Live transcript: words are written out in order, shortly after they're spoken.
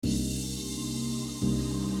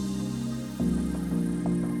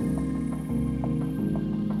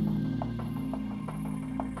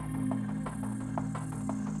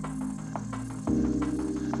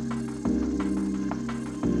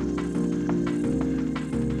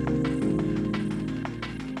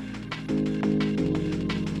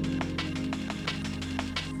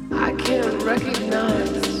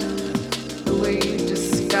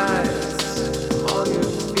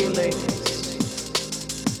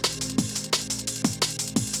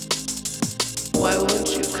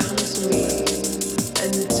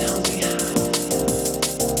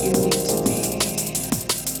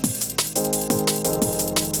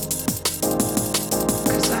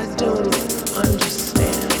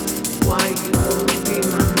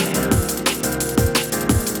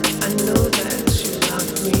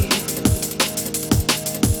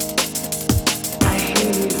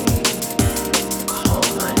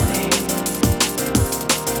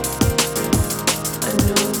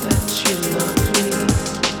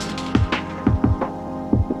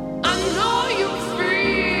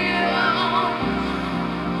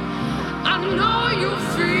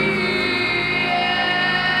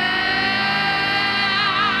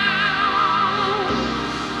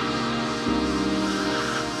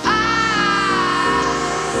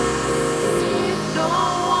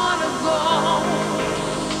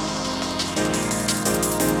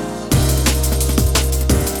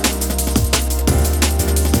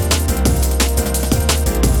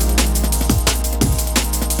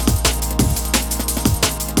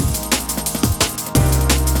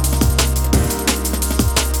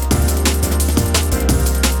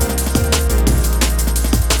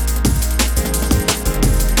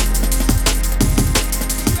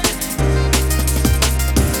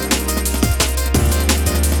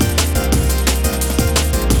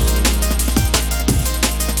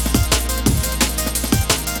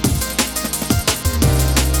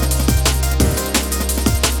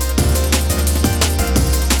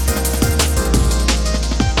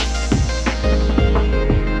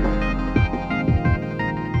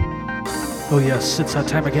Oh yes, it's that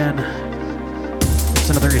time again. It's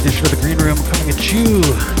another edition of the Green Room coming at you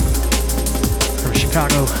from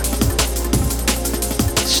Chicago.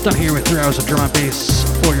 STUNNA here with 3 hours of drum and bass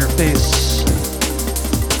for your face.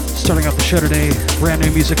 Starting out the show today, brand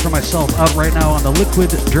new music from myself out right now on the Liquid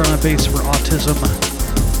Drum and Bass for Autism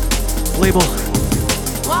label.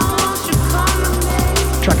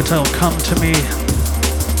 Track entitled Come to Me.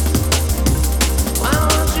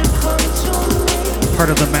 Part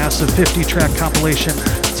of the massive 50-track compilation.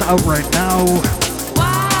 It's out right now.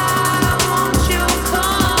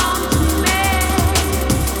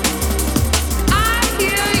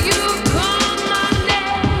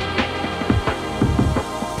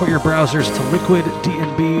 Put your browsers to Liquid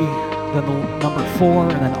DNB, then the number 4,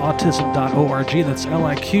 and then autism.org. That's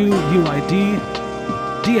LIQUID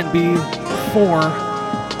DNB 4.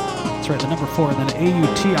 That's right, the number 4, and then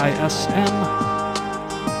AUTISM.org.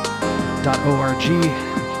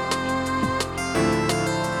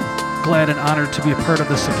 Glad and honored to be a part of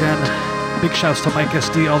this again. Big shouts to Mike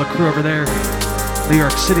SD, all the crew over there, New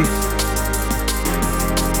York City.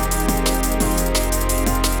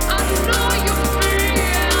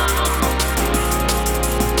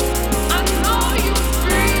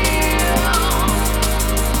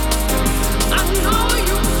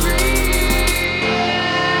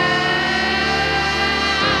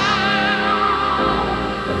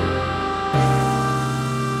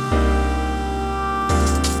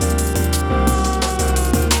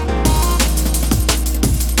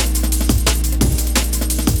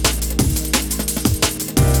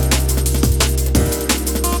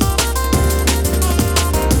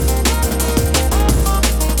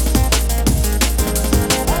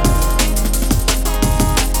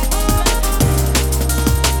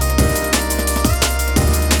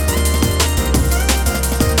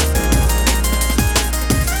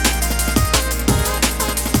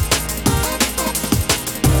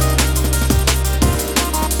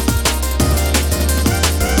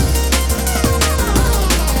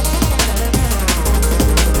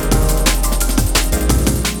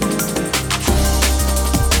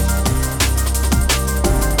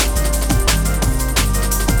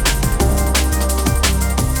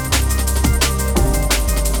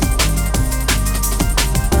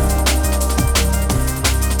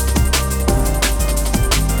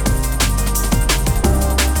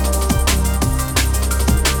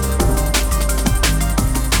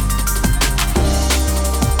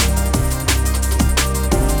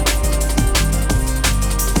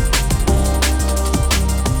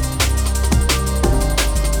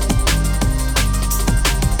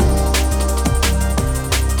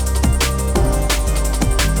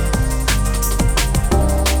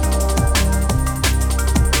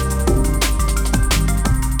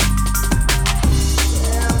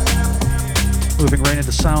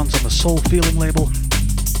 Sounds on the Soul Feeling label.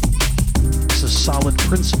 This is Solid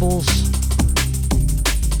Principles.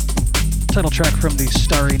 Title track from the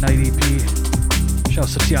Starry Night EP.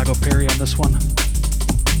 Shouts to Tiago Perry on this one.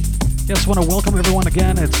 Yes, want to welcome everyone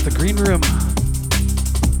again. It's the Green Room.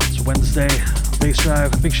 It's Wednesday. Bass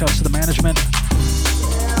Drive. Big shouts to the management.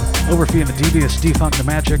 Overfee and the Devious, Defunk the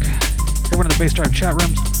Magic. Everyone in the Bass Drive chat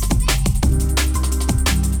rooms.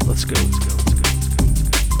 Let's go, let's go.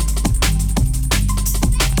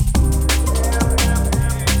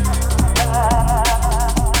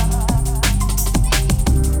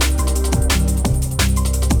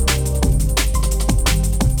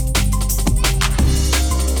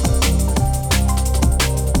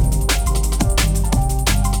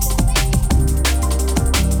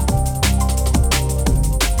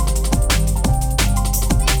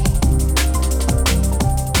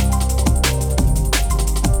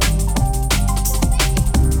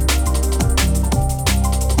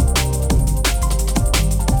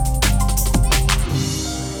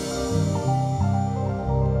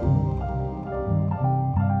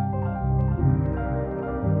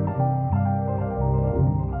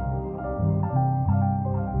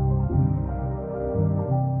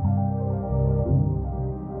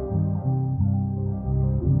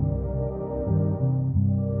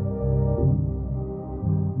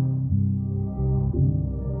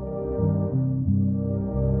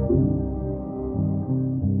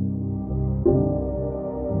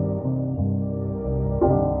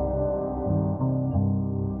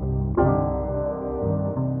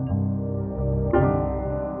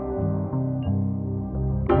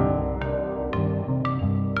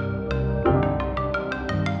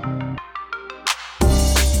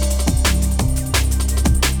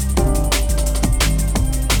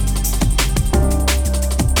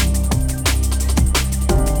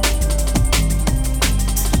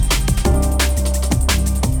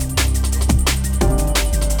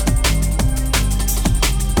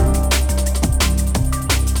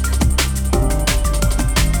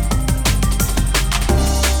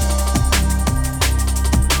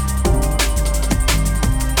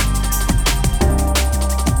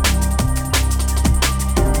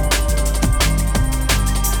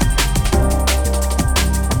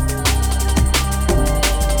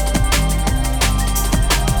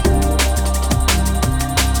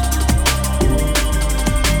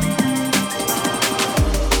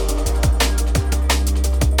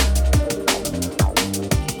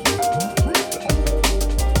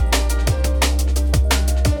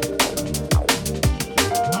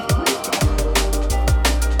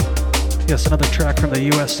 Yes, another track from the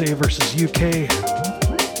USA versus UK.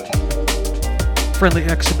 Friendly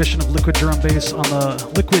exhibition of liquid drum bass on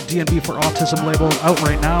the Liquid D&B for Autism label, out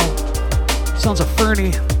right now. Sounds of FURNEY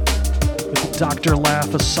with the Dr. Laugh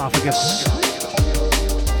ESOPHAGUS.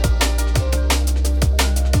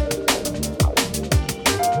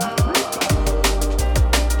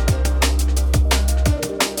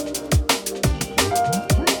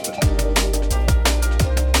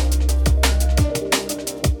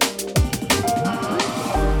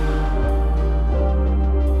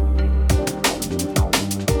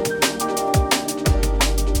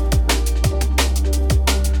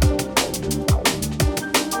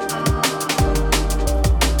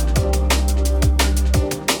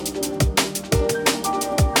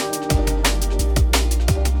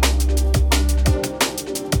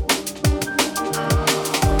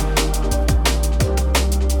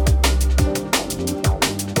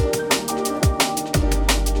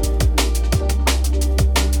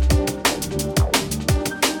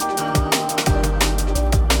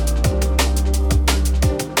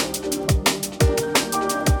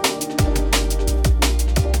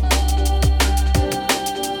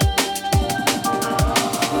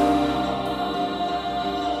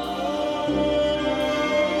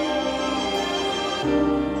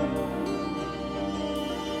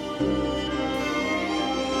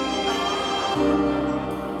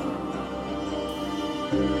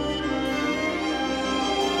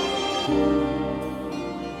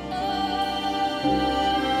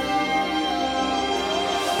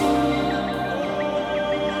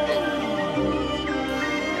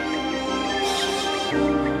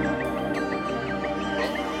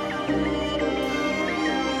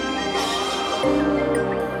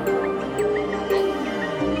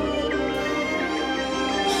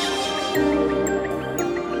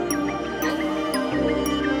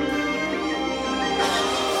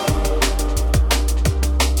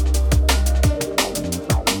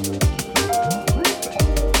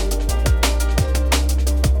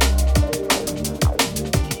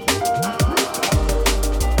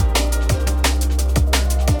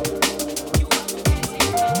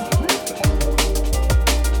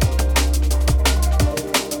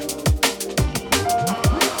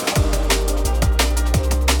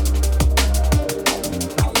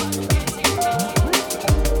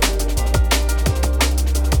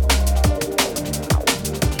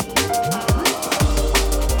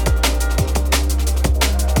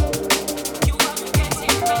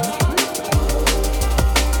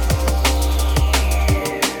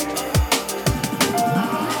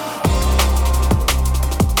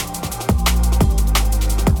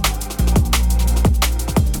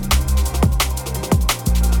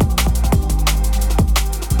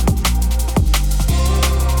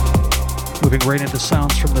 Right into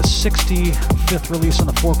sounds from the 65th release on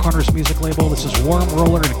the Four Corners music label. This is Warm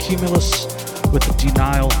Roller and QUMULUS with the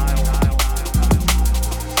Denial.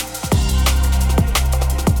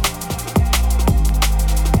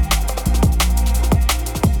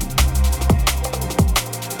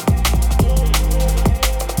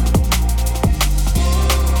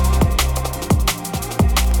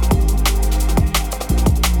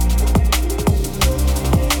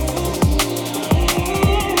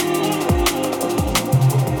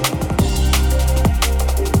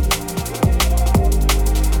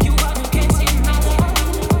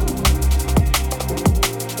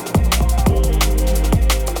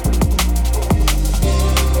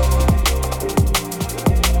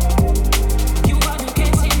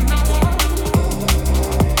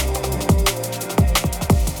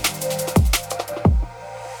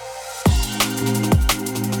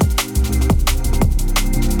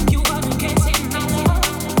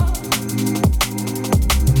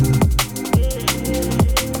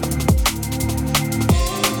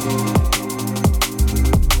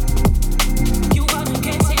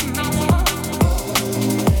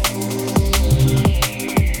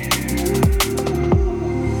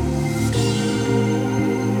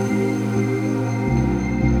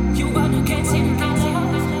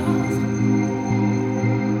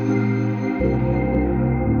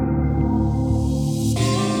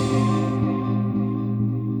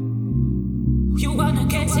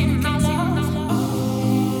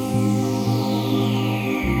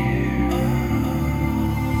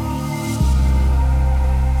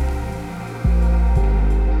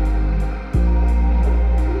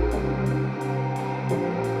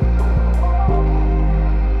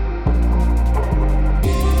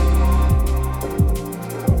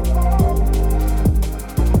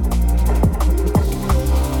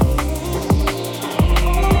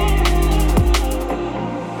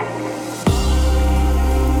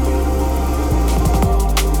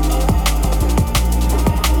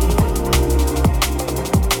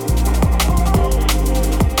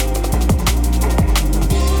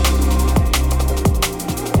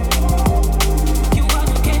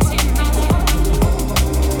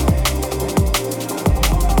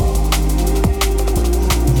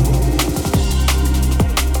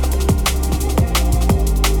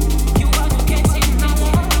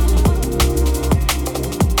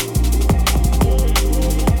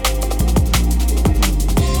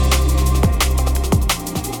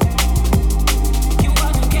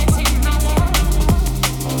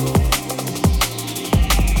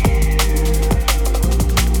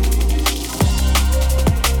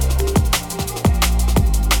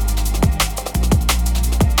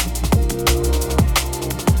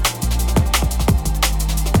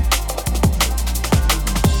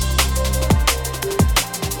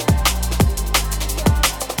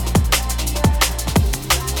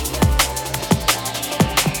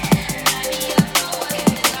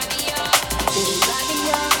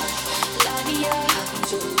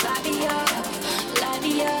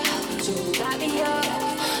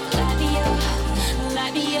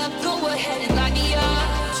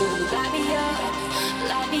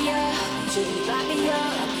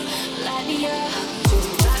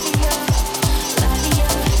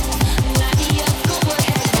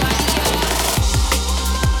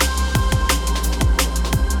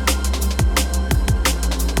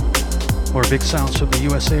 More big sounds from the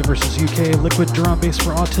USA versus UK Liquid Drum Bass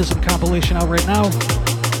for Autism compilation out right now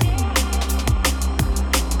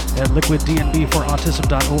at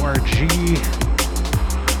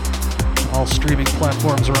liquiddnbforautism.org. All streaming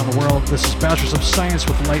platforms around the world. This is Bachelors of Science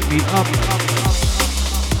with Light Me Up.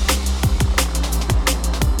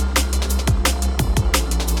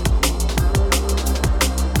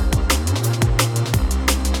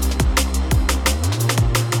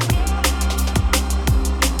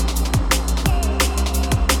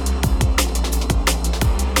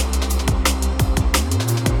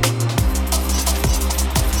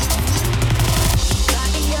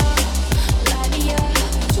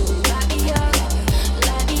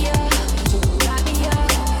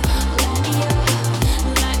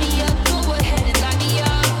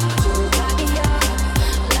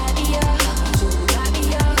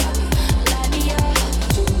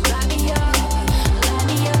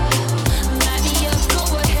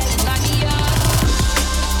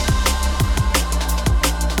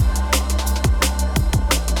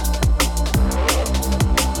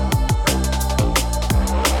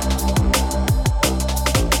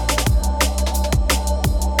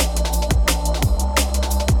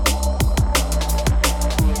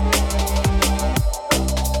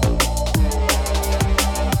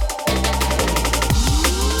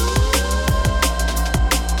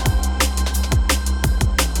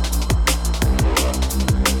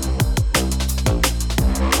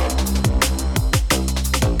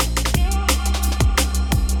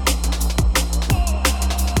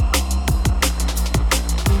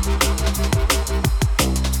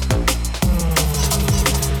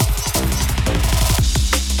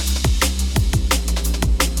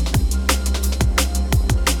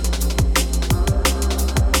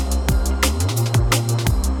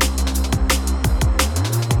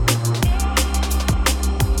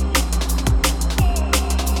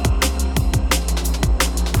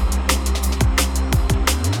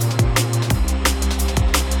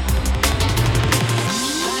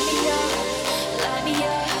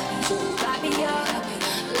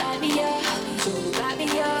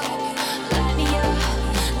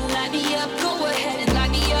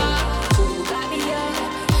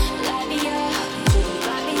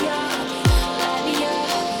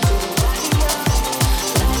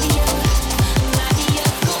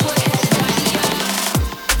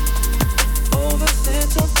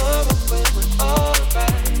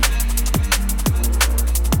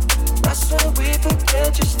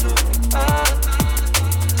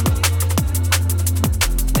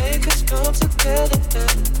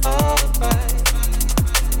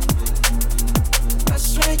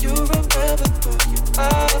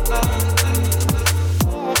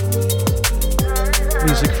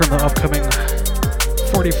 Music from the upcoming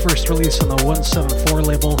 41st release on the 174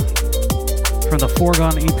 label from the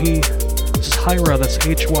Foregone EP. This is HYRAH, that's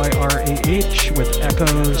HYRAH with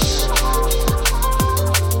Echoes.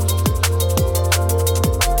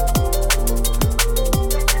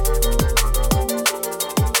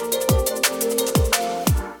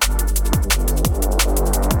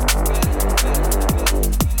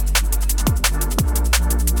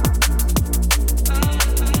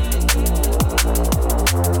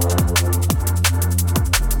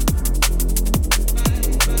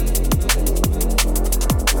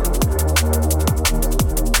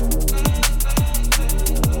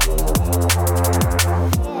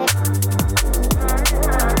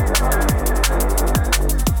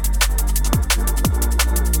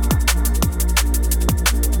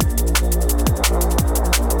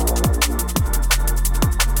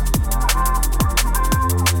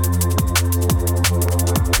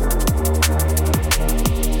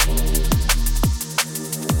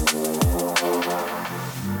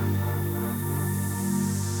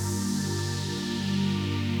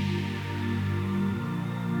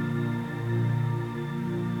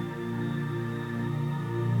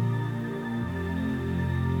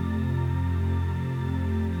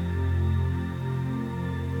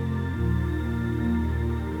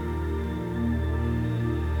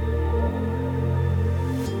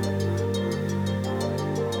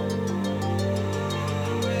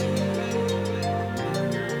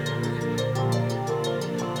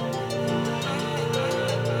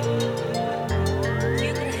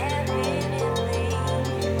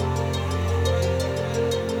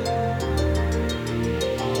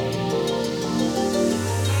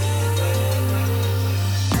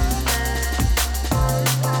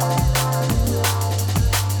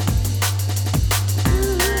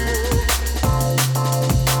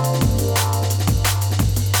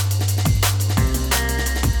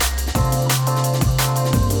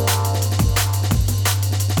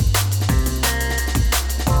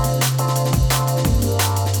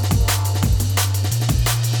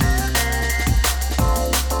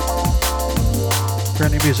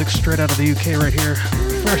 music straight out of the UK right here.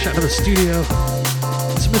 Fresh out of the studio.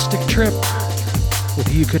 It's Mystic Trip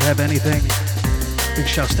with You Could Have Anything. Big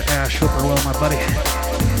shouts to Ash. Hope you're well, my buddy.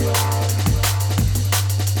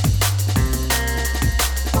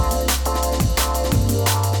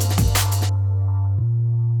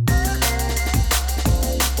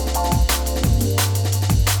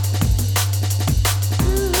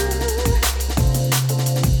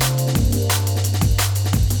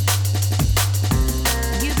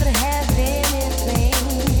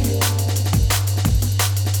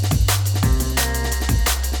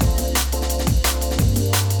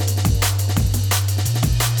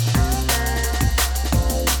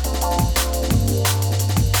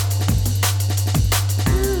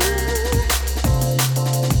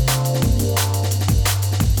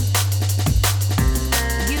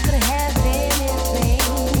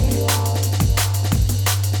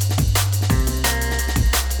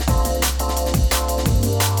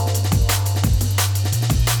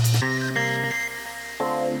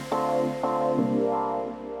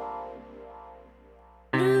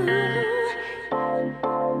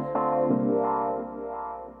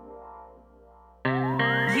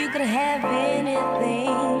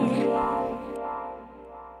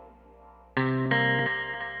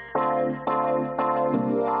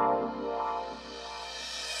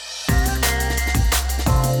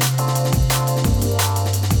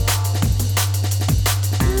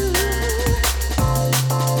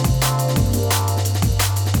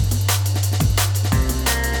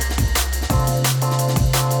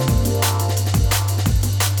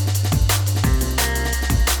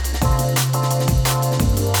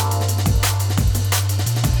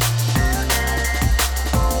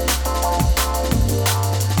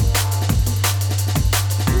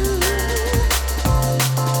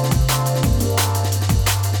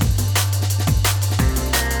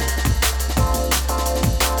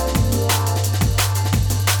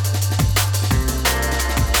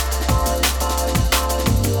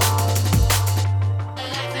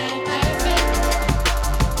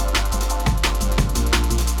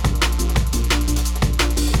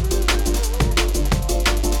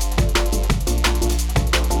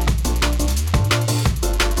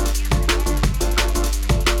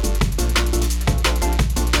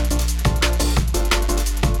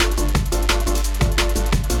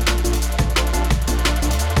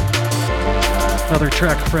 Another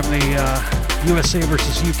track from the USA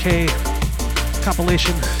versus UK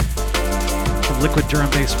compilation from Liquid Drum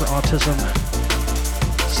Bass for Autism.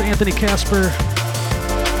 It's Anthony Kasper.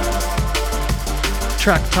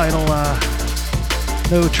 Track title,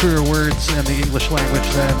 no truer words in the English language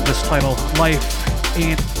than this title, Life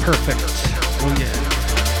Ain't Perfect. Oh yeah.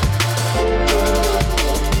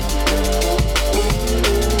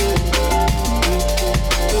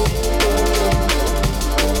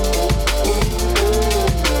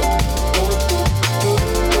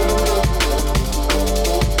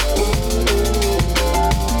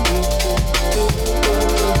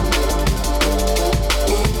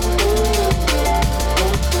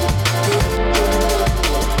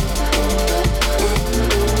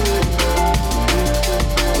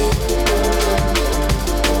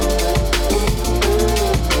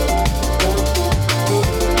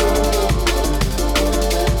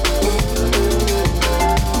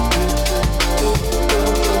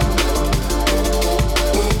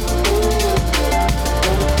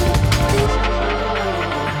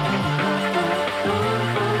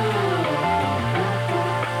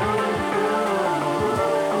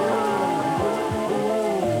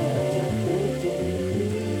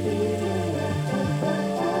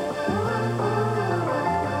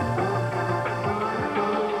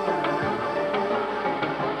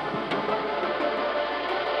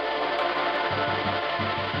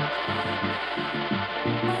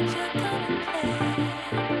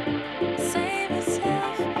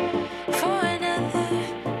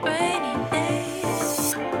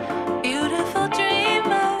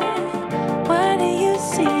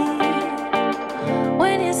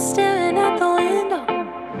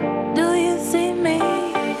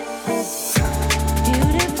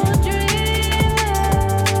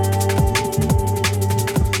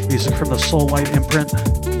 Soul Light imprint.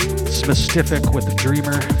 It's MYSTIFIC with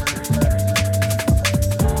Dreamer.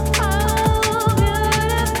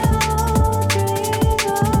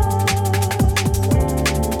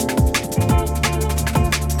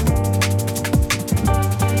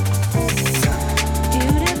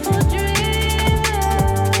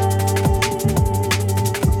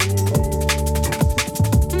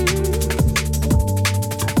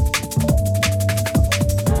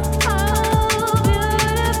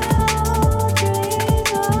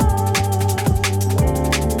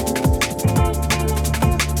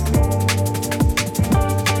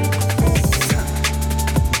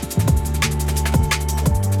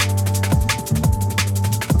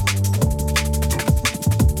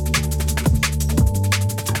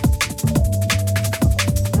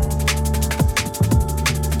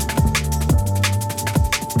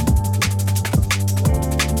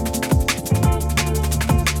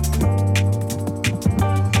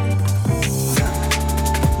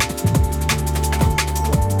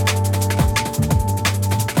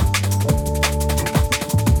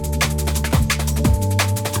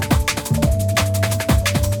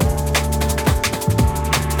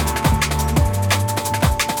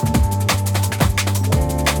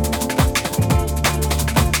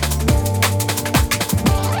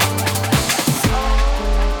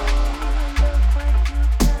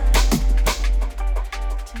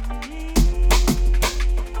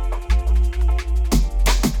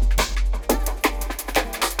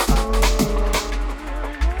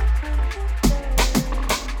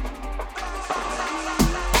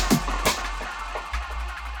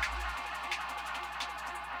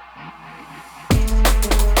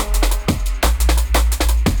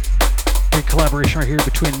 collaboration right here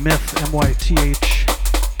between Myth, MYTH,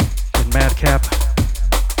 and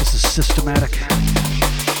MADCAP. This is Systematic.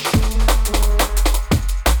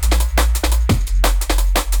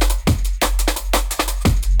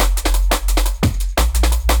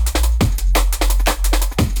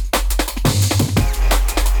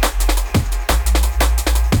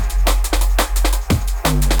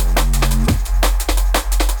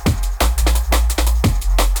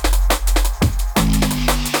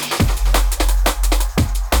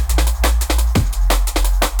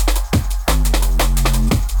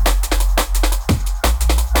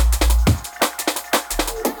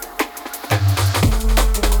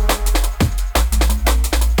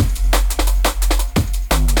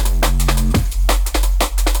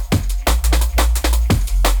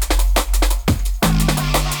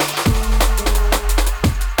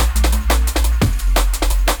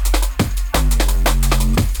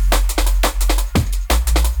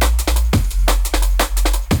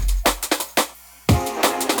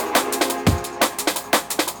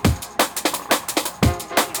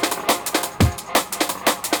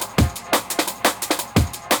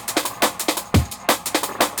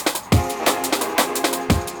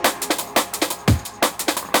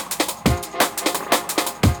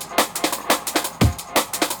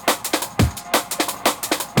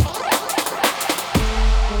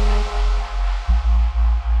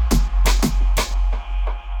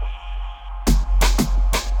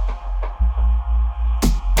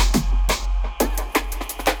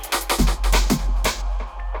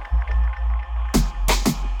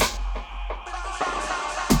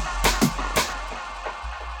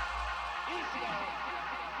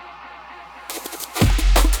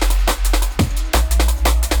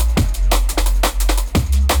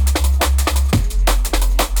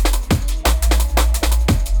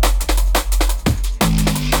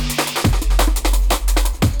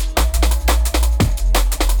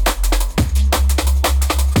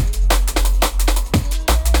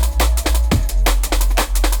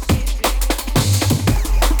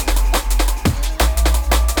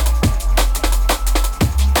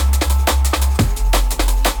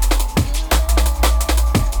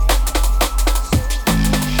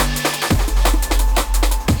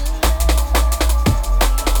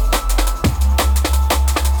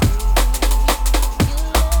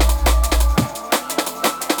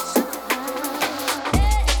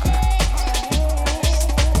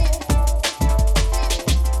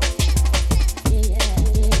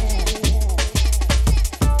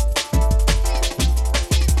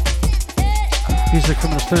 Music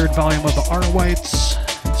from the third volume of the R. Whites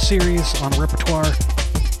series on Repertoire.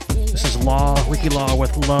 This is Law, Ricky Law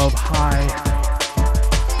with Love High.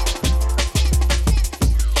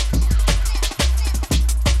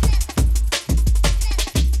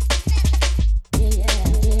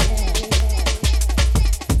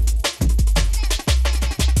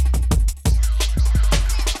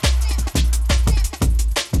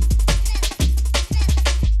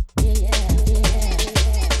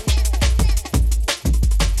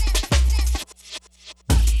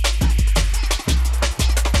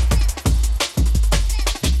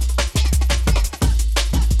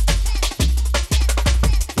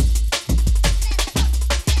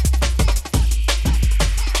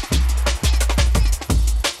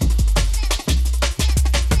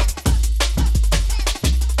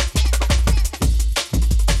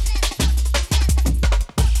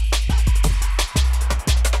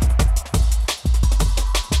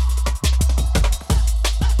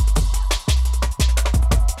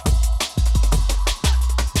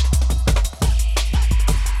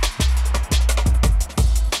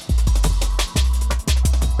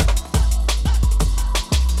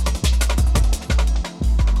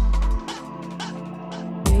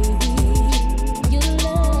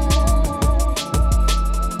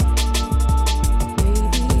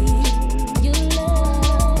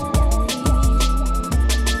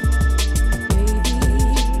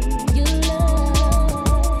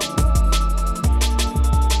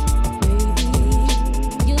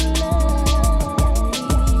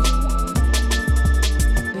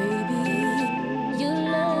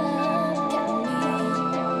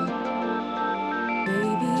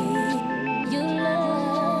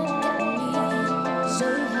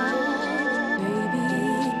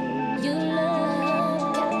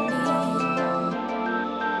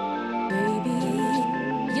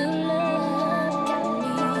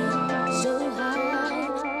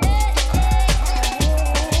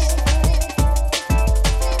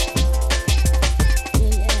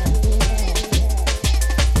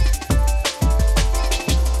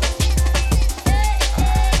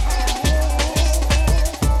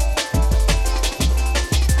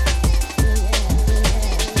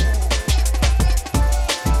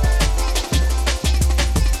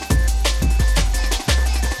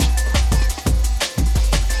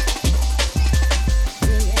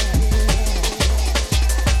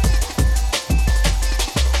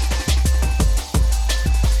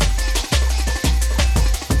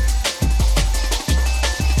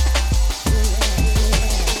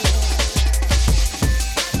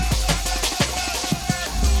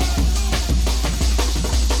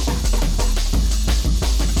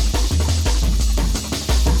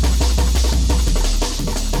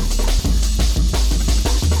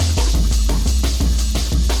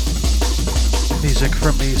 track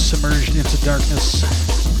from the Submerged Into Darkness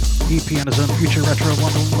EP on his own Future Retro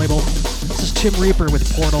London label. This is Tim Reaper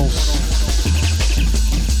with Portals.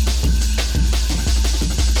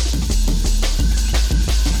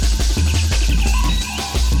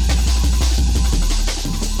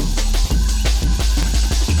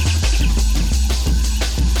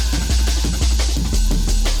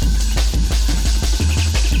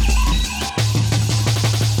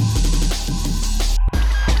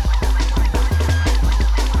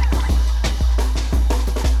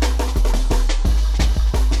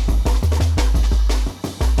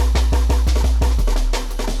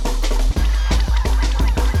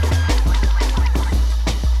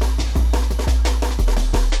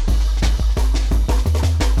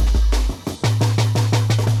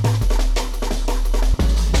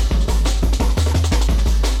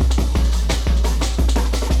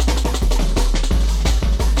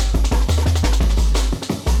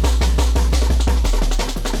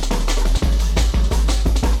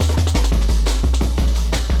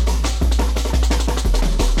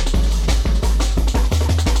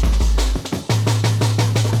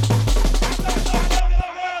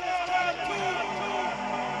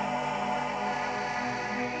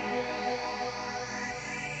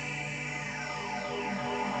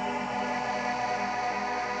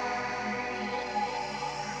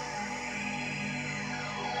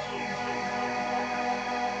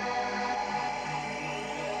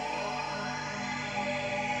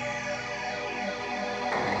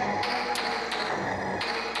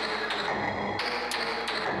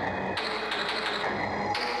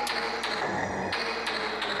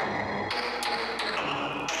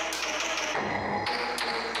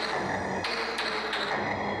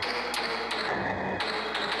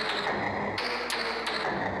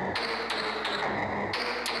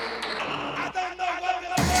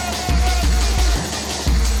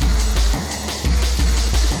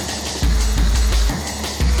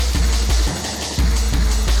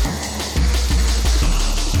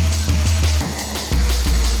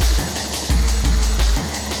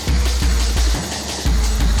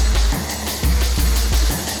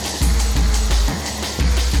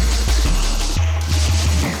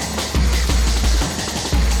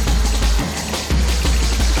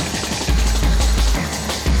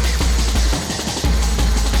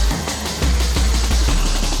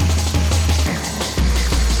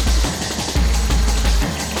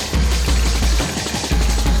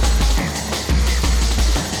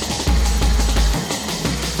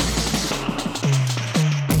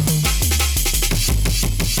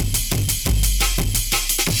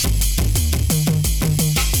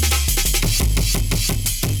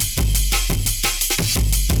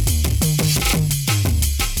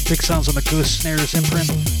 Big sounds on the Goose Snares imprint.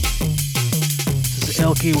 This is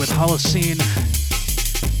ELKIE with HOLOCENE,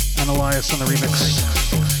 ANALIAS on the remix.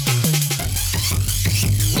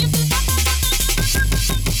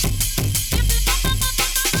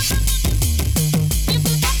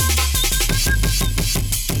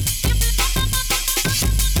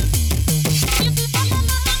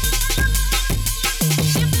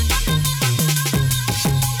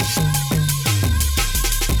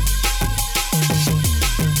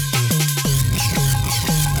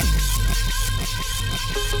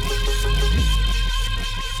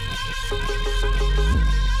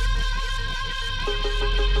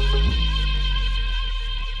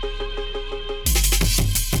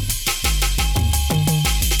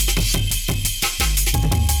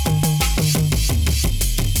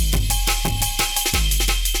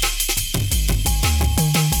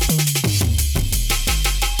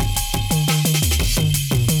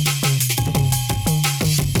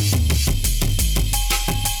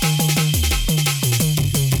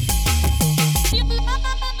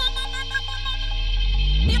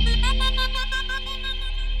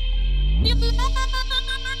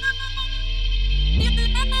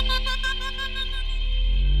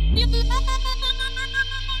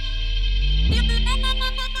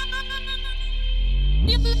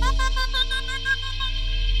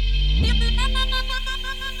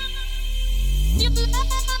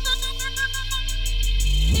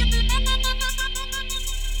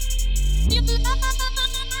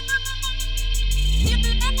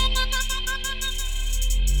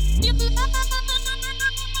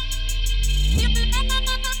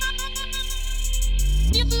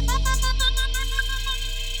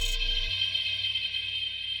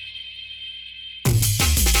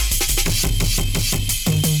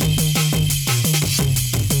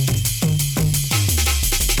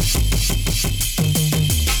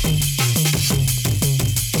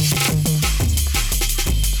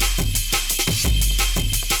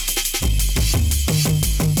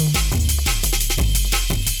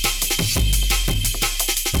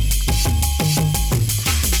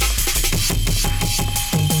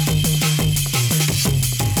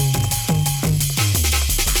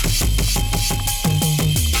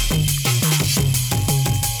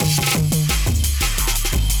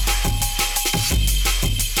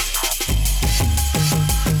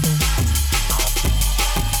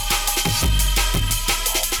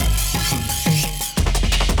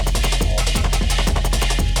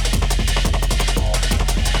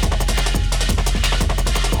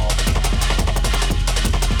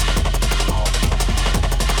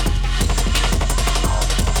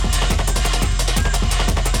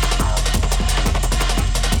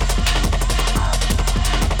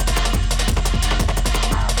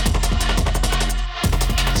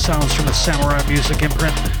 Sounds from the Samurai Music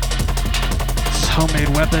imprint. This is Homemade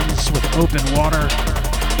Weapons with Open Water.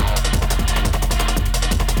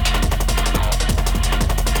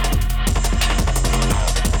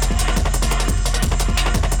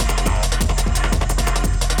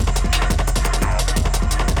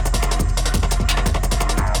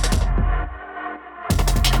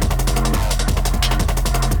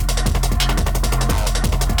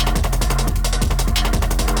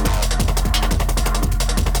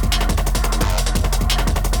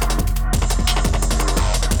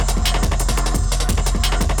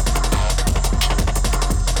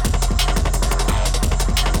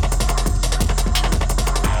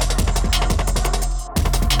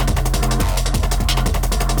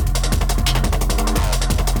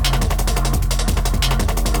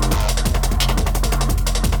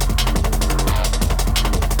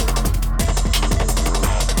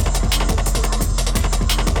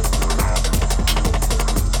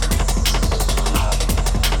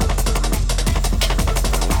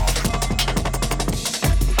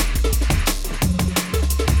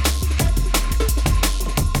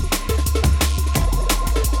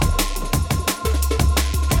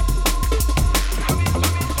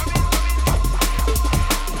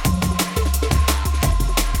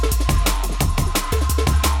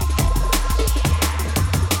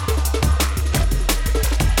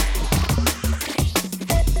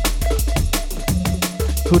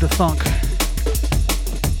 Who'da Thunk,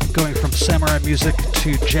 going from Samurai Music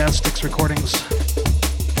to Jazz Sticks Recordings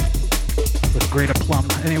with great aplomb.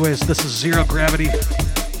 Anyways, this is Zero Gravity,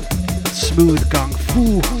 Smooth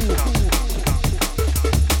GONGFU.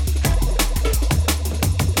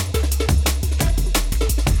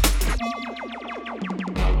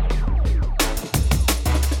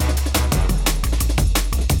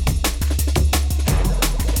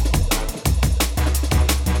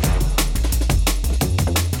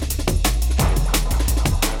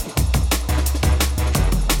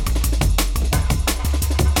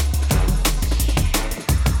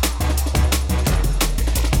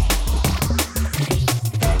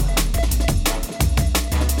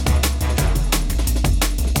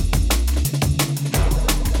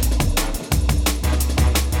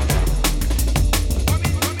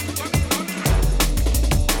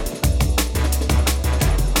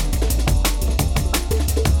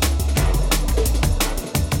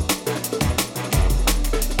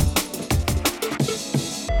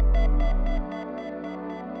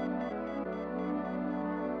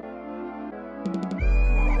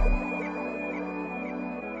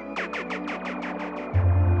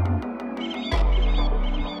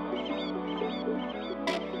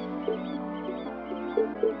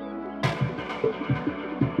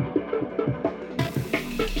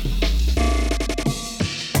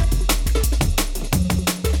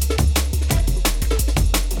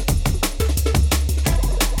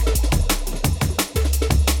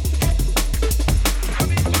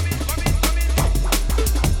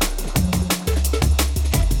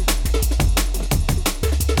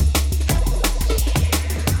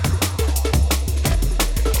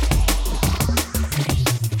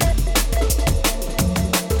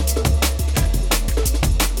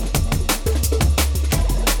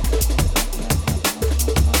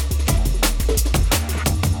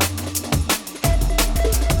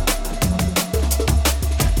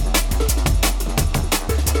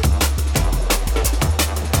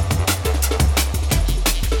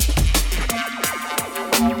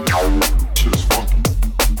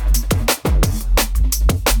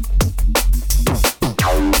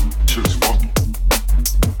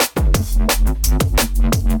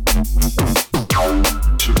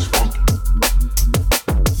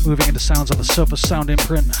 Sounds of the Sofa Sound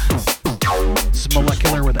imprint. This is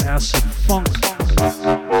Molecular with Acid Funk.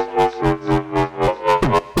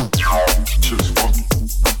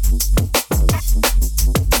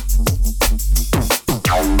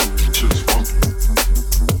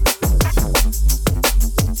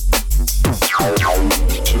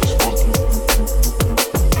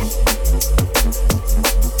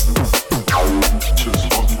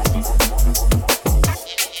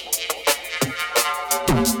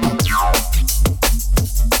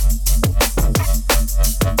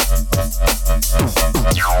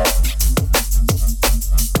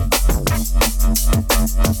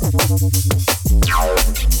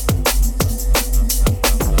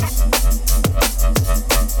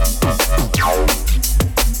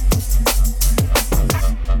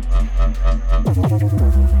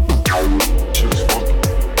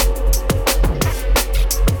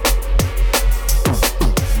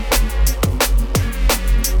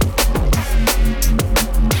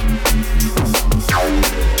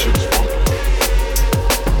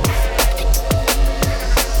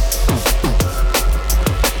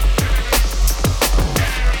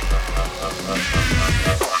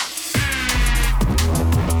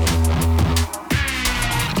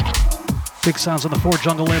 Big sounds on the 4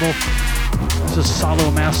 Jungle label. This is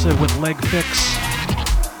SALOMASSIVE with Leg Fix.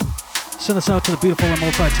 Send us out to the beautiful and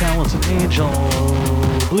multi-talented Angel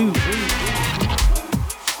Blue.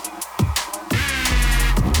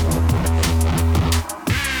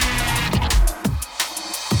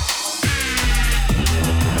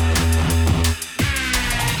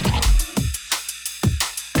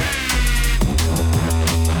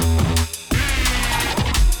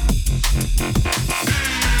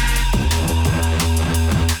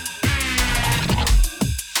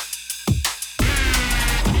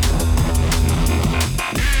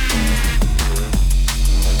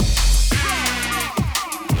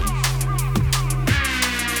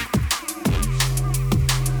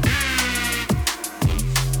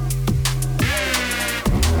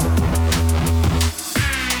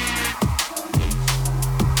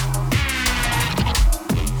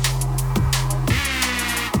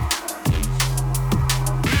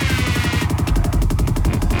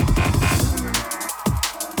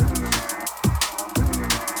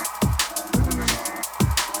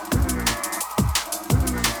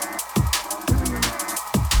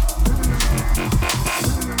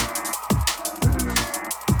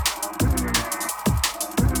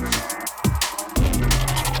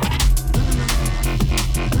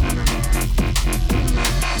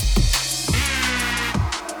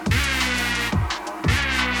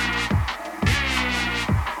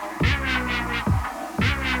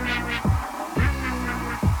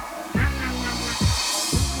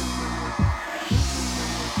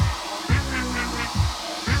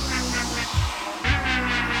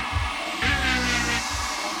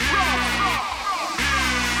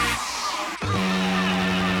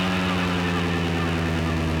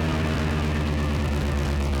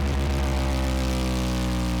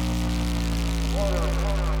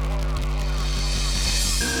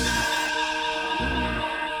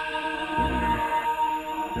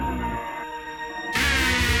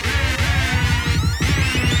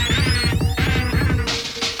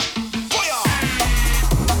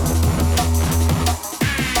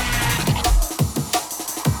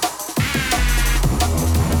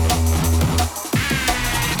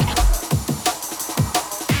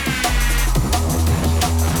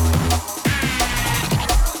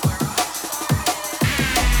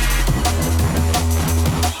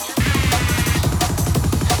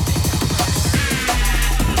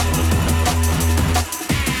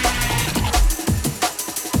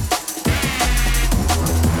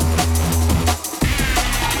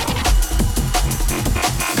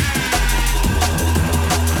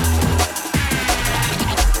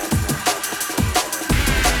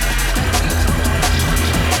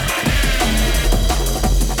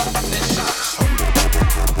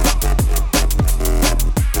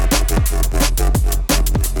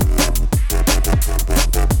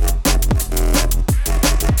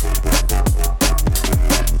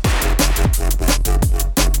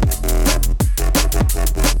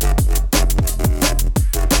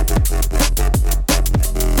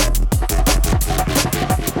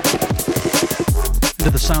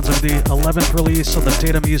 sounds of the 11th release on the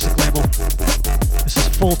Data Music label. This is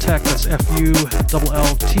FULLTEK, that's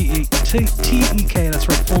FULLTEK, that's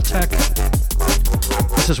right, FULLTEK.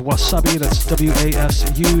 This is WASUBBY, that's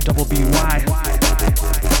WASUBBY.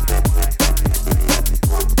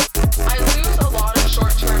 I lose a lot of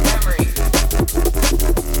short-term memory.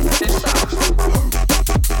 This sucks.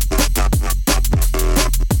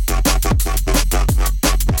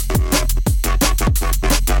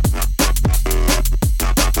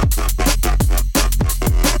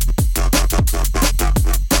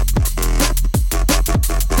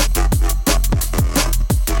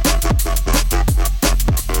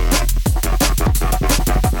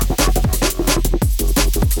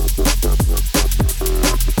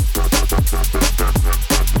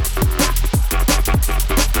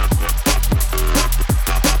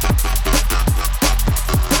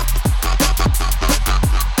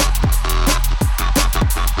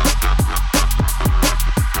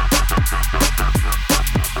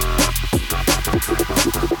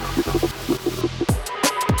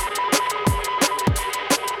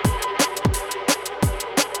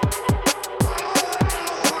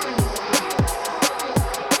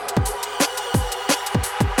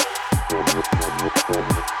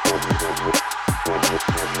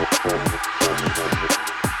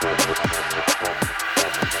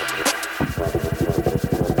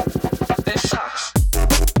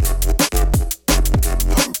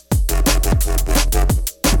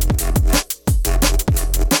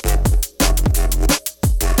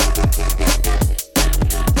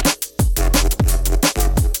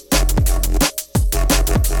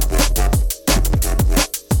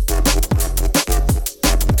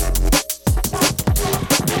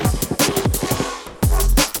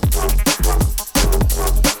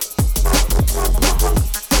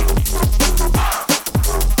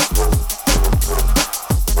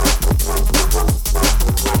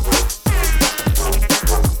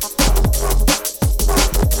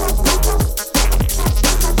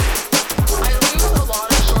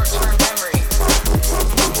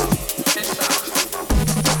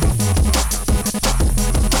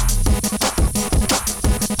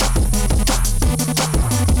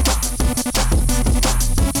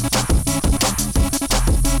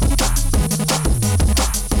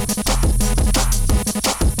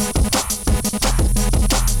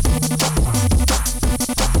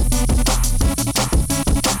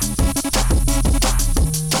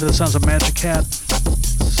 Into the sounds of MAGICAT.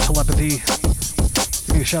 This is Telepathy.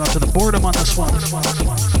 Give me a shout out to the boredom on this one.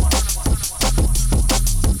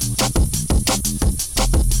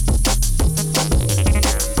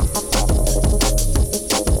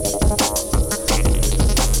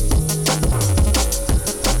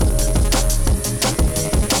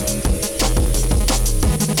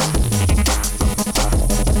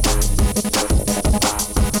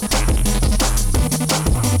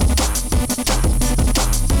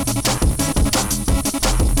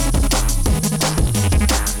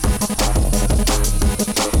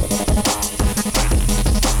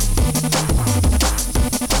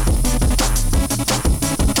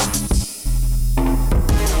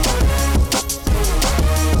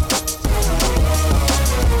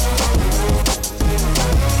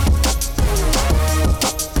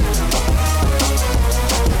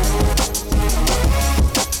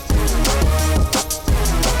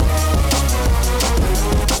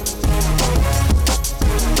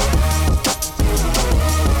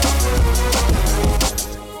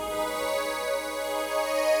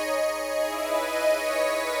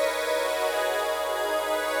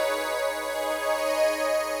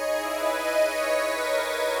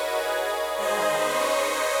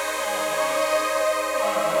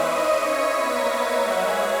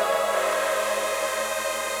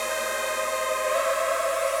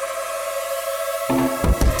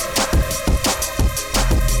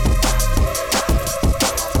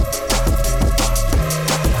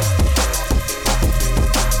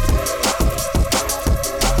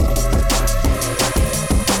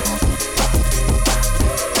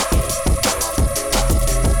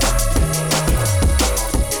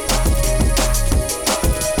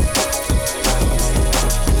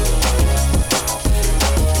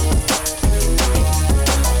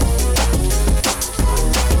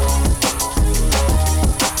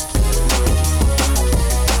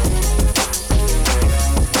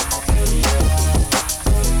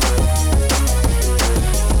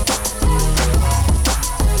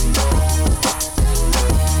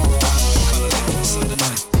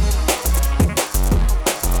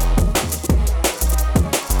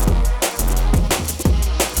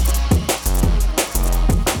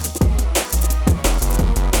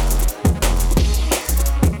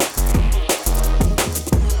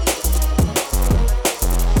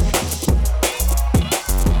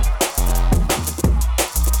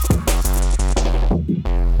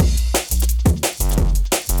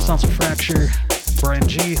 BRYAN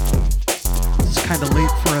G. This is kind of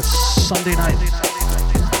late for a Sunday night.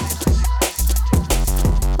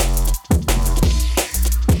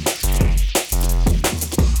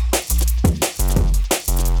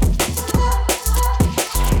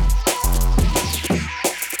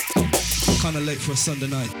 Kinda late for a Sunday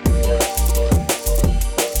night.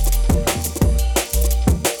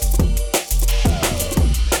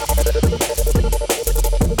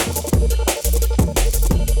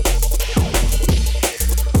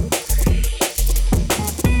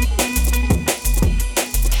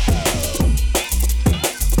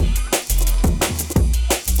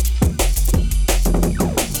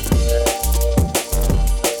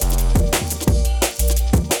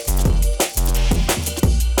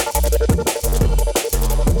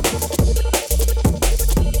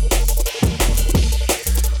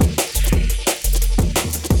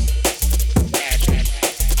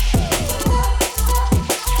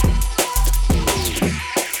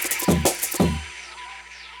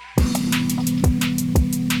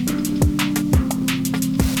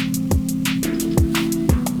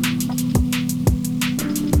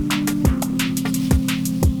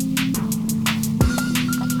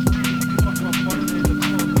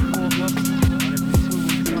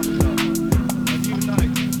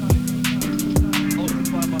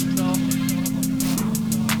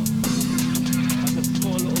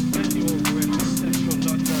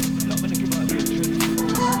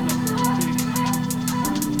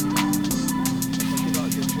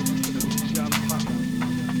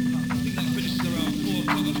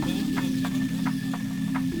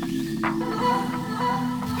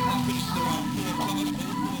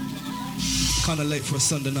 Kinda late for a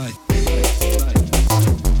Sunday night.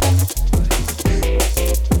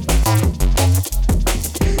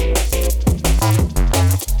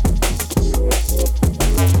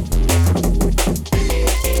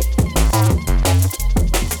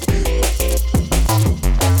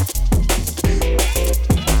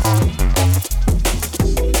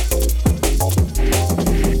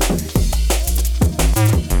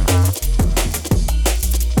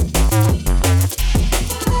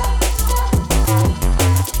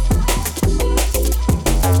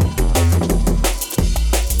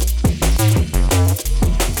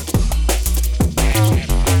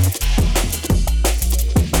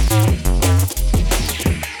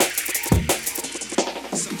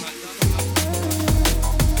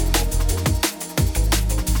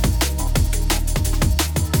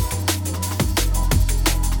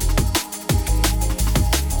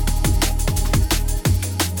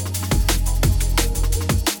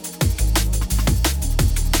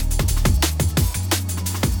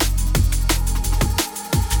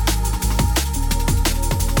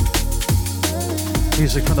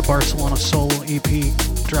 Music from the Barcelona Soul EP,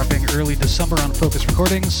 dropping early December on Focus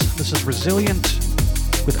Recordings. This is Resilient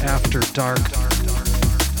with After Dark.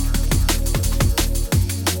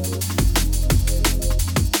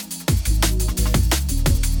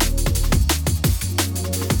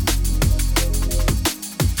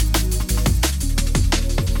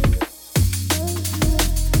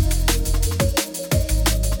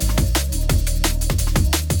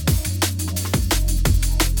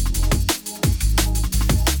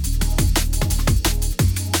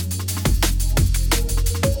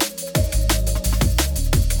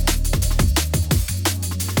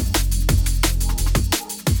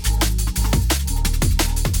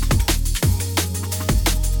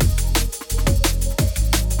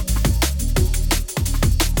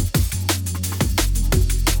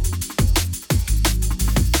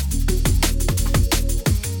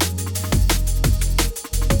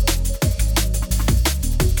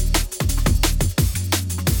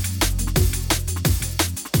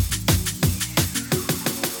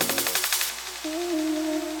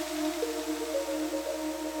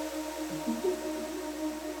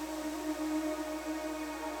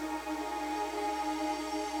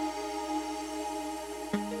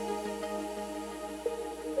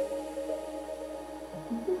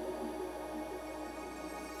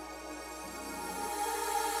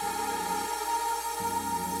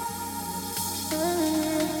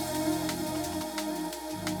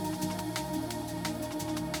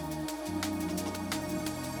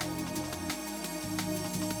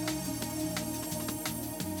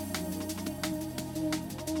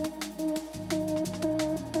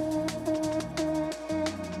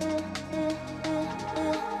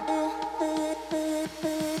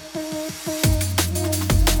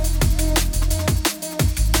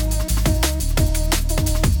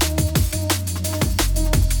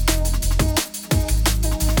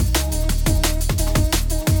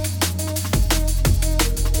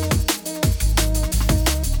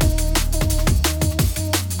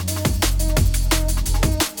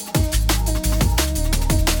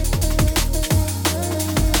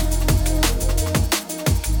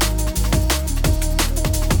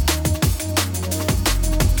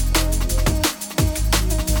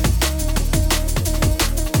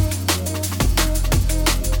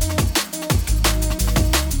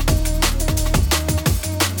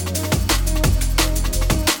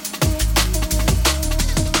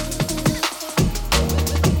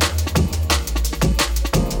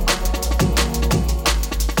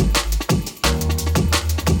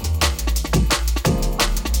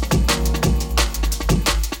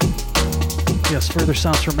 Further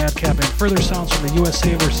sounds from MADCAP and further sounds from the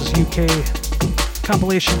USA versus UK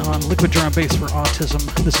compilation on Liquid Drum Bass for Autism.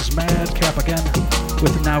 This is MADCAP again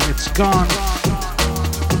with Now It's Gone.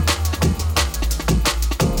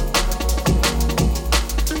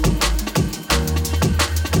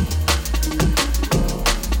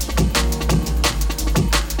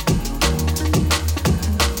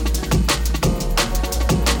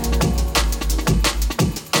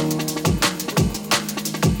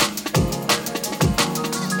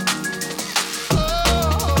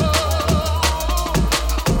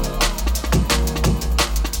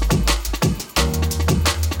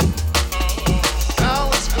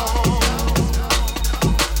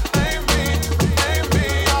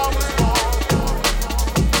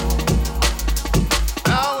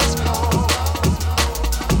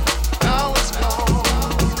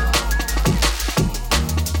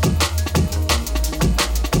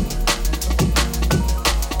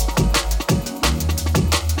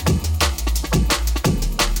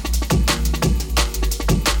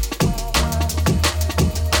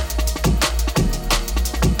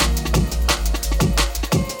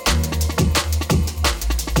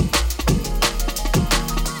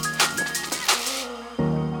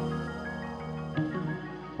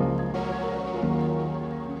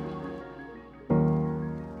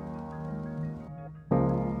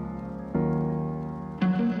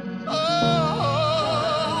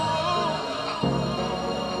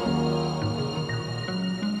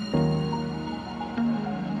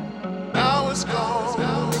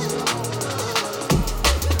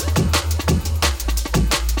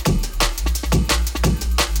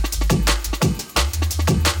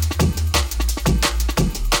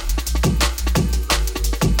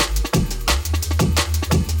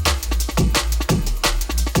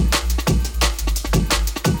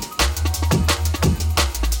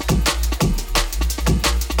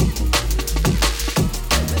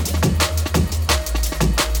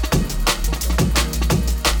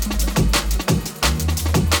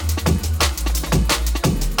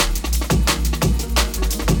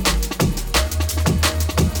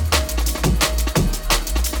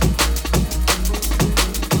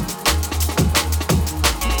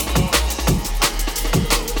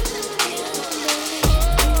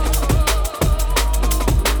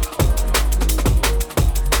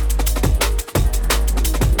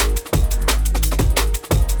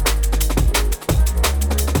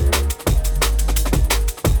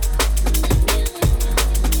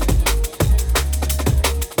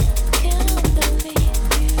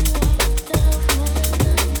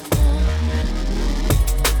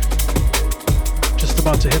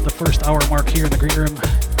 here in the green room.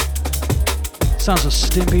 Sounds of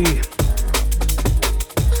Stimpy.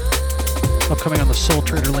 Upcoming on the Soul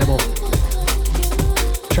Trader label.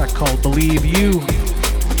 A track called Believe You.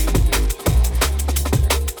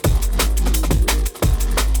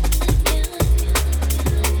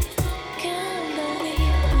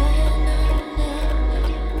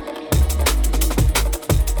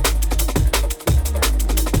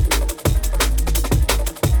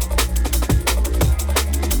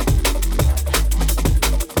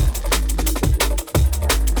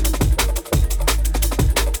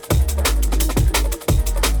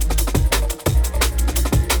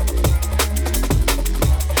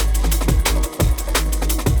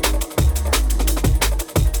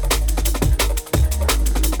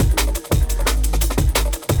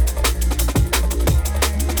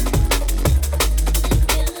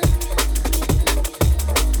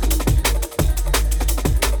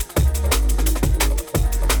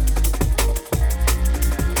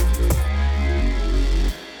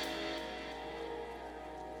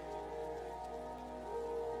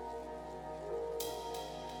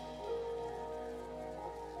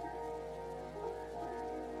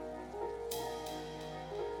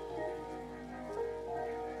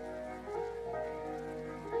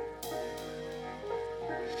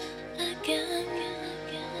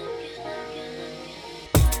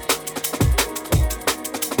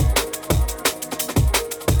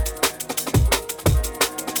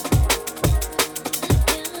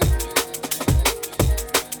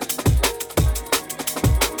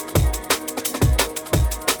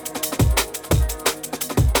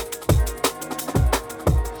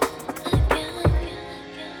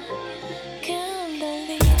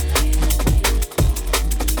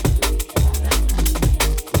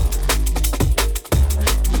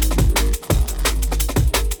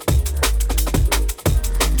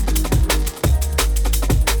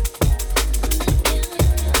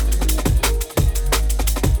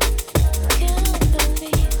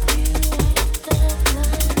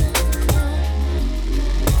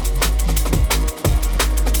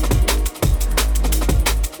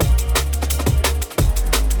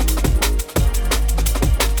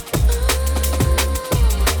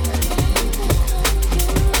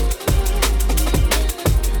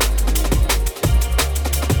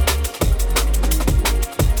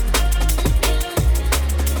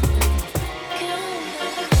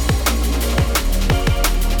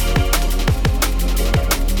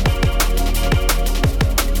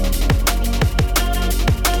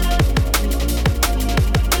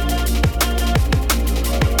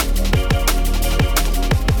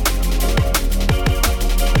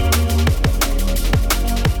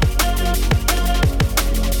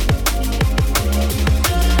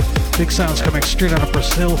 Sounds coming straight out of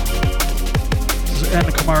Brazil. This is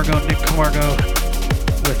nCAMARGO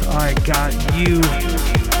with I Got You.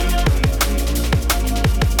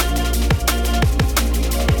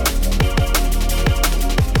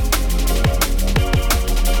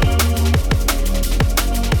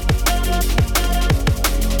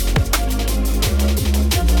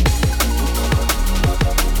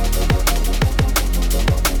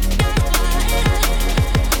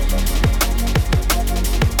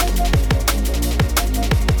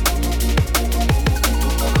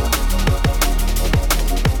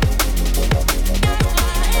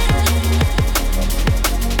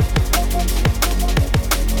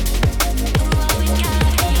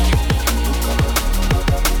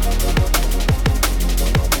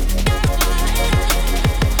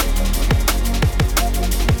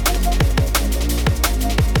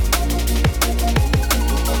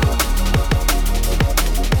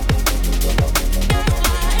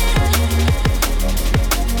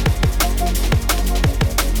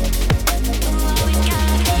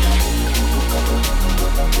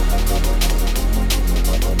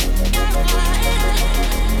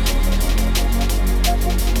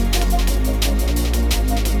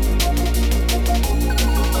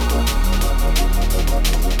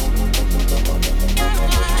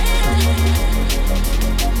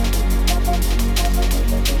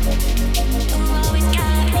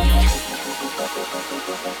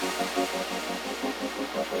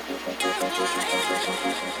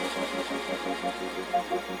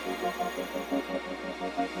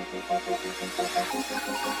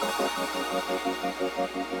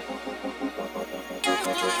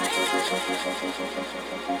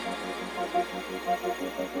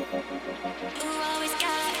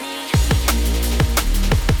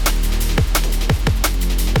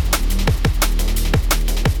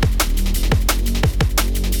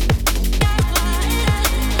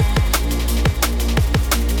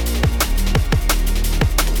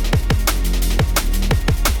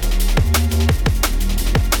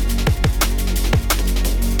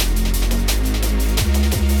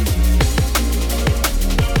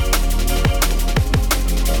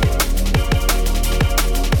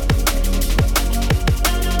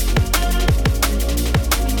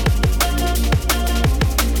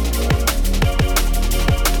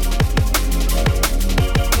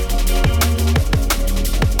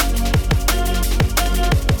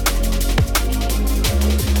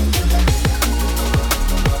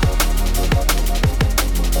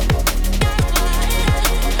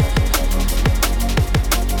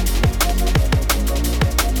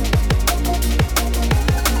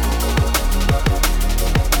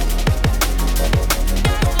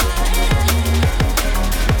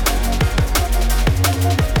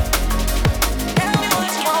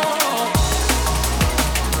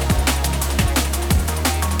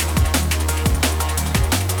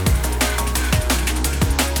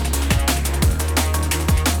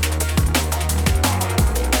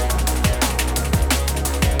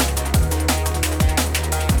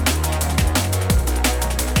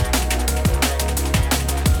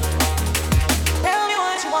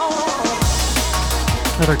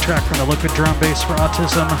 Another track from the Liquid Drum Bass for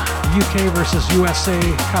Autism UK versus USA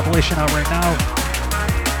compilation out right now.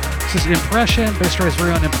 This is Impression, BASSDRIVE's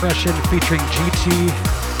very own Impression, featuring GEETY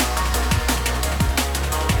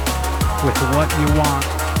with What You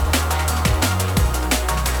Want.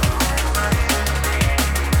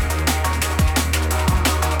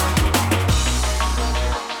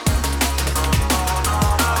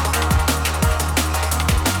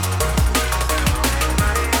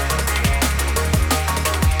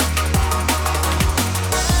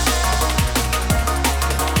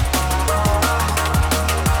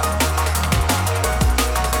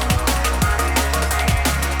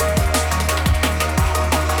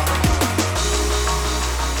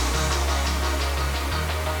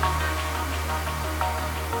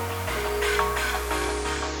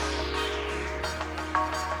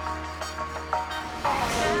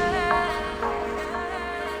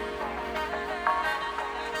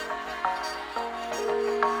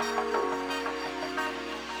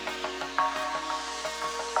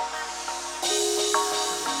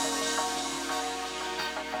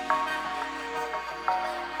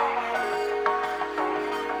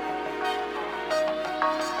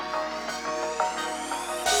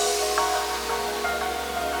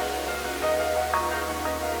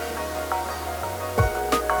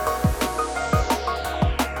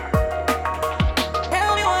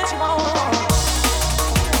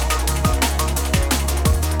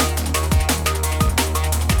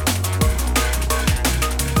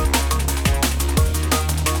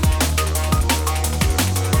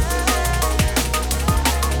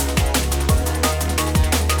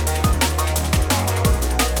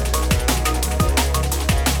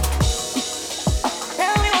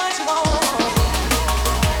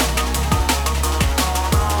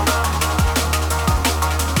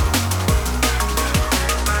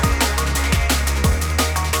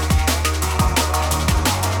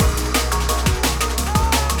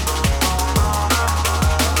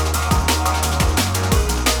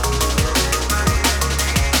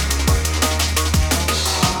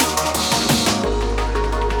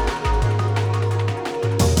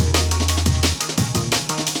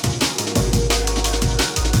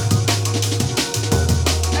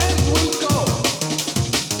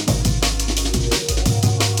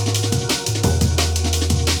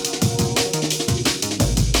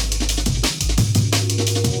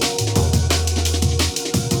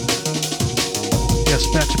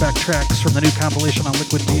 Tracks from the new compilation on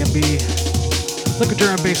Liquid DMB, Liquid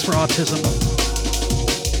Drum Bass for Autism.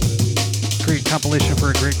 Great compilation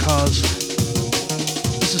for a great cause.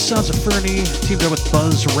 This is Sounds of FURNEY, teamed up with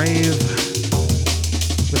Buzz Rave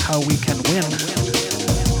with How We Can Win.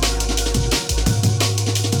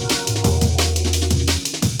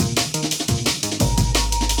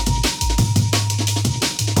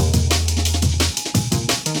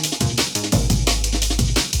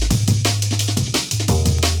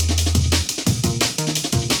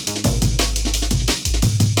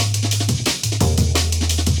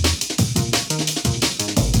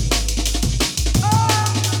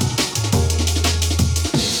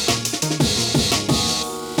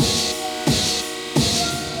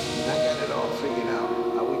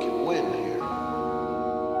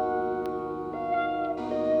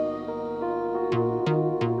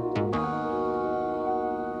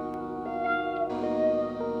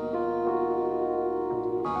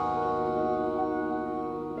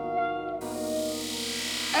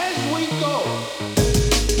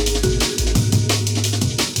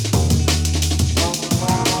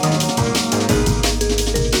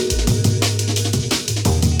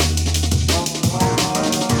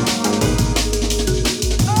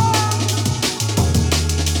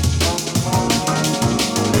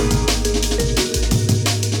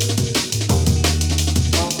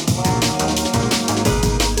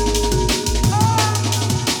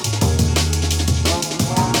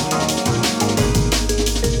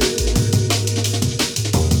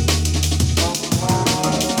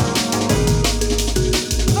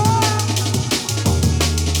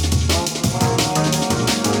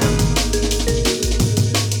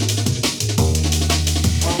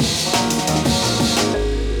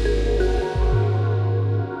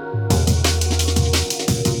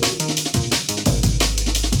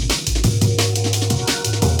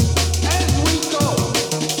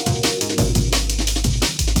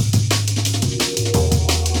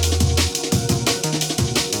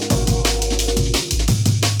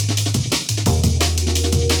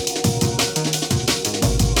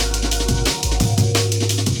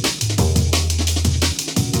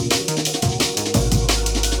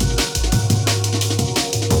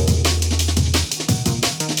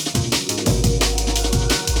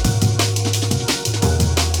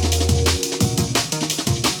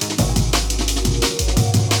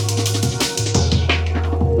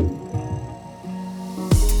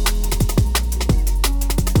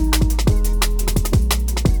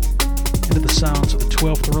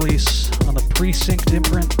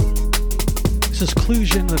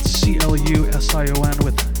 CLUSION, that's CLUSION,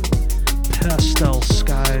 with Pastel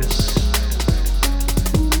Skies.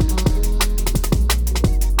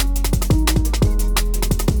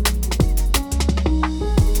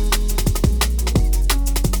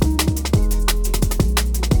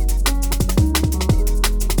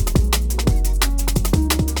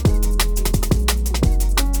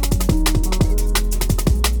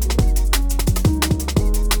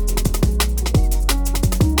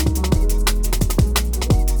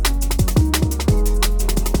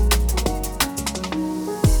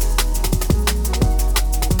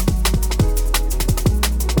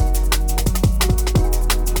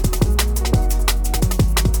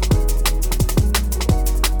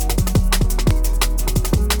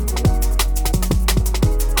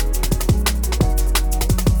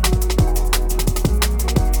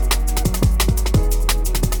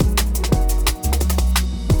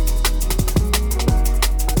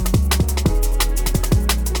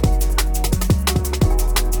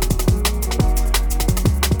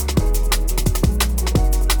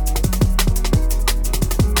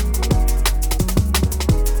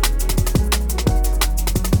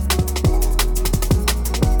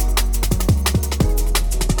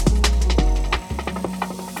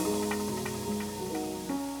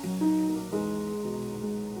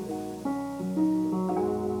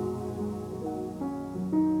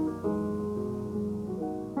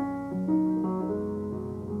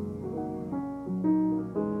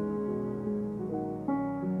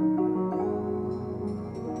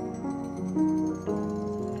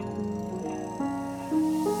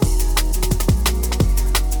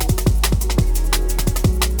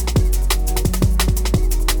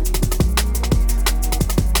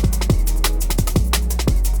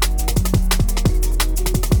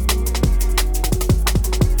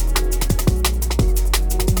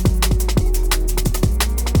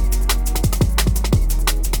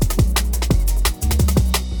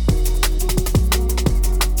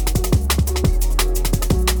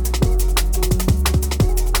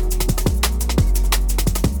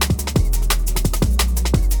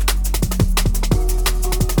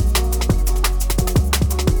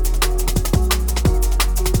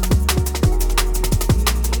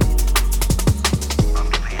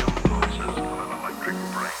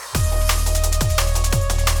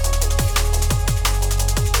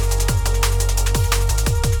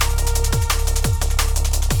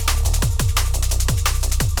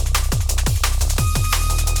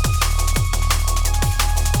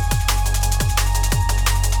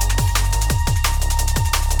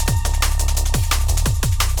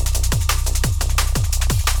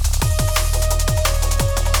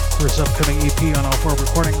 Upcoming EP on all 4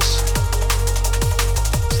 recordings.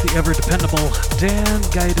 It's the ever dependable Dan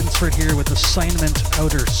Guidance right here with Assignment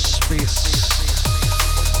Outer Space.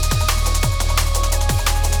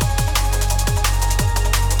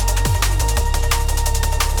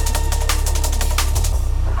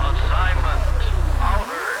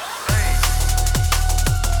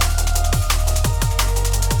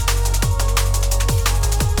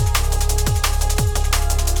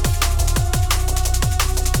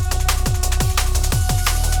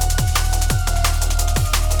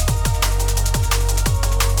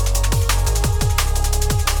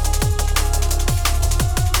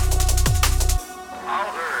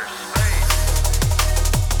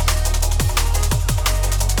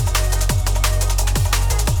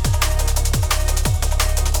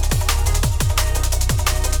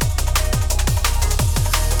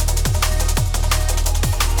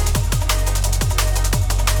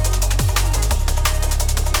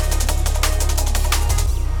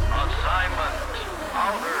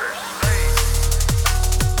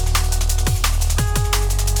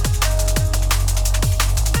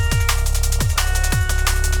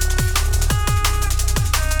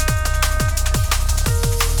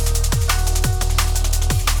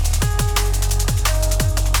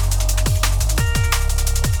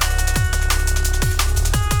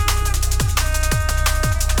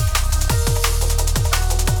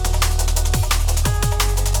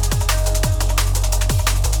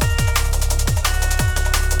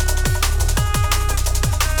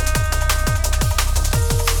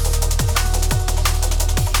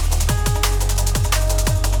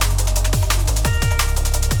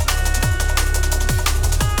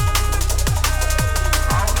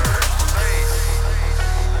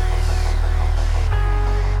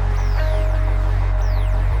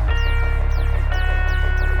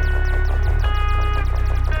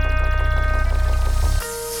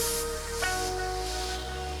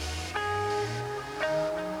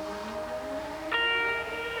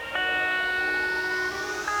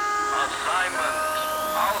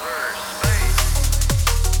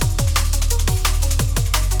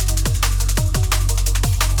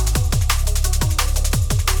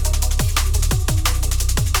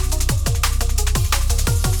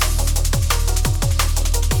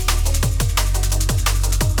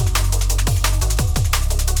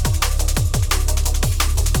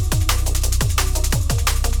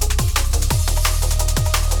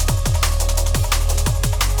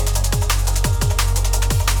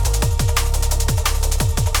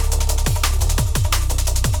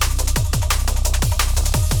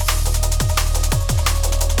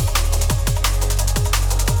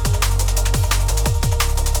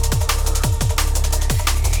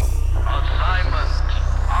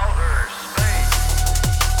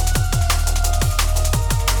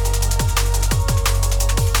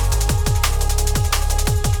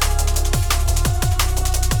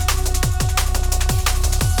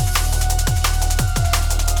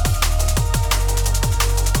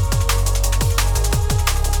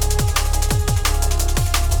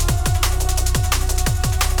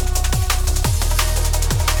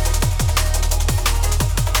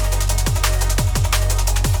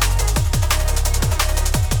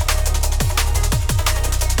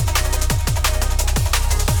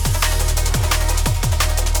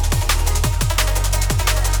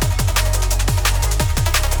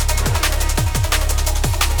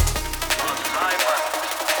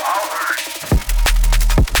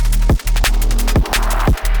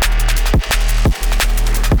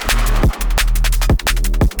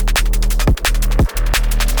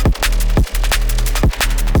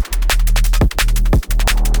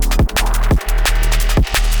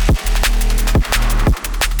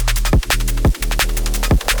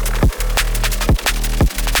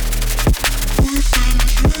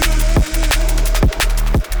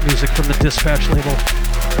 music from the Dispatch label.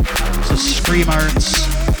 So Scream Arts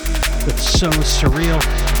with So Surreal.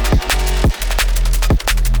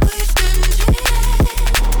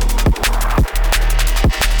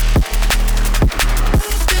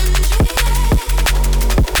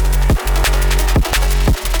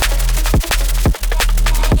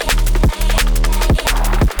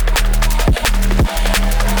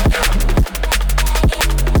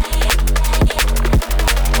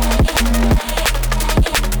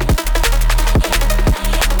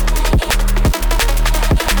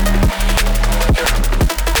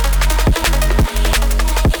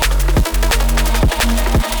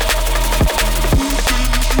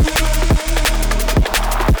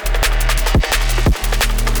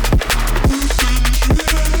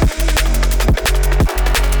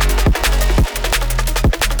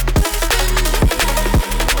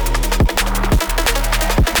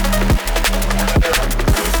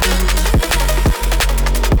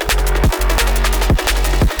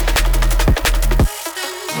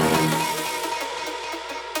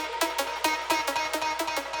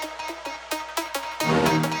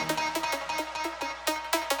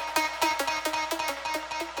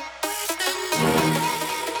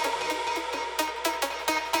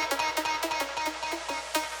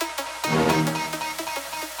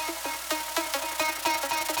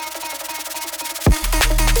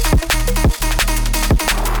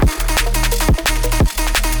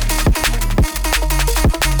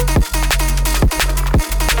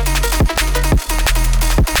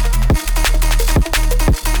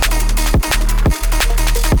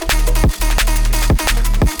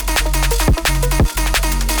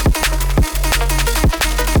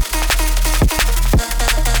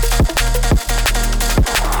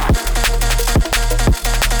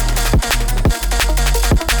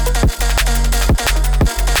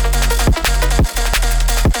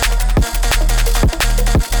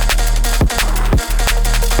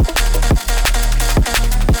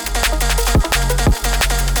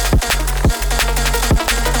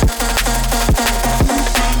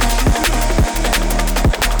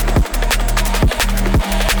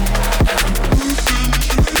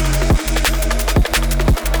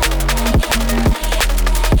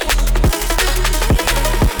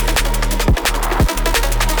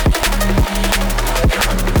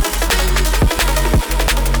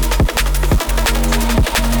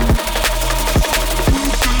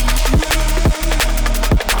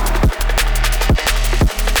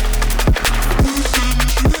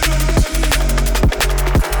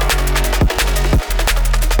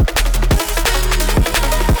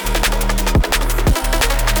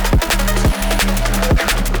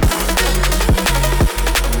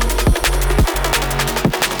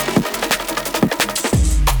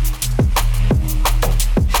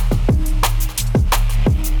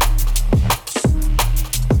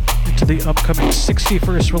 Upcoming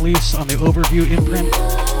 61st release on the Overview imprint.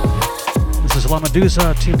 This is La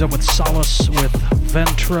Medusa teamed up with Solace with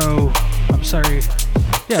Vento.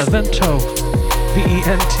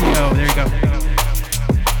 V-E-N-T-O. There you go.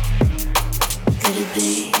 Could it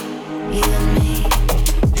be you and me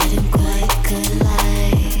didn't quite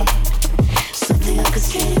collide? Something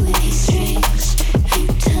orchestrated with these strings. You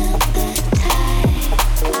turn the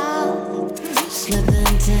tide. I'll slip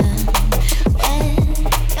into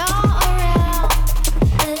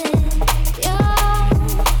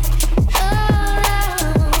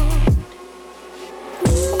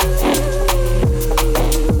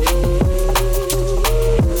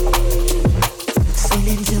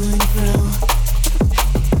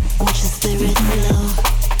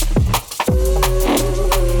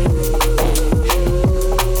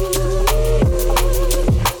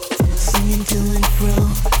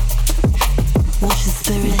watch the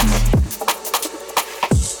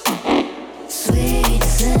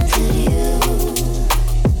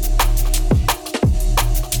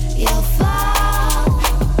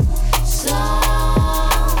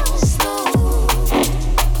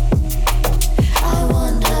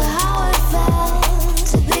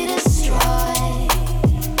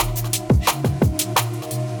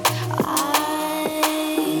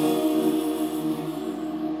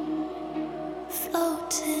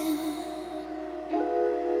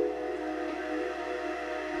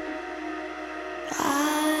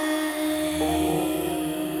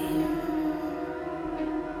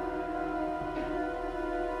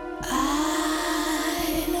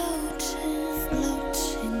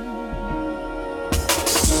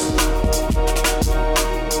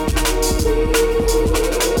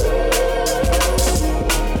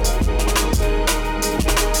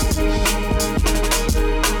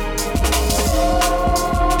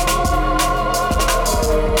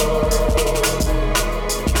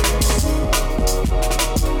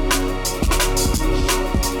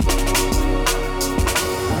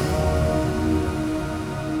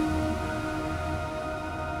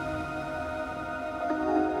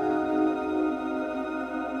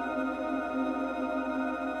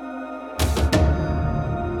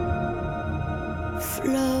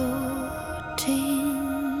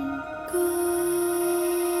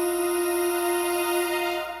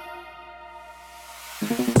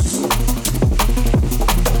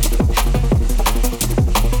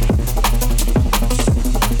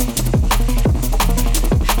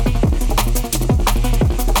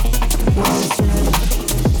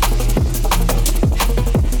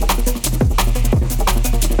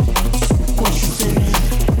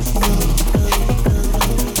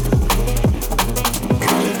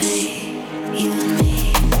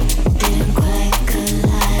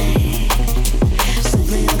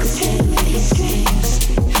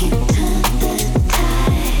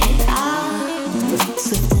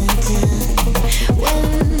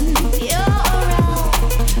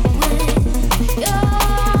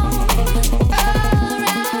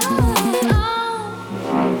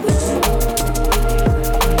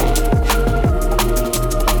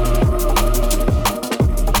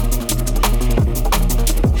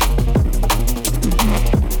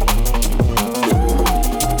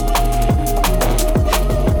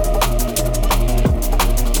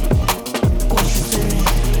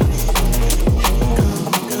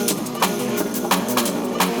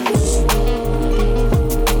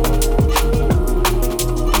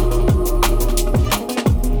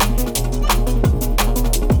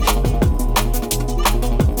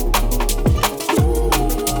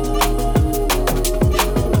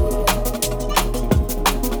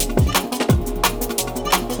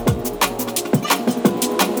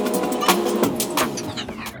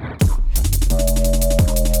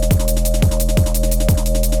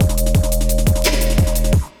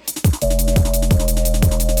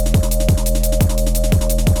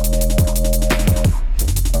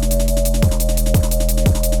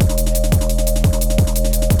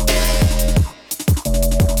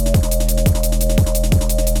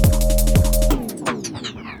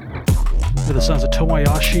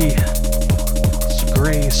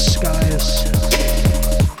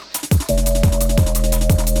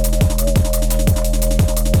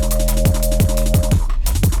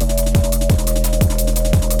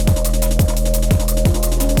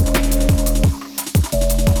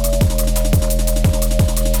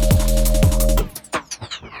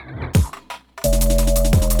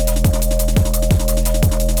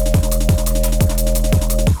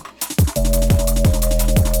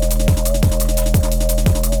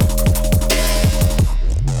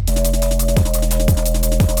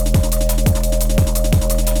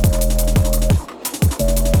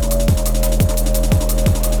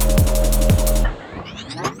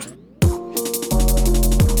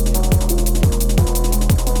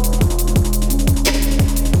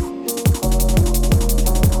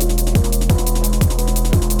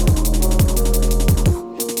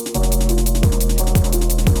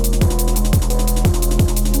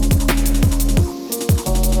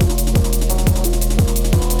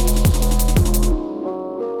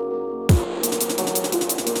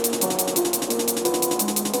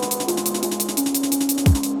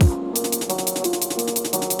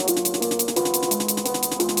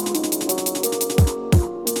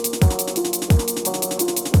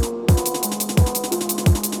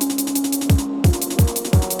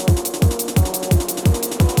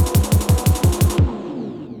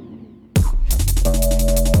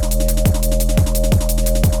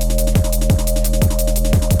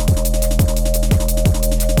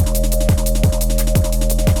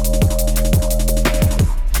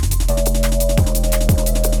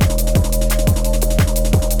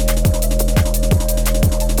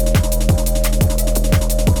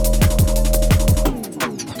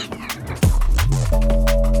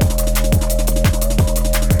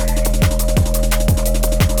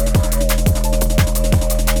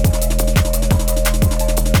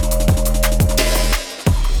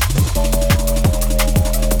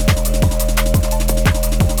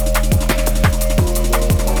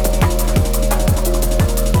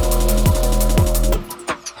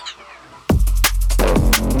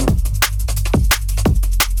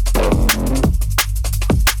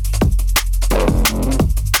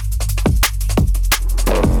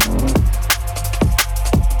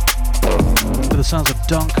sounds of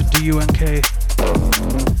Dunk, D-U-N-K.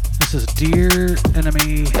 This is Dear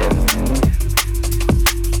Enemy.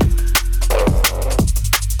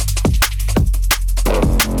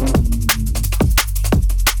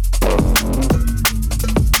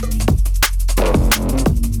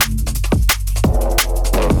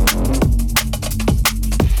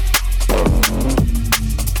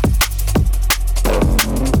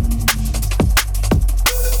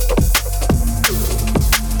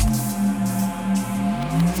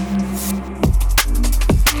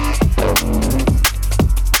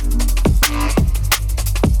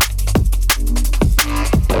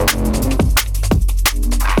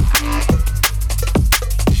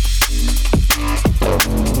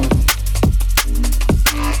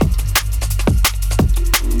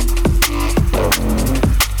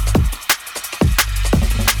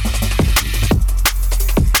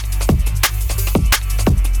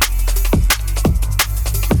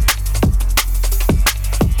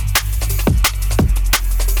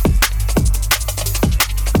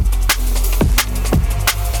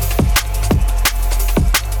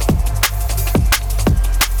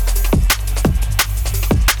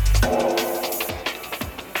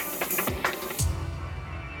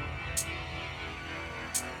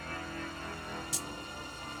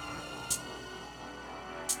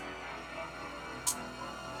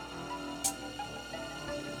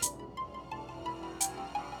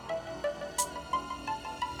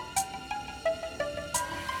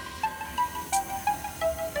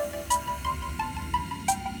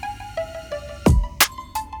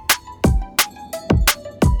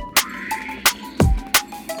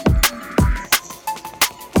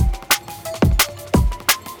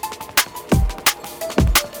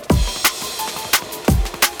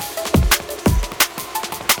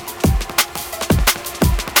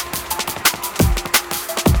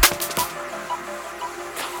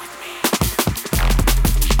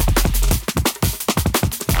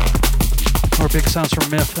 big sounds from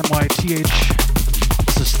Myth, MYTH.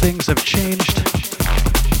 This is Things Have Changed.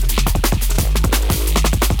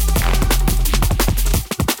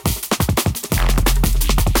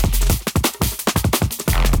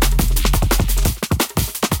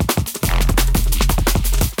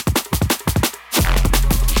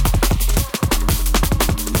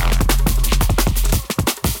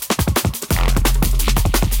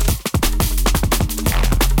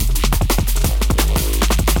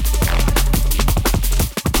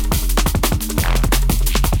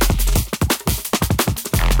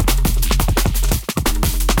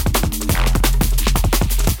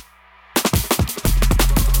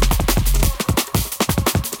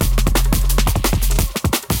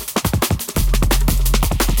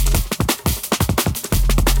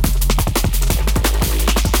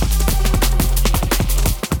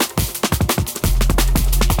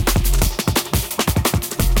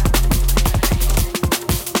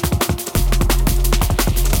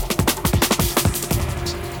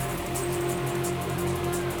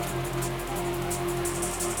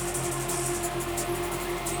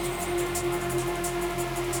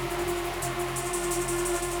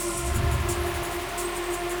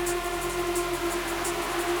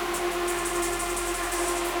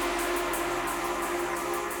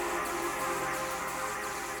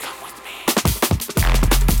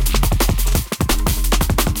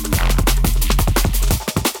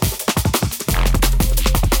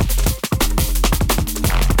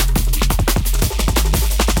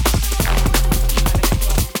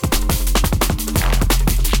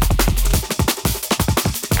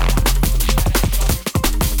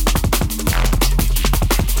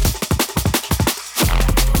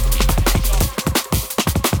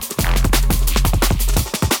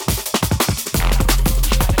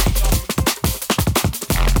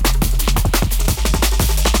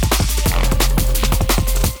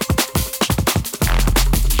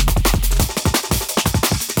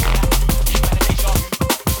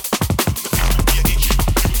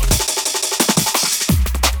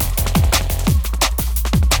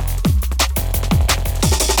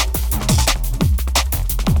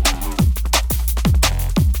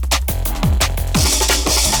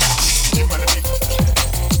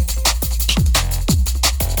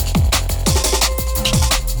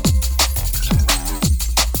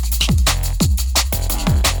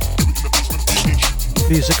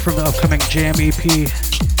 Music from the upcoming Jam EP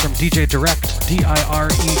from DJ Direct,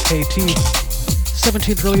 DIREKT.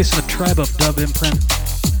 17th release in the Tribe of Dub imprint.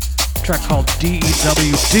 A track called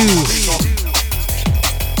DEW Do.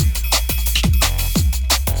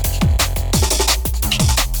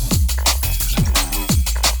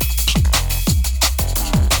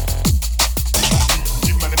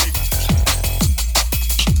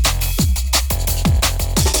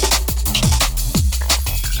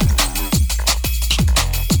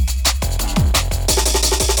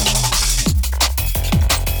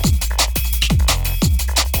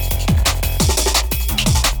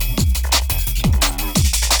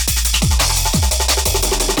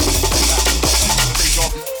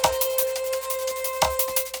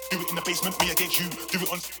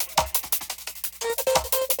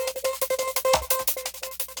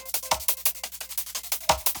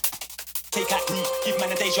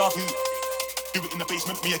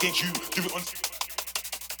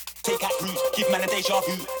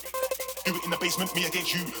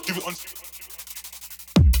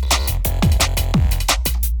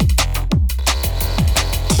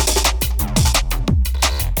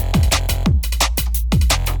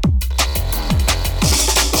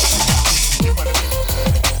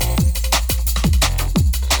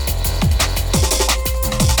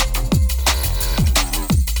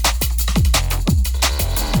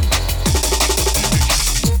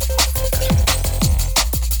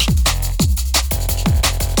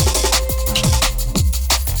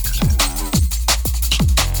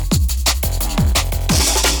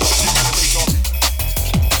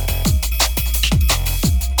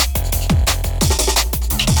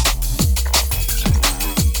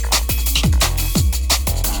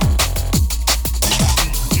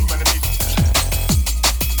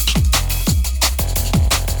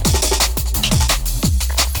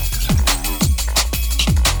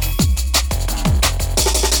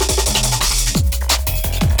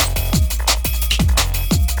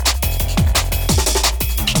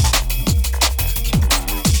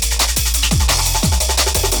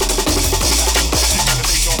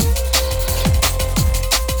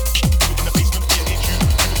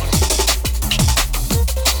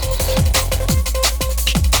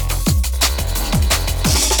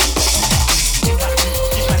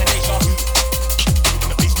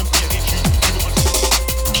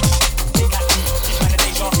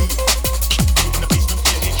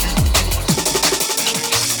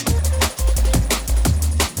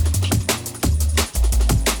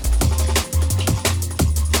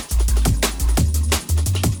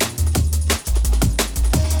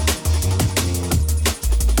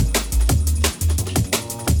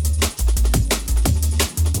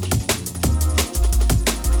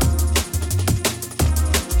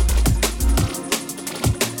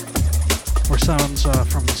 sounds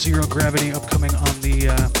from Zero Gravity, upcoming on the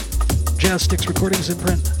Jazz Sticks Recordings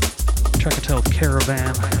imprint. Track entitled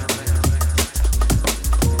Caravan.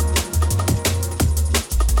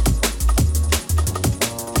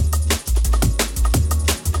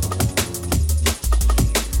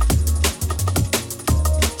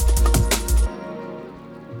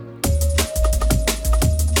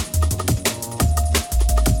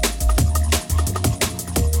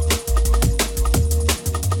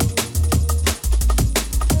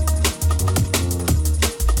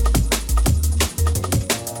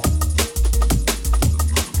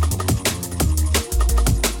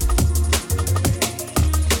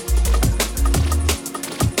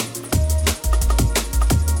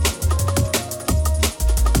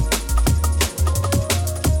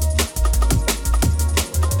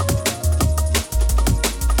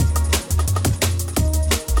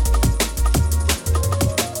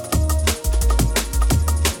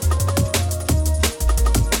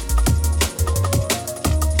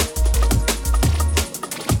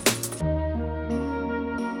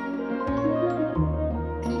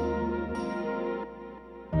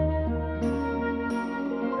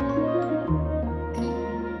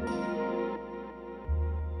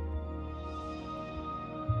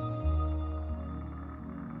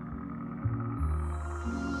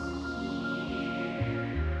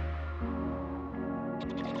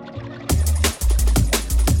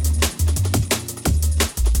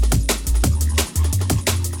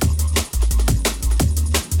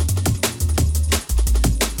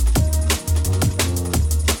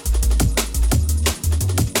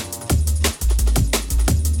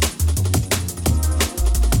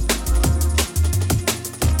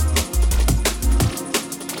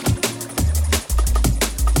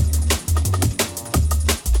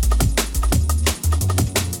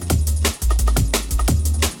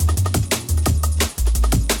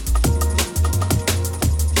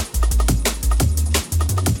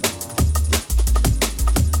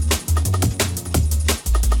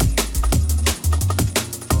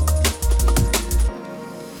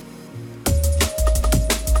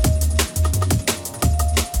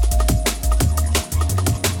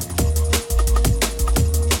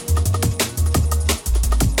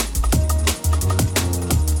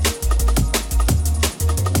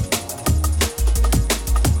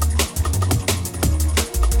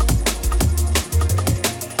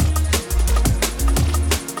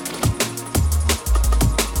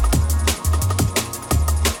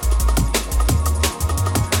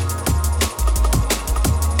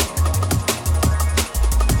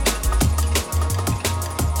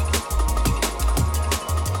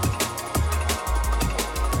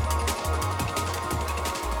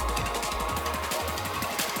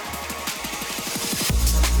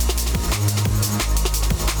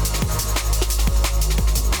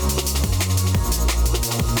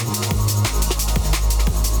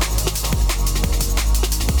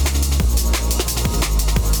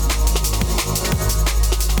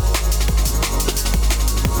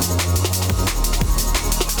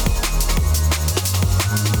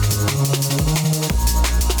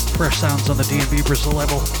 Fresh sounds on the D&B Brazil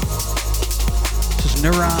level. This is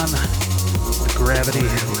Neuron, the Gravity.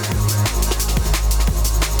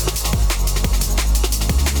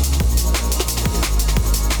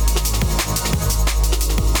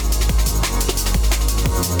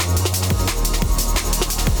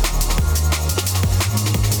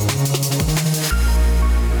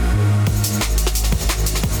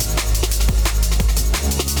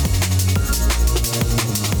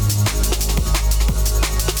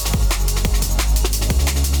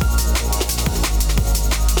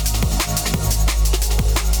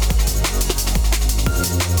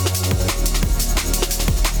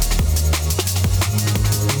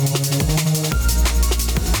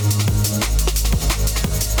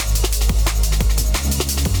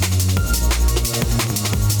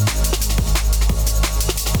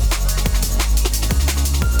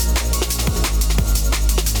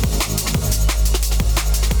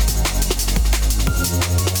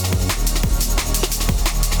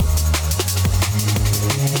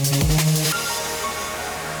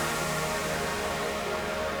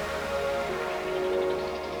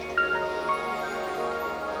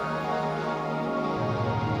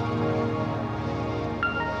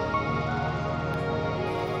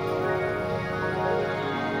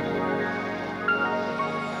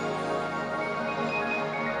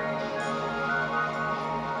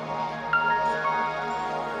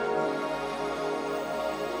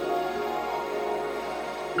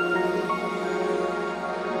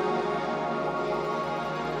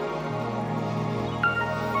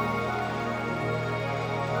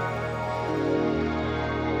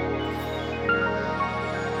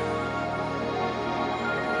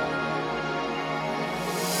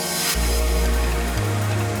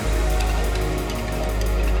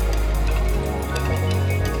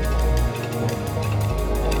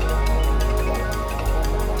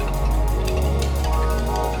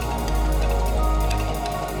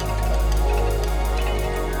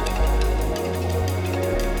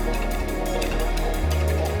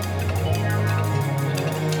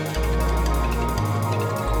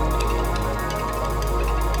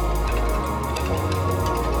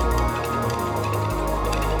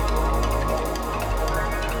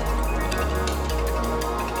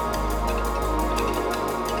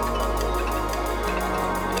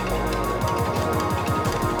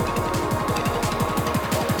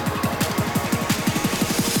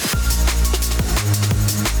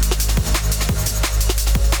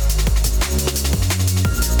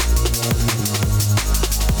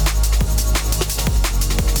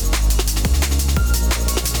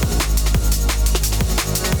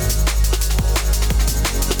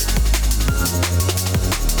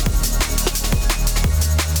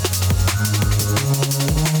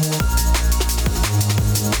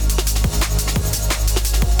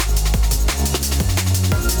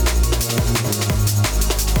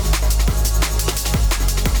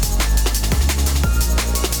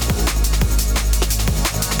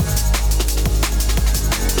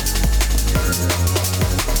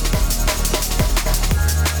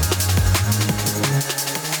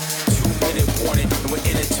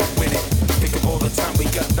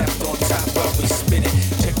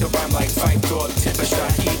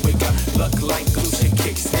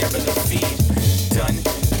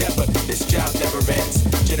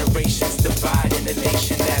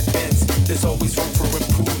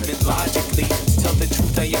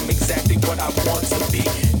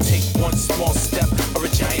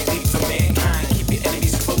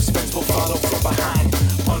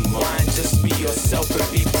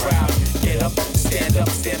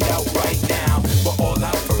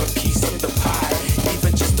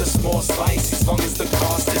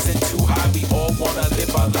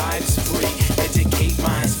 our lives free. Educate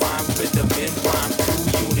minds, find rhythm and rhyme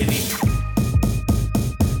through unity.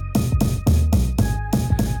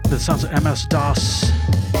 The sounds of MS-DOS.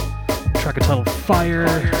 Track entitled Fire.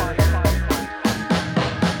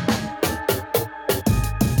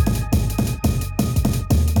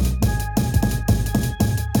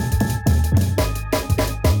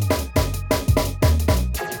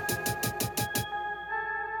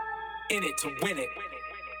 In it to win it.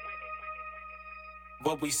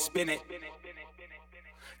 But we spin it.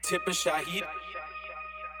 Tip a Shahid.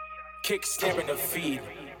 Kick steering the feed.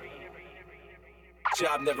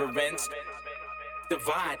 Job never ends.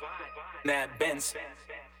 Divide. That bends.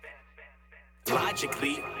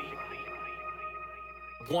 Logically.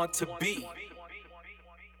 Want to be.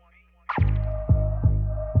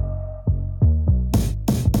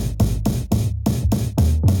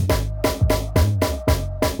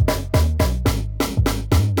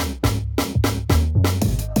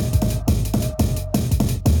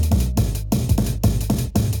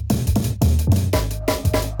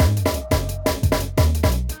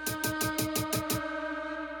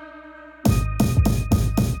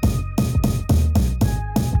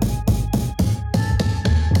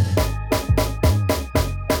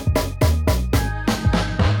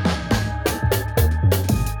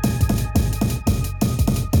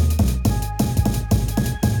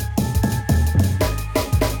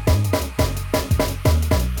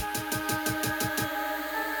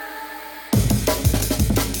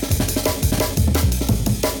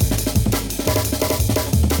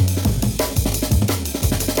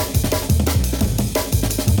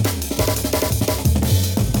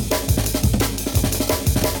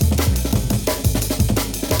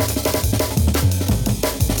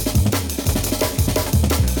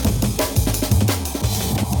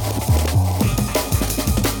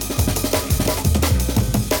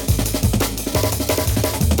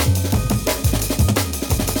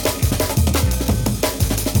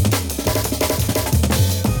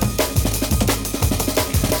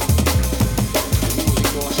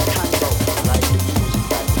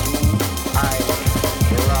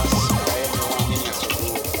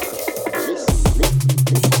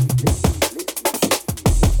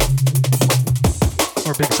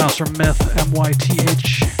 From Myth,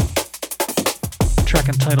 MYTH, track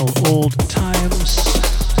entitled Old Times.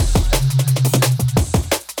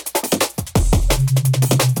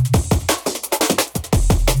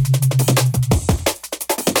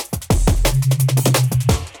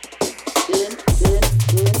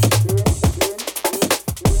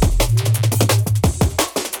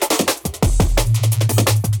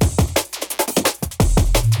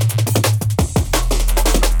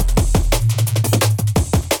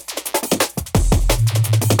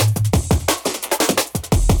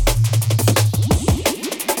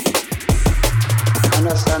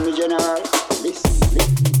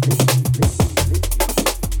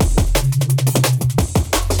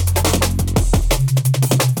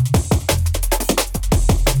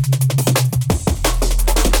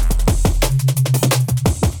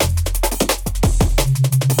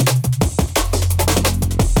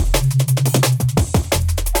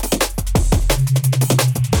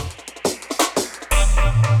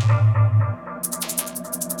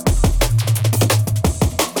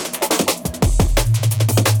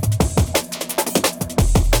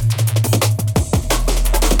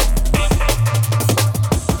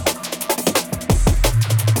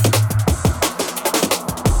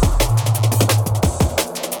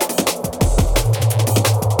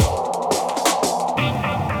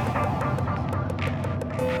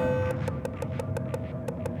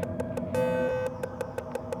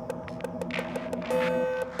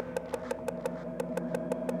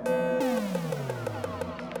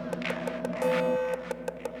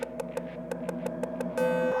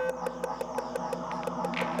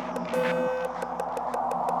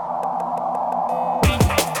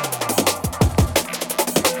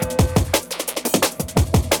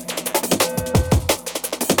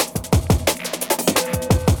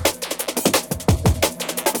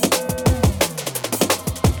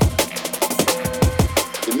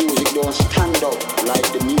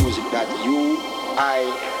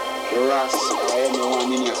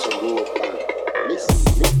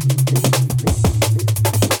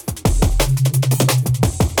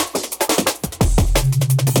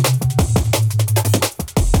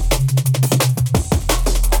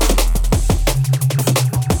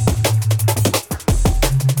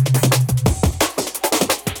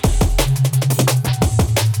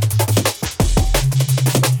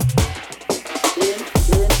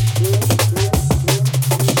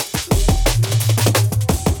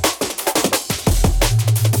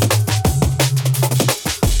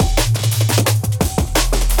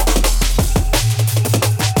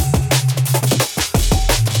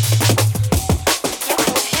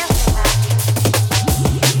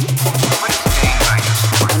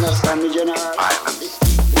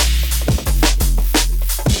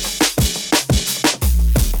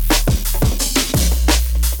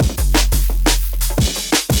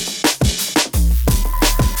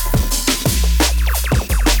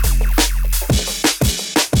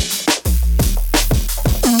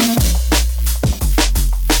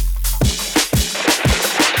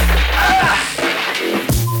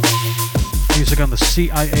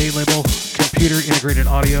 CIA label, Computer Integrated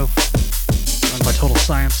Audio, run by Total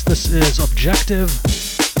Science. This is Objective,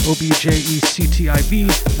 OBJECTIV,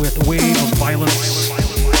 with Way of Violence.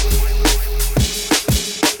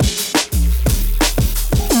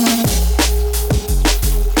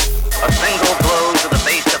 A single blow to the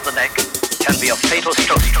base of the neck can be a fatal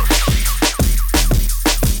stroke.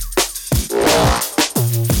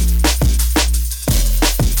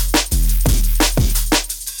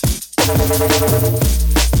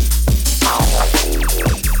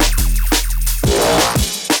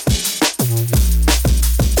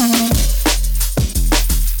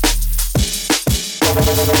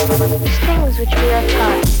 Things which we are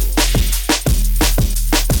taught.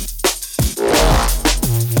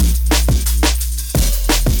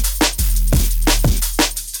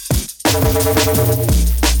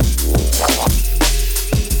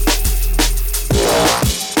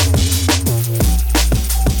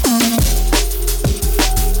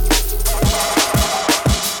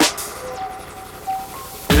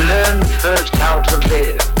 Learn first how to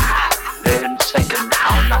live. Learn second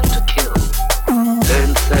how not to kill.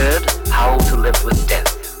 Learn third how to live with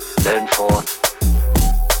death. Learn fourth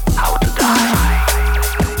how to die.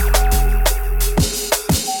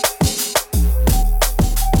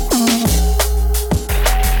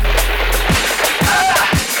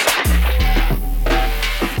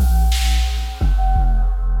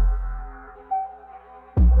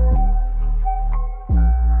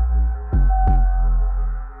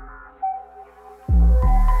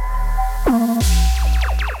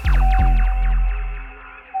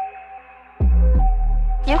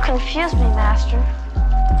 You confuse me, Master.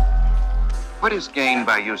 What is gained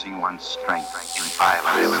by using one's strength in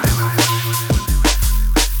violence?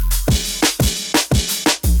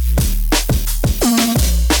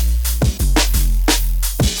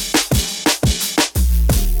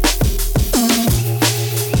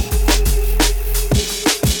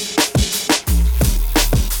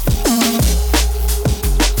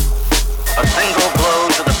 A single blow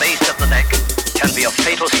to the base of the neck can be a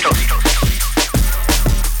fatal stroke.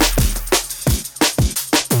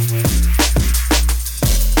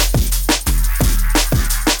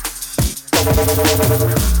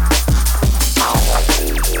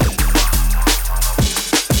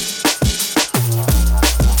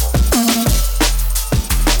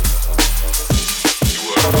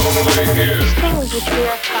 Things which we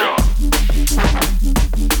are taught.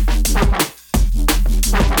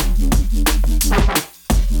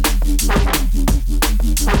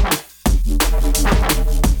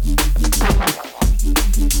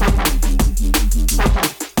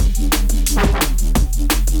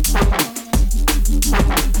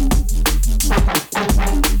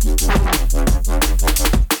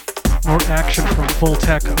 More action from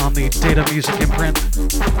FULLTEK on the Data Music imprint.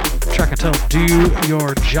 Track entitled Do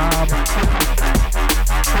Your Job.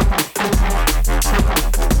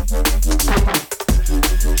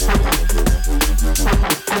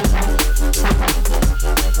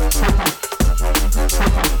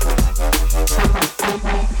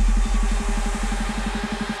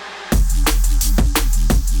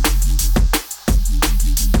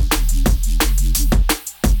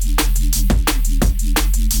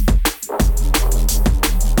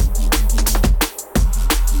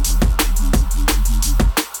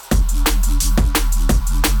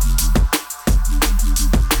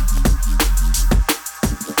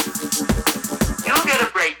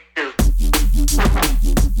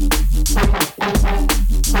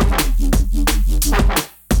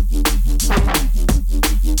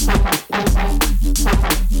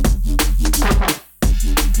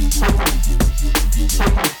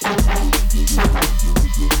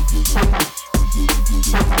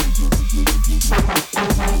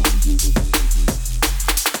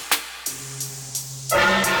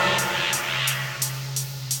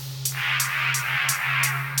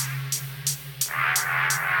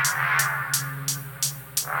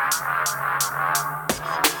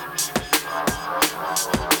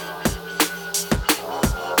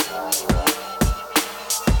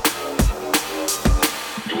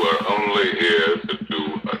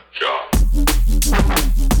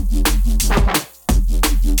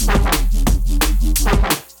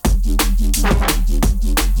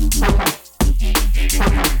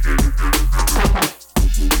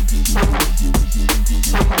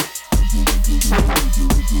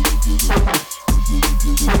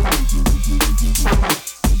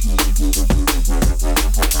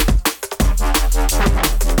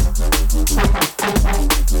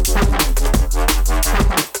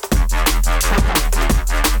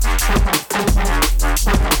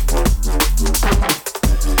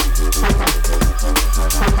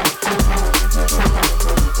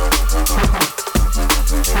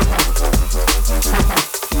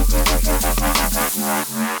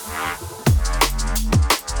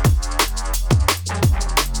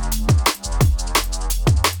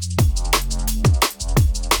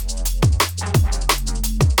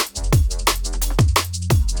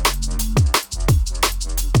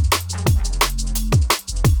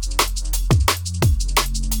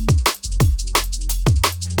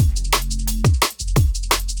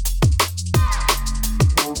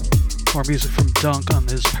 more music from Dunk on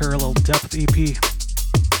his Parallel Depth EP.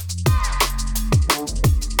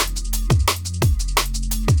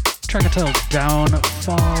 Track entitled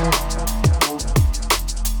Downfall.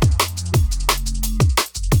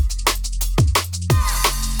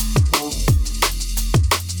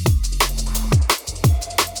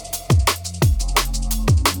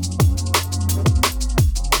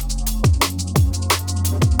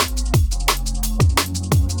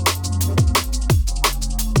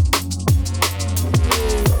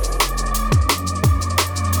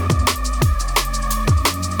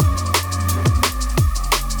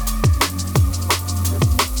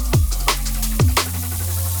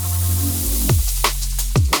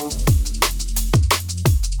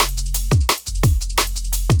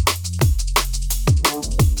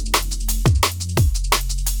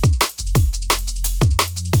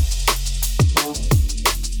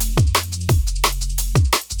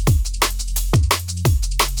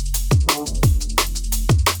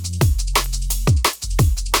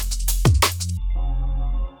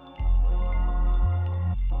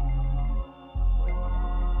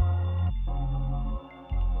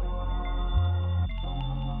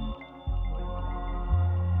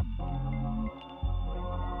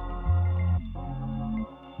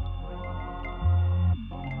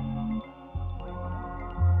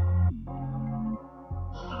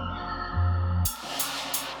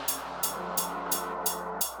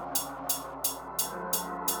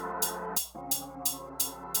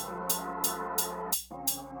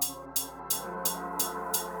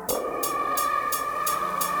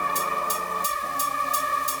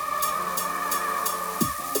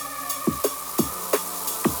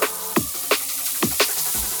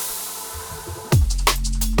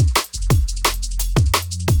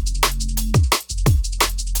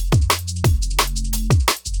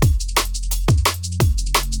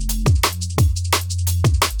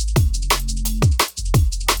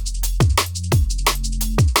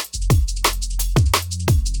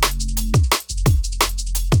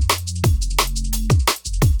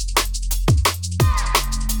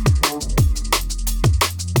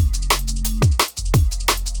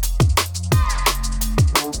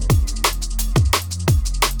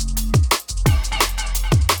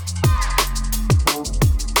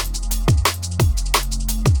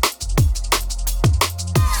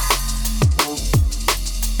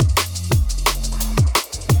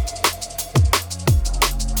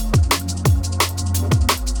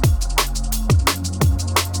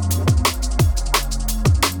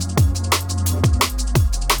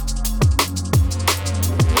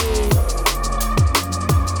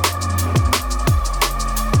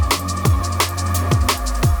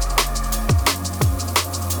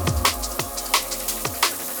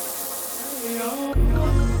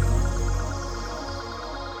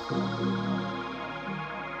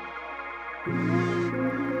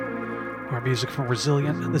 Music from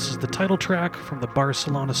Resilient. This is the title track from the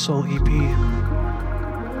Barcelona Soul EP,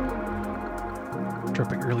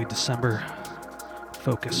 dropping early December.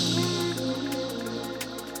 Focus.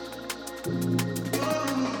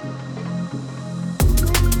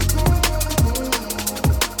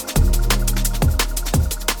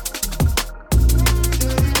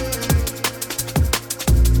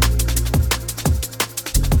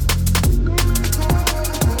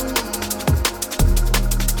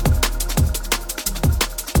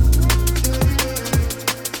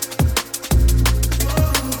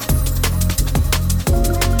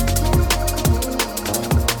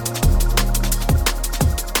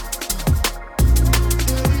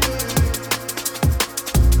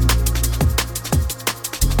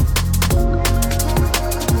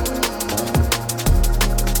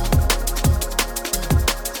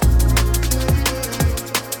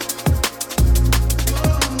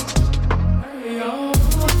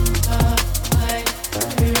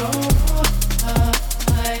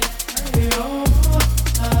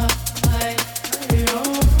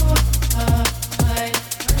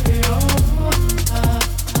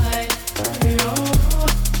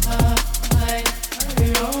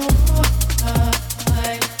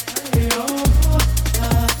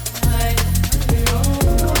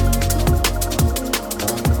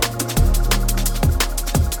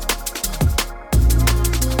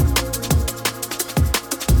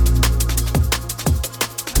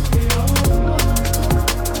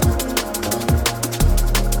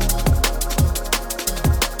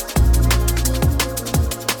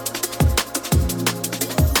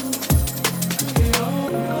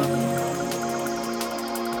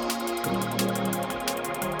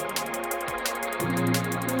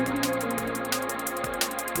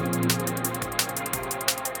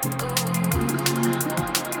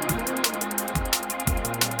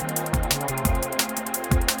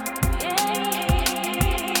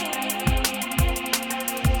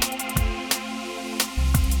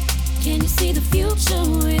 see the future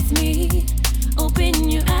with me? Open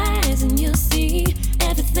your eyes and you'll see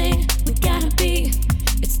everything we gotta be.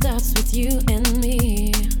 It starts with you and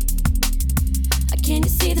me. Can you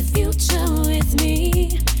see the future with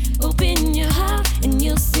me? Open your heart and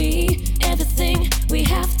you'll see everything we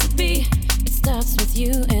have to be. It starts with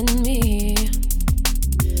you and me.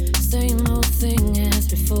 Same old thing as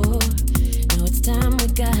before. No, it's time we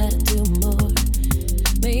gotta do more.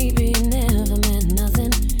 Maybe never meant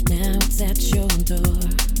nothing. Now it's at your door.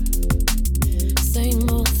 Same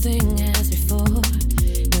old thing as before.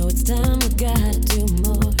 No, it's time we gotta do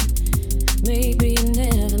more. Maybe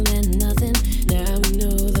never meant nothing. Now we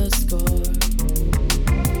know the score.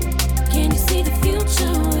 Can you see the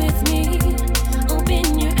future with me?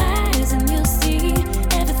 Open your eyes and you'll see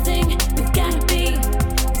everything we've gotta be.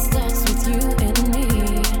 It starts with you and me.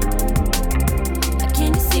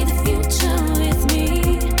 Can you see the future with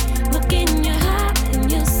me? Look in your heart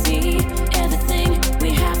and you'll see everything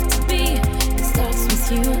we have to be. It starts with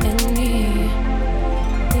you and me.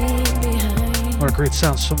 Leave behind. More great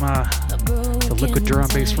sounds from the Liquid Drum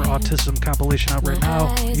Bass for Autism compilation out right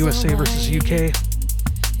now. USA versus UK.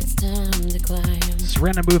 It's time to climb. This is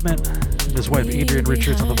Random Movement. His wife Adrian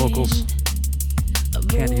Richards on the vocals.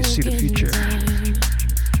 Can you see the future?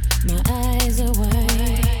 My eyes are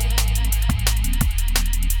wide.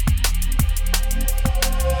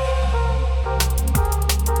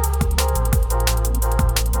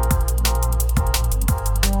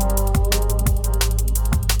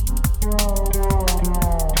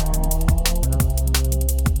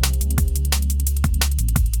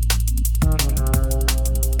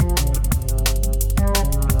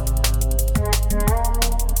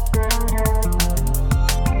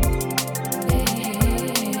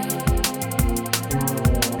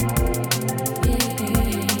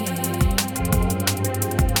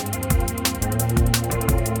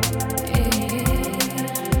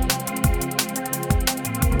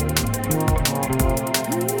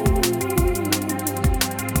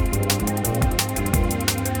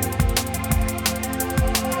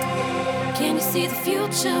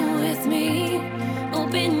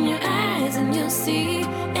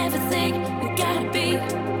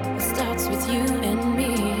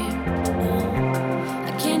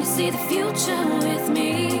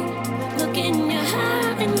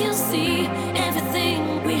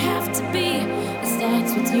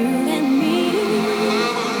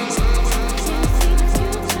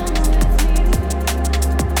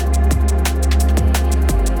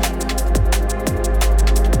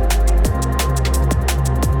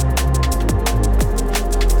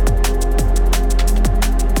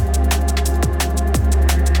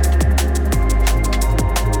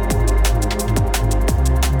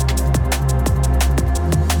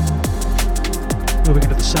 Moving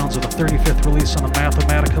into the sounds of the 35th release on the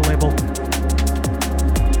MADCAP label.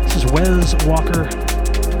 This is Wes Walker,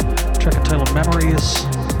 track entitled Memories.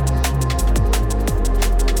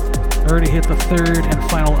 Already hit the third and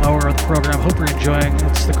final hour of the program. Hope you're enjoying.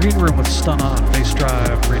 It's the Green Room with STUNNA on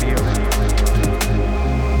BASSDRIVE Radio.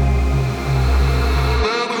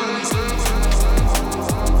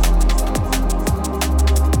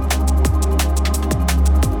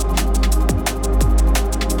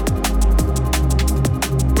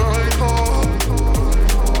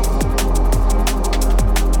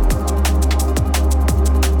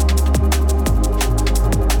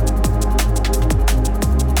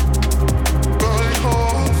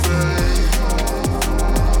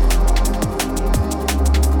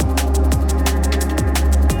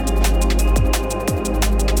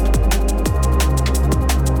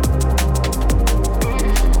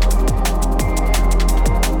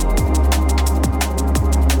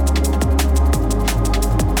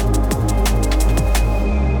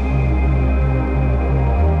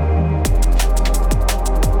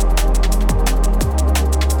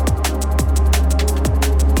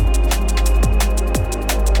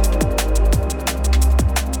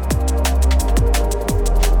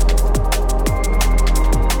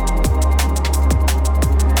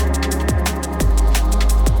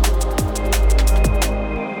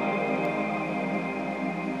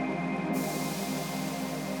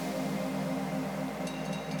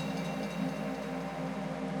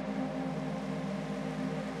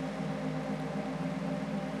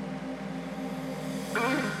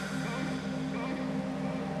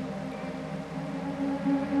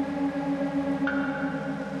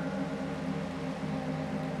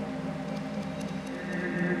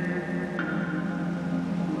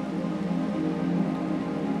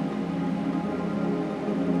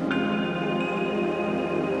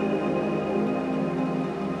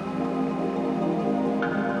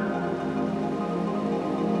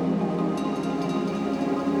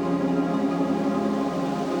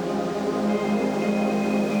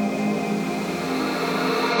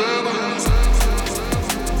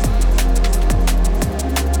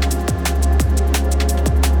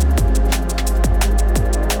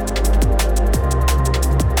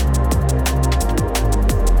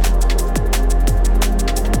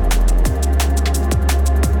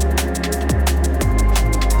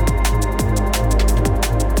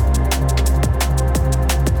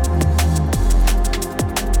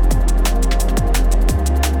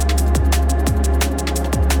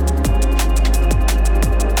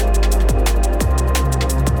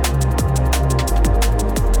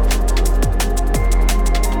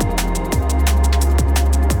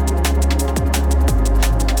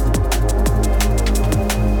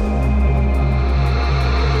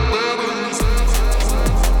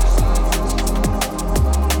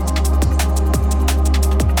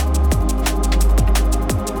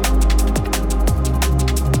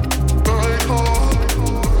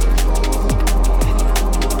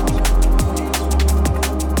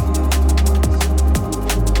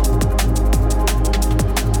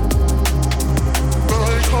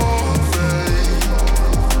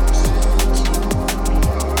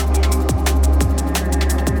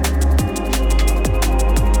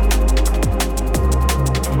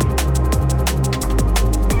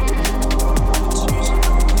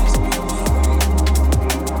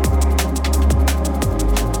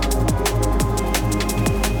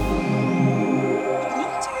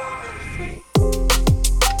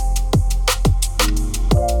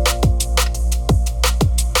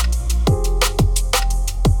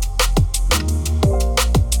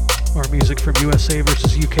 from USA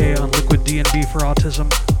versus UK on Liquid D&B for Autism.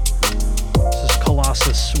 This is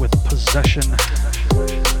Colossus with Possession.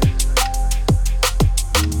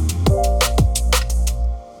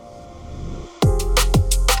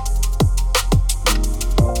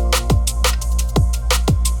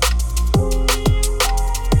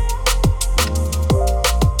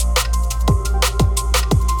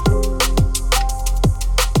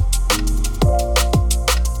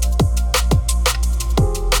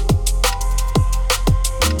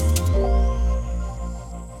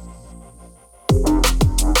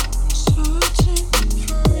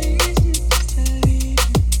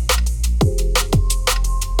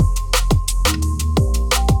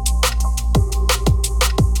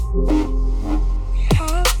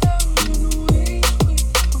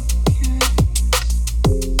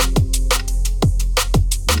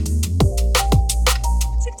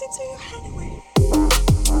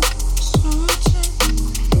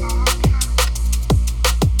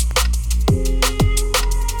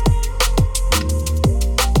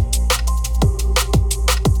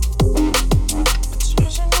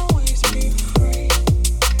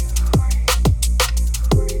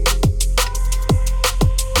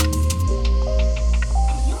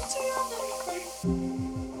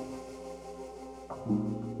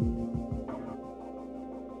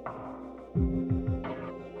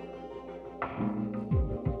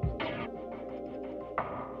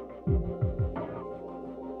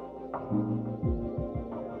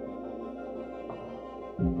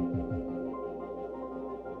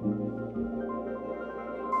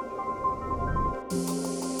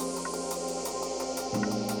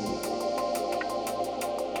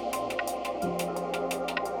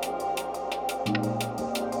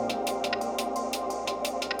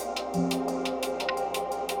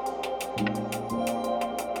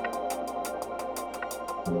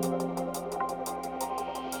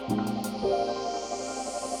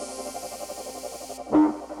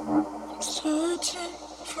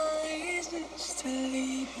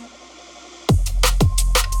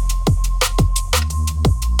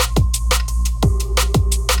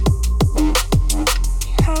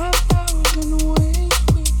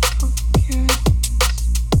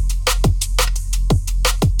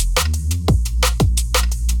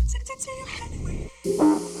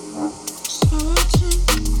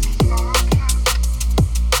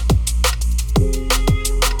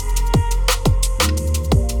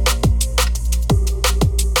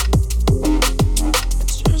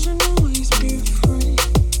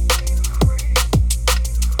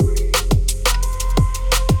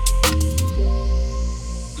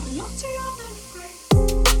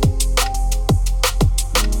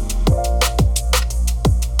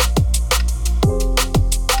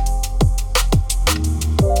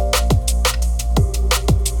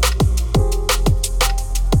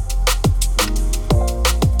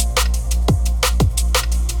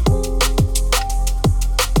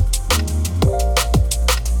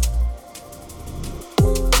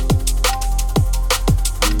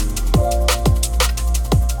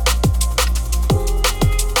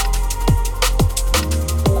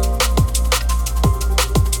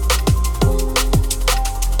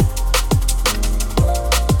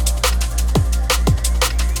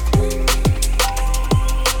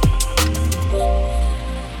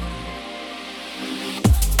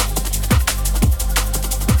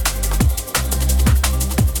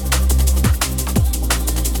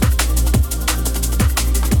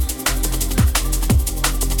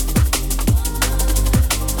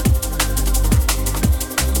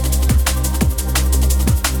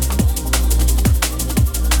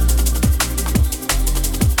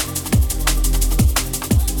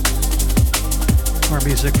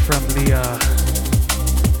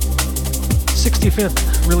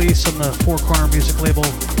 Release on the Four Corner music label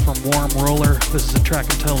from Warm Roller. This is a track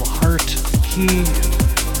entitled Heart Key.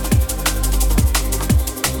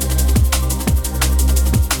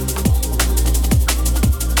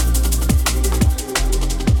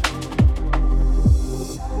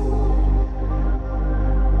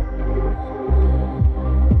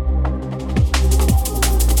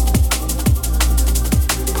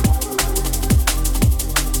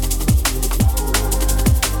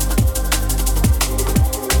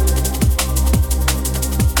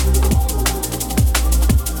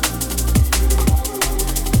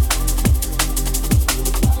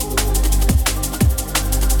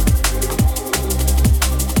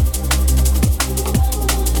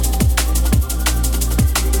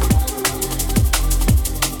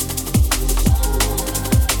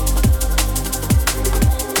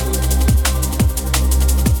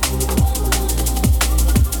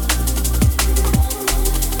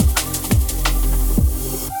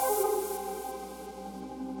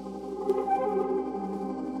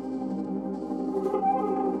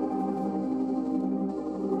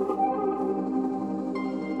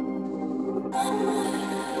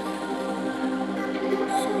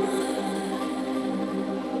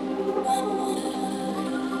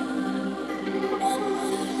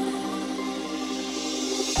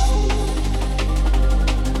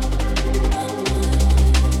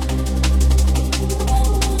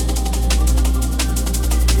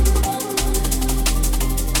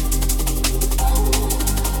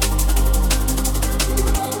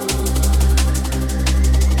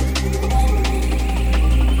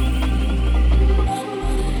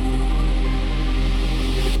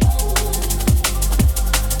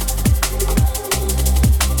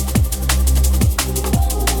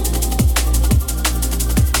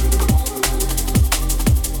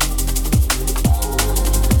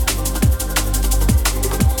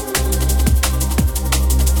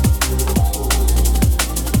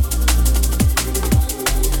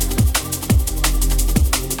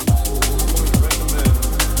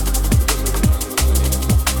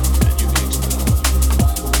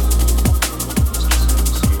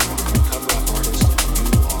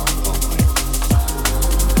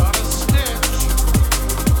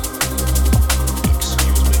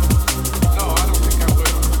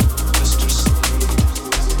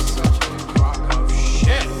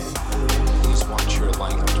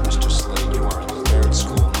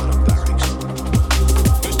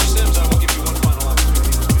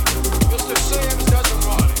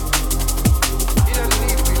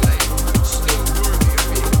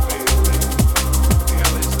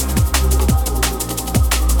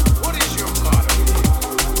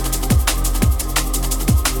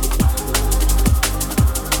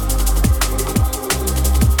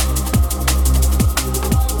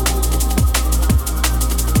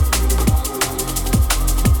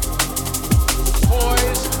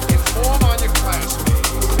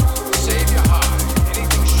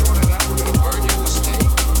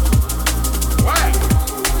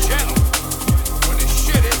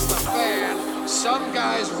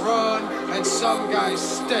 guys run and some guys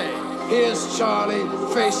stay. Here's Charlie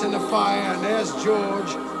facing the fire, and there's George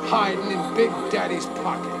hiding in Big Daddy's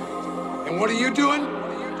pocket. And what are you doing?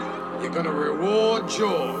 You're gonna reward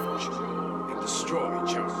George and destroy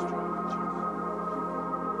Charlie.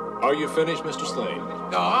 Are you finished, Mr. Slane?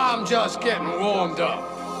 No, I'm just getting warmed up.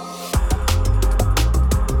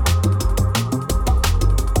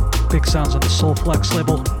 Big sounds on the Soulflex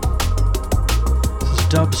label. This is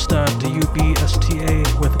Dubsta,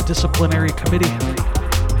 DUBSTA with Disciplinary Committee.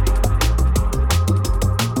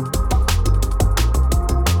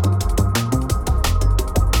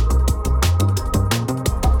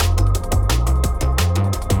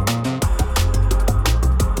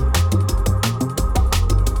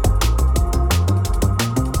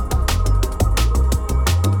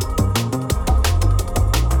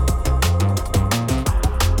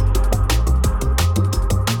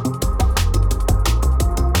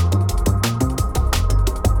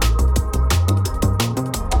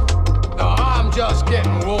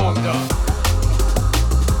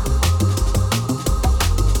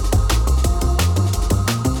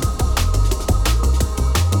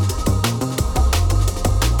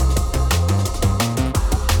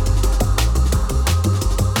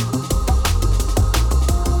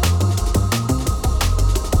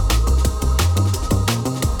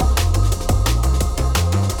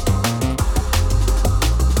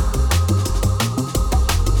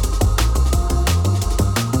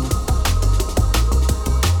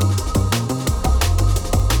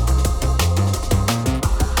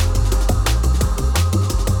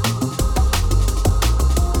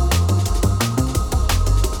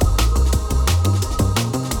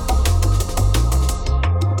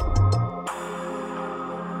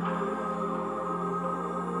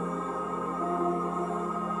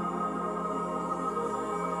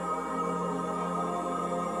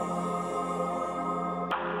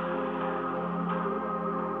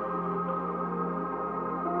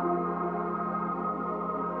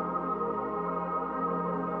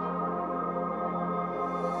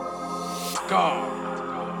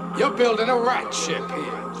 You're building a rat ship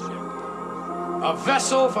here. A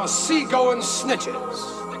vessel for seagoing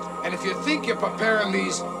snitches. And if you think you're preparing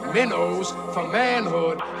these minnows for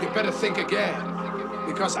manhood, you better think again.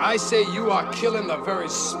 Because I say you are killing the very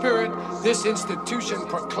spirit this institution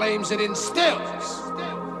proclaims it instills.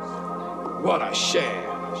 What a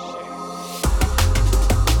shame.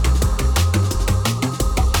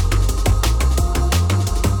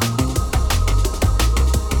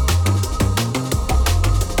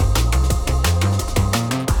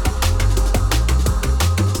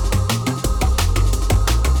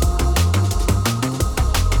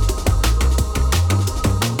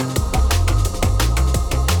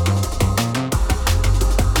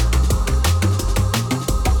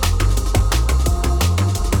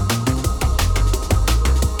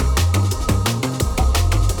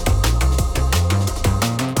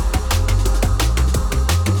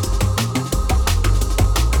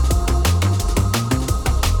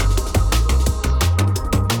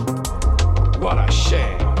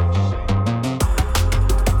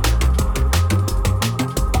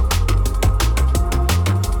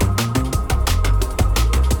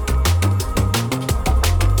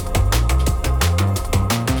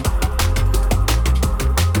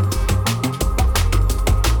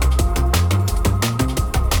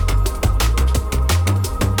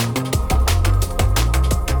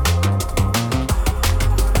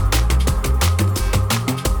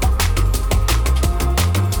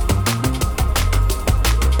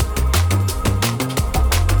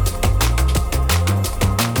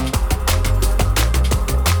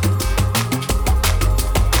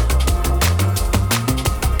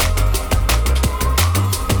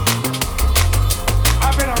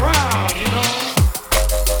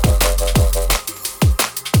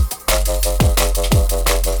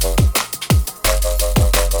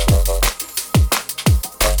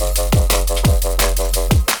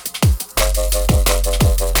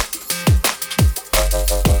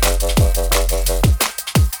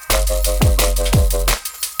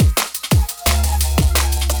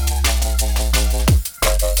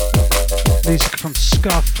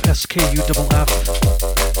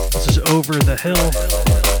 SKUFF. This is Over the Hill.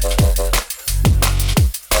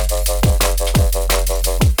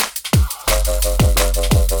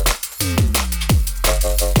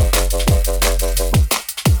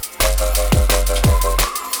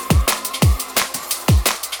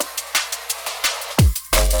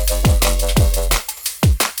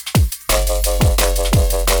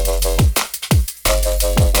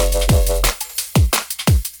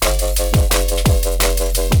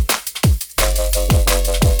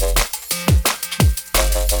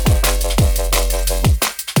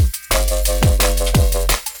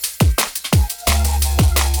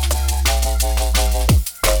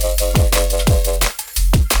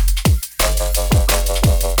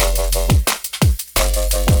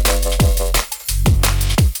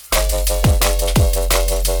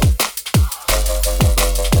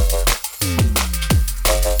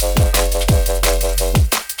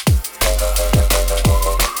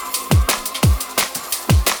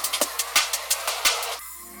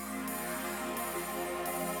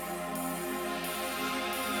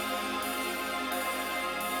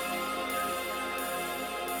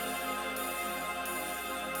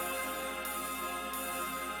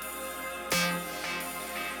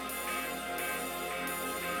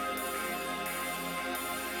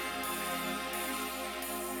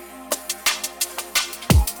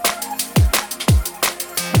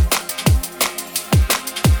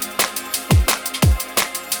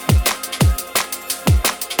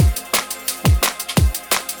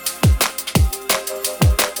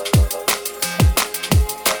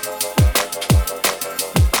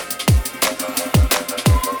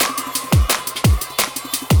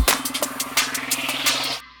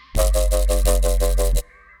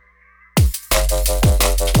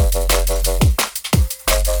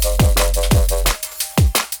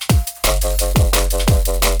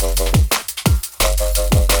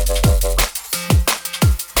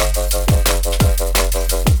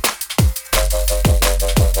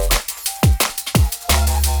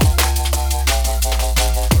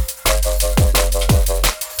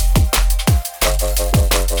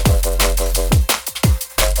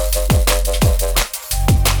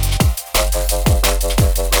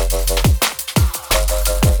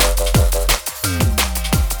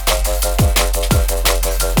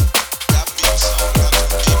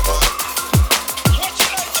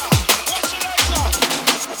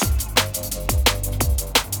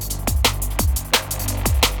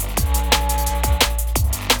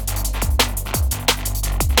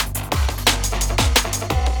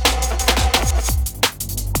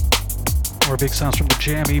 big sounds from the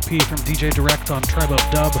Jam EP from DJ Direct on Tribe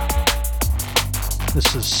Out Dub.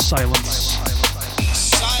 This is Silence.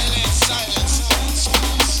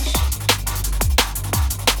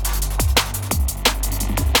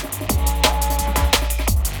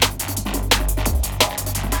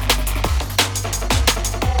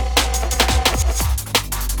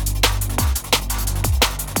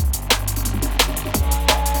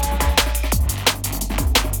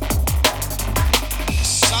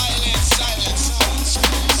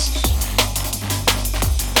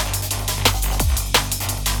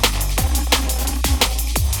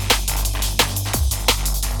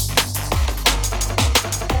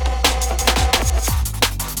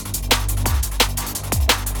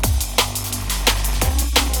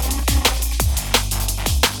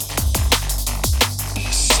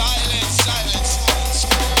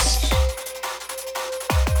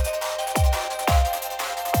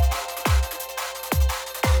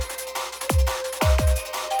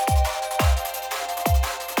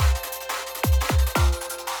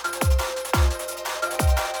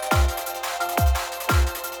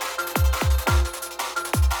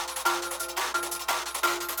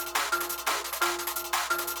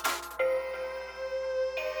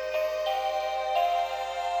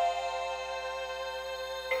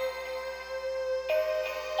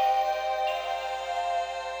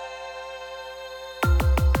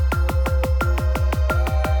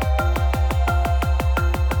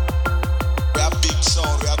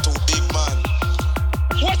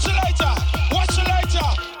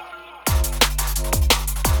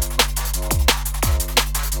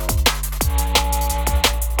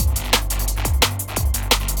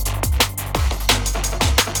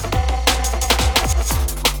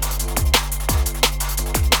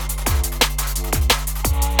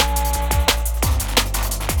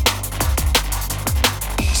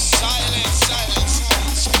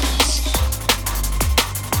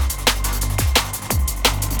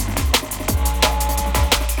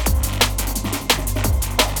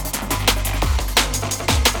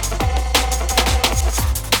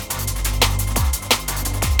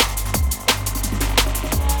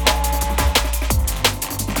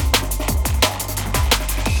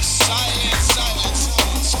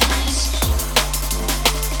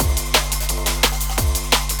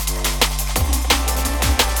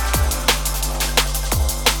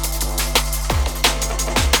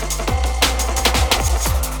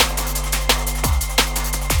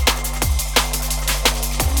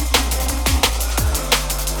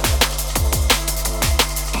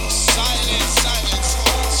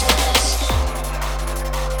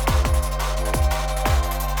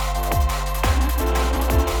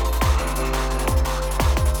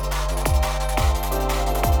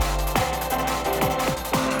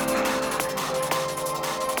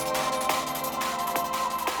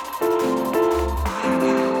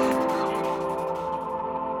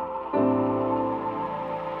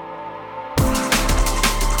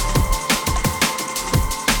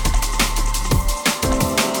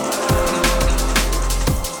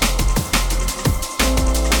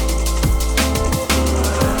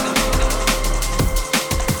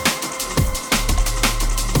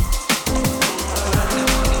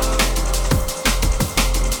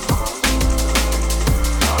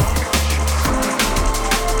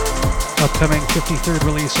 Upcoming 53rd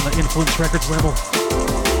release on the Influence Records label.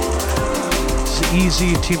 This is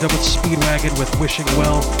Easy teamed up with Speedwagon with Wishing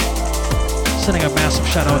Well. Sending a massive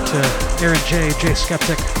shout out to Aaron J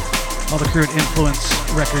Skeptic, all the crew at Influence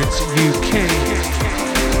Records UK.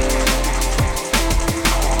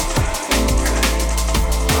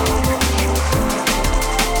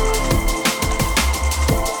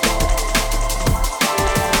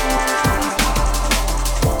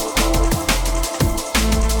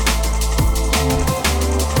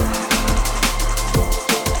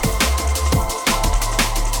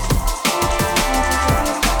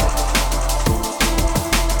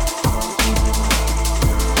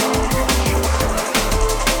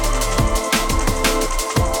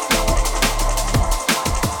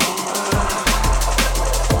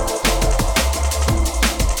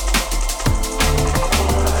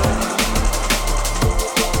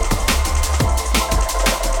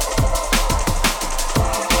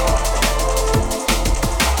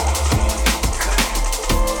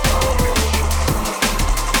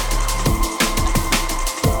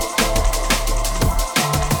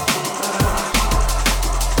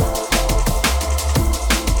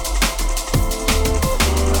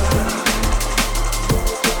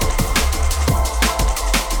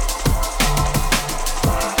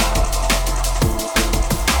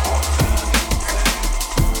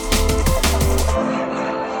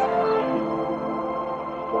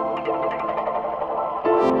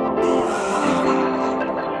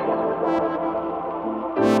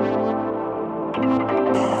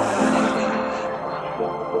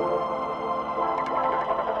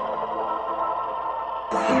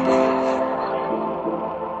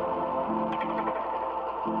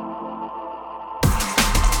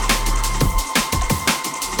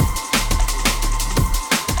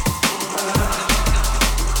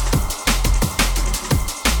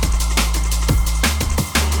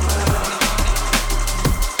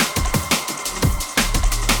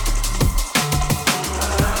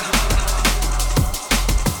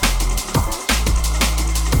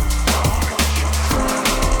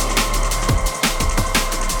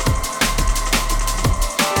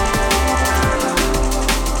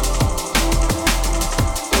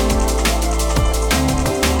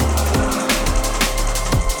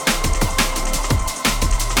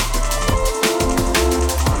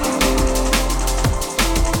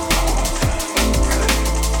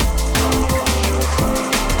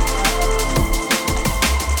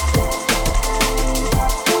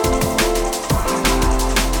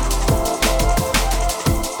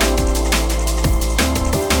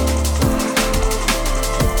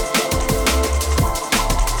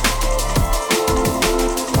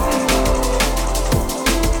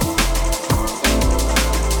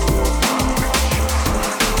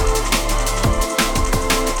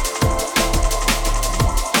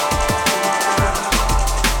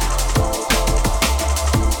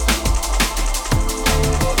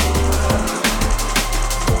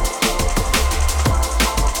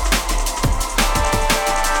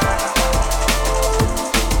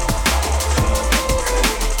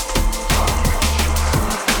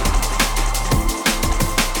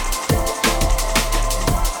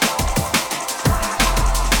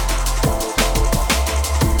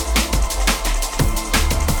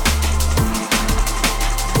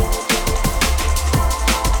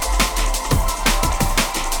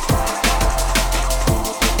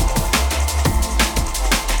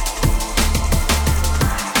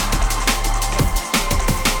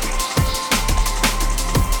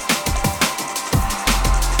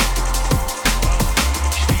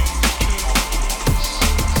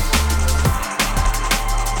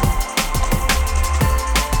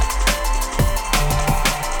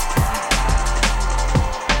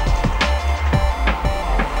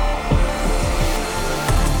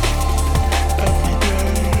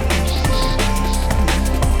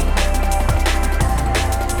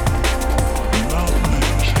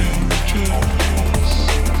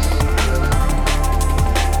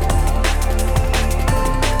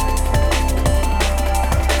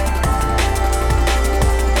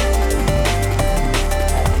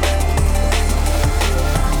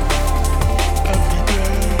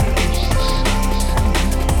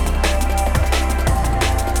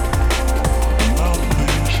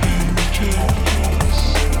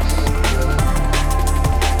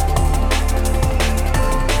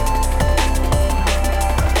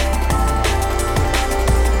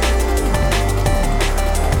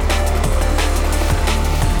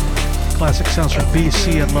 comes from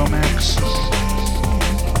BC and Lomax.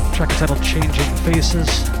 Track entitled Changing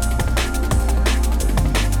Faces.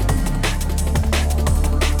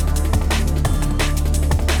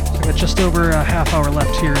 I got just over a half hour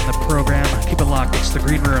left here in the program. Keep it locked, it's the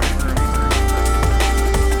Green Room.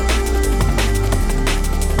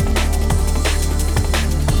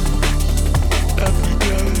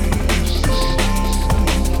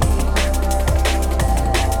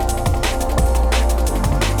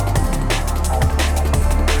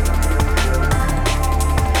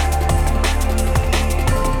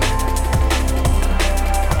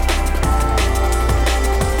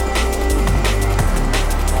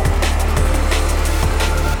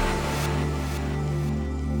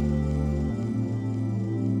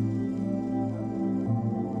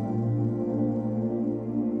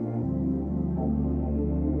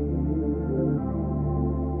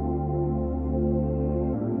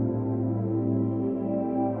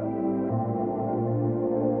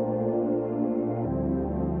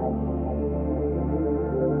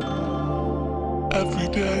 Every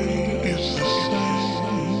day is the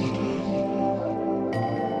same.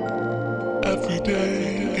 Every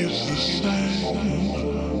day is the same.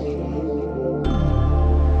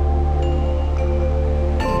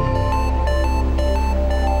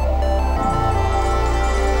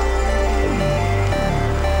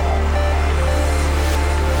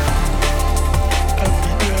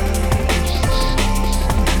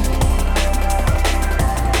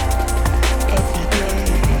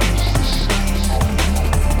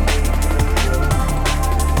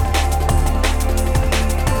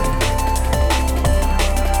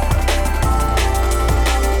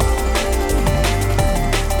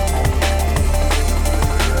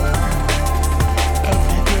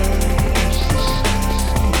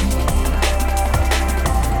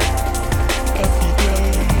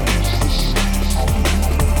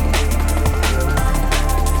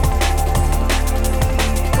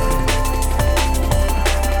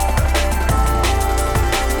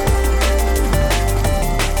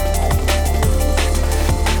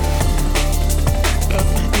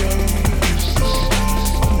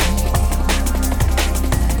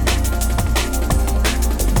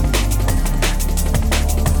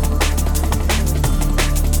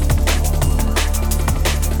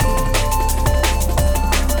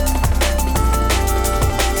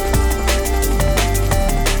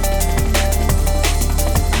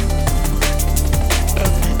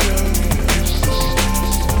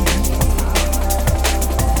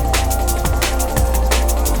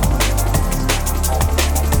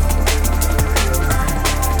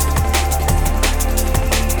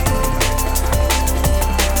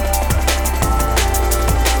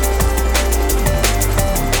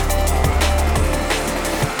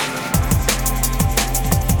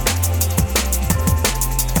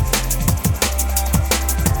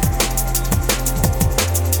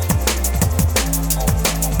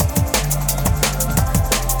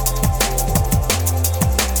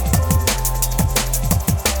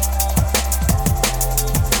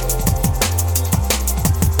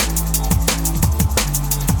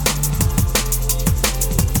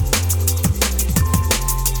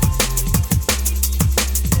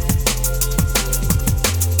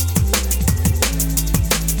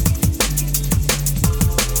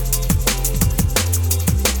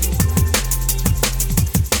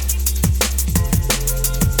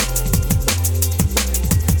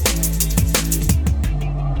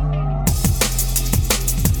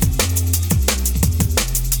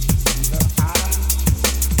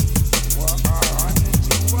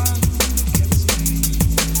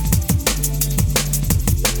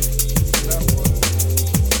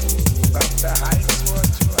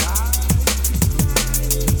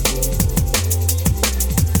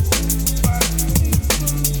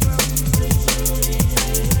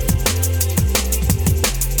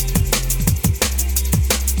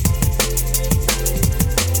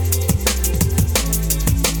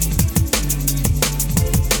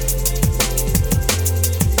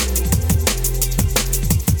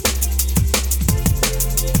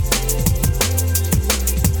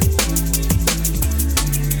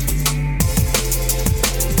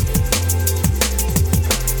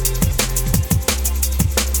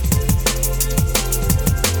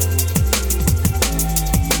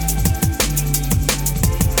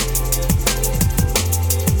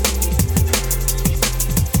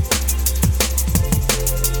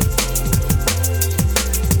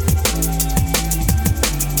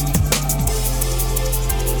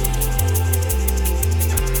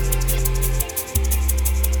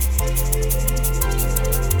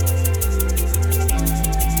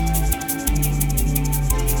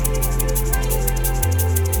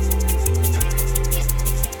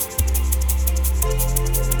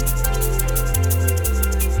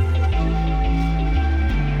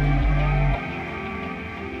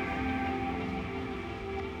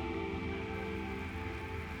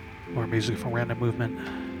 music from Random Movement.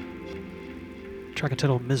 Track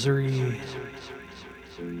entitled Misery.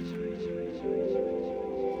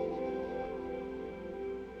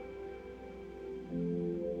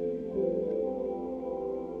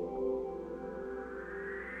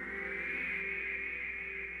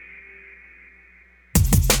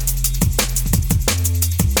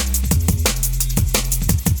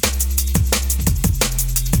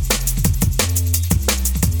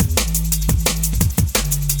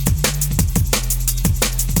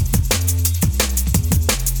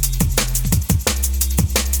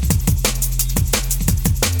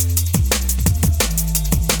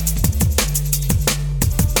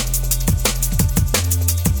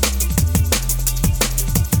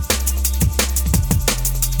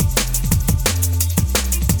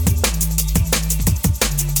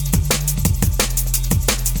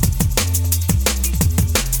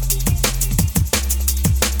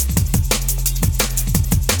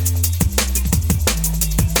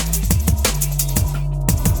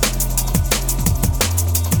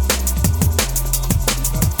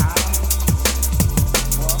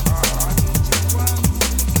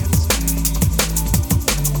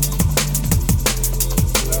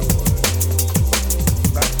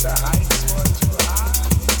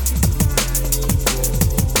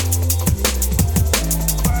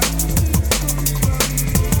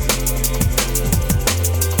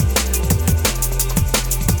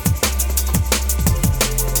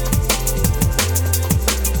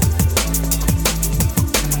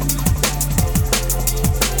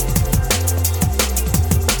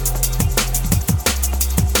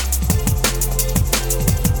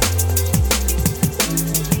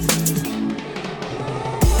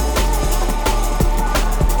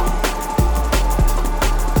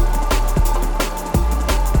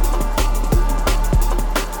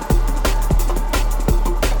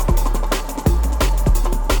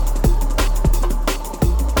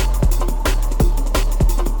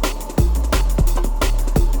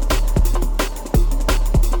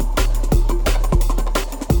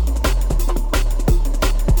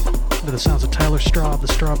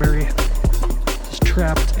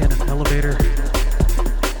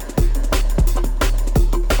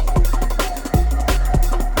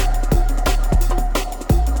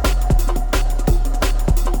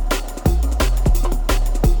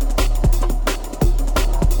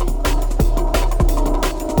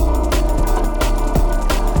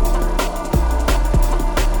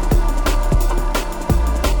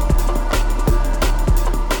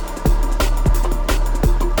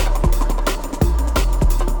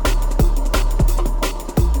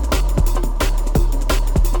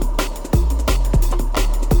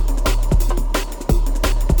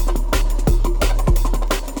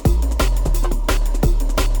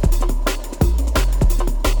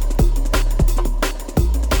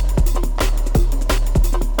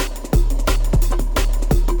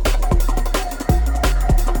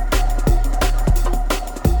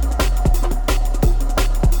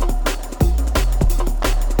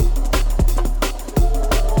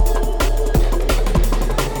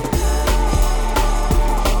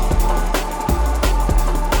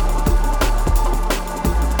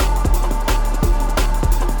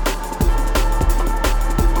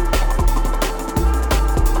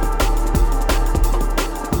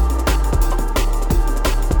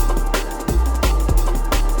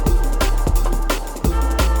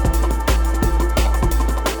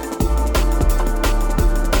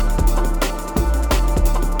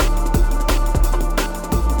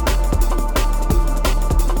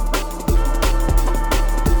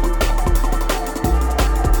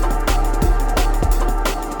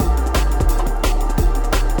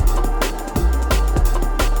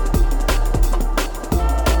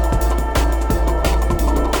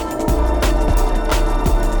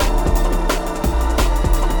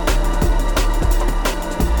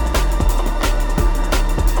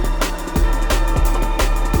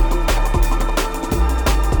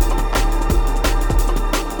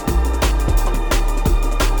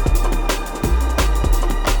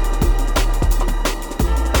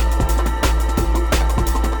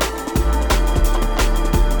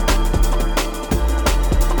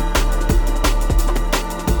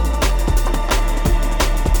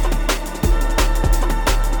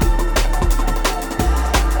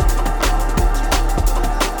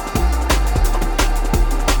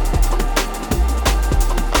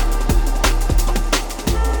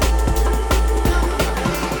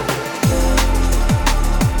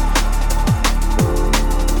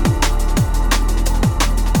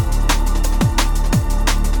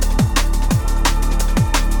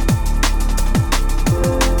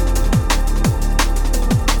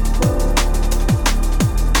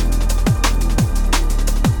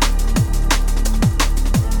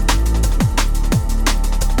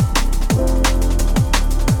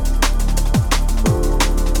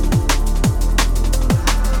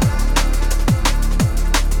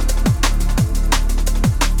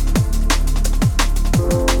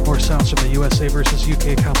 from the USA versus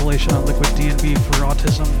UK compilation on Liquid D&B for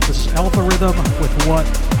Autism. This is Alpha Rhythm with What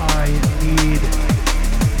I Need.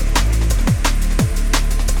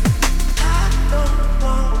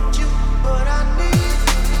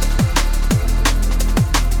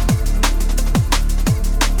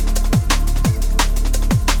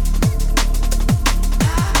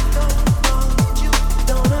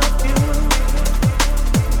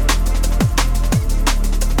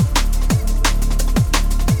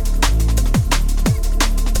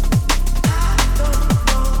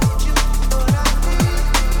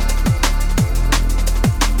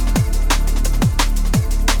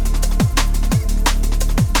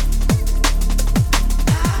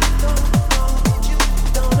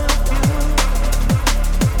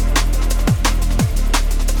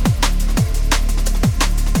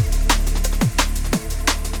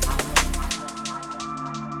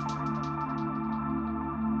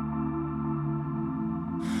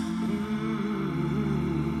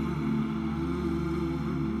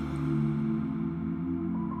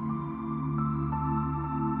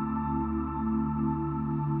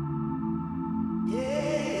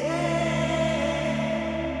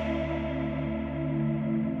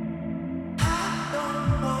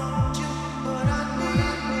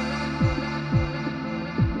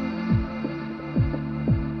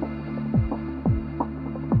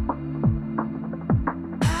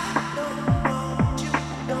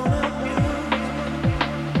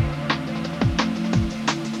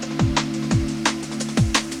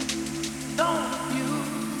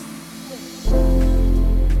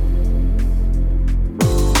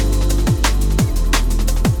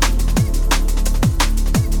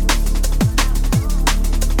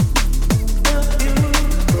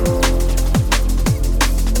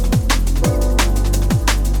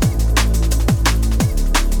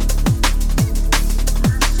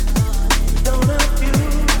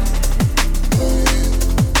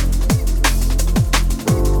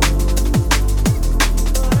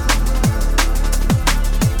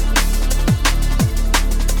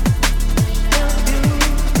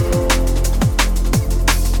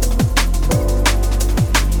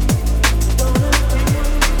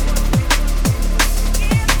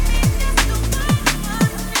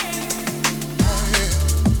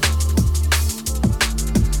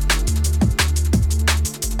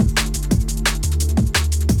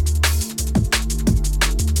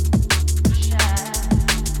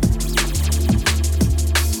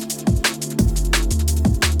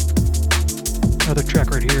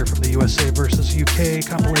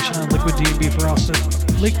 Compilation on Liquid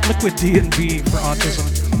D&B for Autism.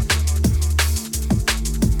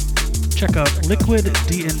 Check out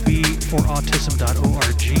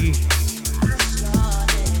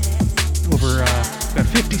liquiddnbforautism.org. Over got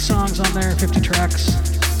 50 songs on there, 50 tracks.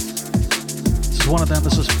 This is one of them.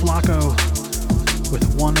 This is Flacco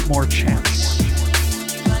with One More Chance.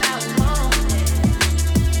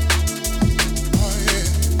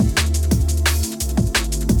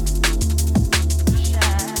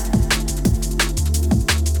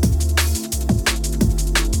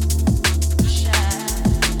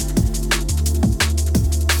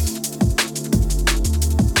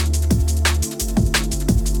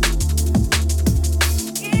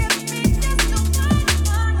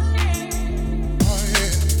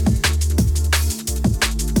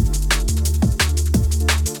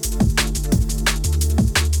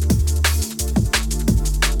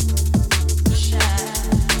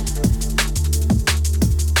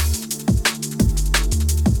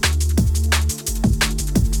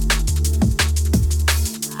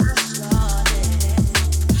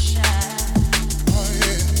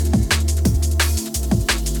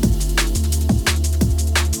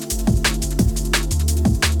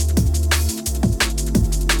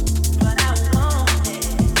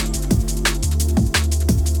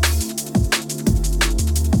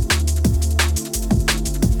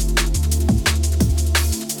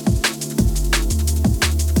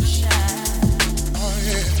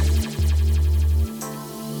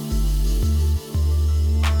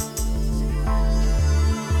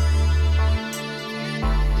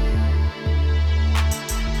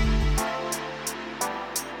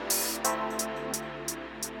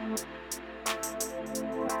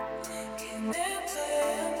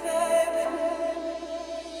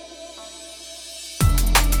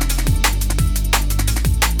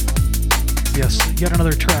 Yet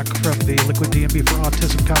another track from the Liquid D&B for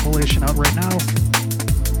Autism compilation out right now.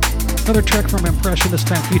 Another track from Impression, this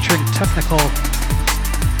time featuring Technical.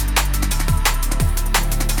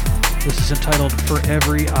 This is entitled For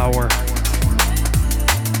Every Hour.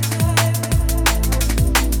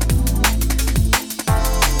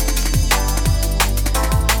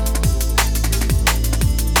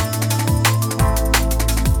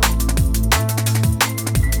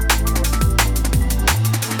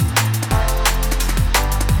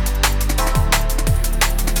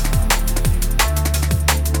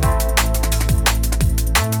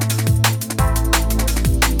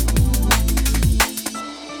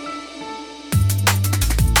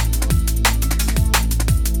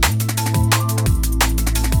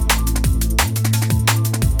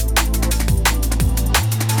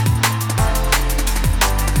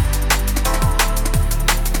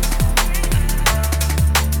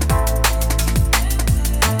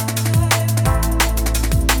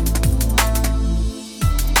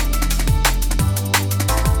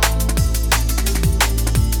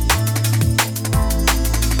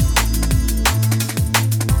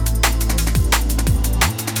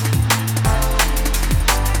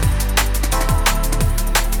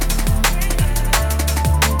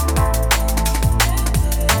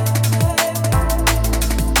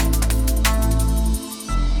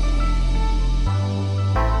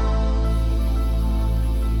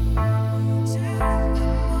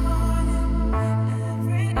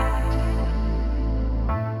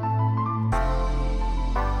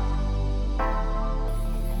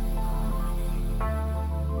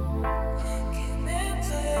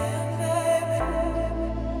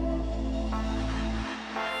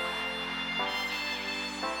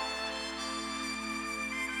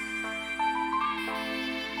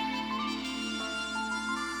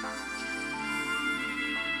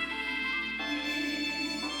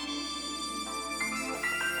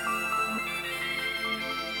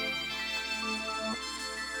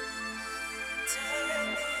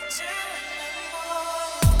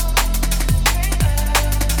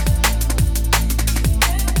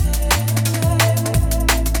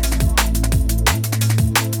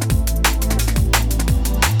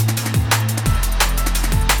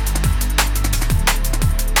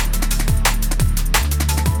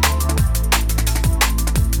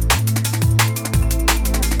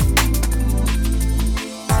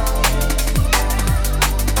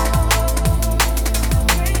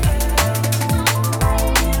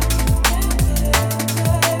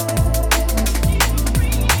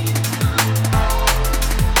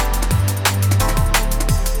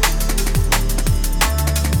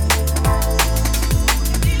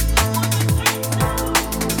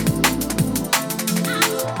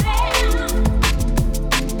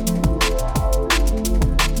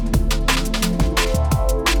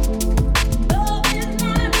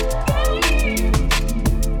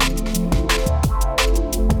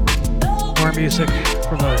 More music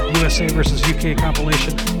from the USA versus UK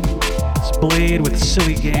compilation. It's Blade with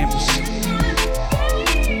Silly Games.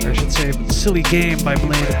 Or I should say, Silly Game by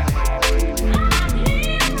Blade.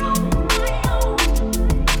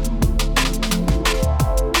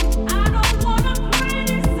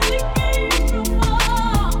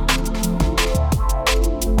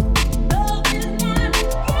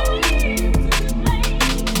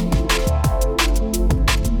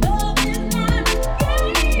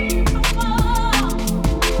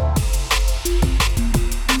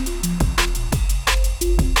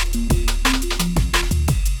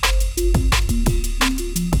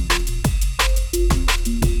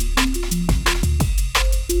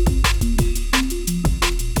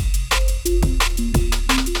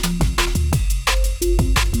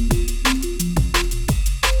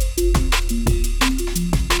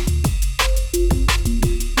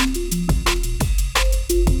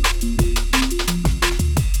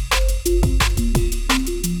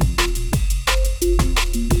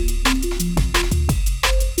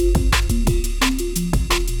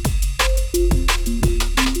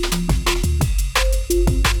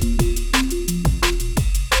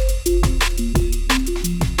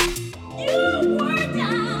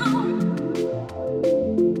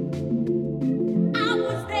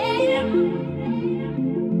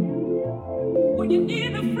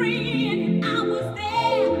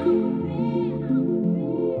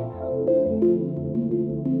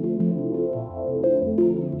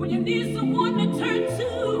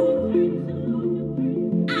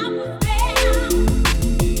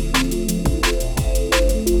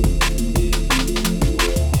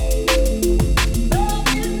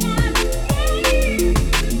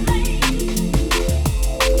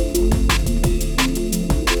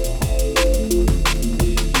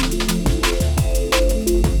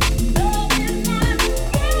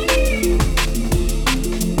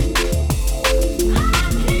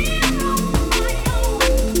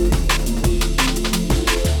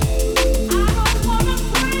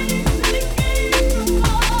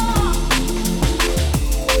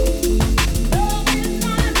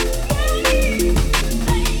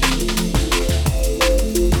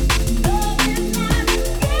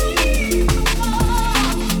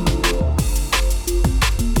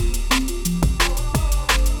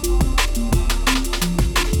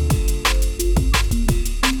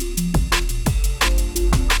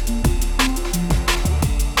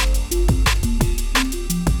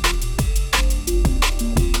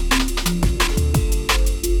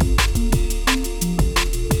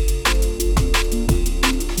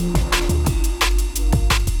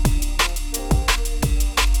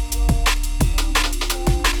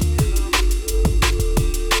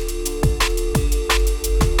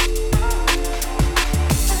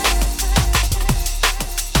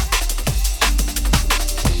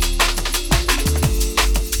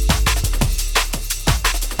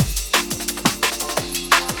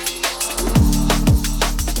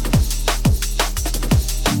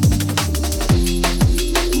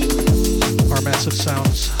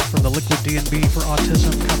 D&B for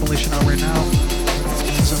Autism compilation out right now.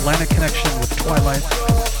 This is Atlantic Connection with Twilight.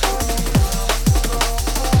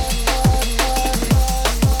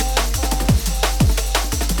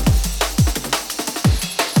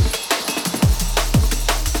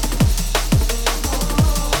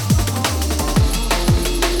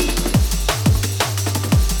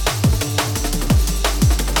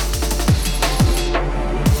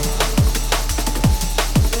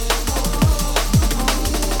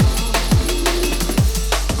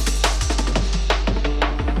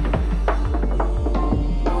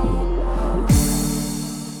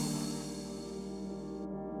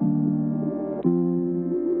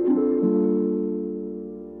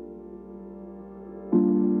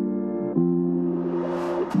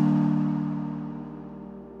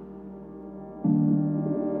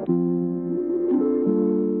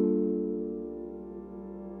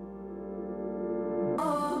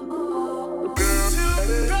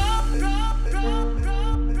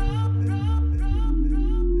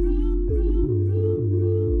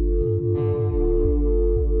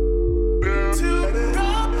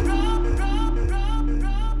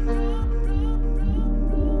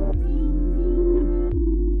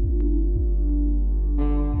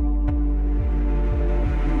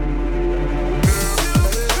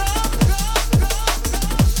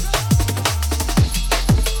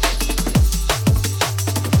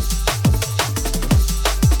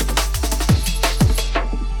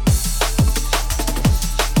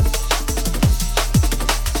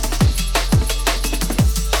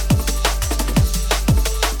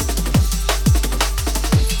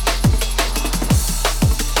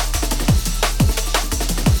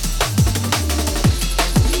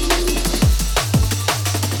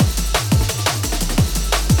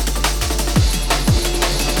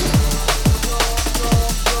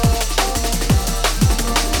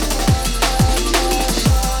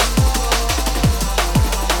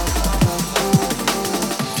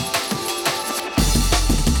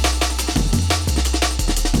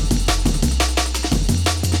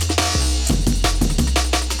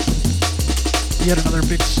 Yet another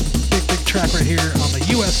big track right here on the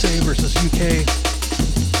USA versus UK.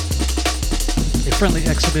 A friendly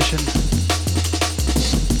exhibition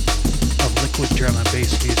of liquid drum and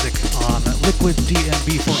bass music on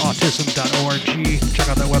liquiddnbforautism.org. Check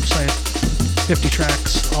out that website. 50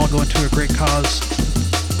 tracks, all going to a great cause.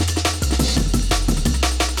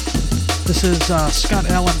 This is Scott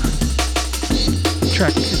Allen,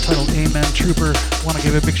 track entitled Amen Trooper. Want to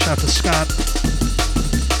give a big shout to Scott.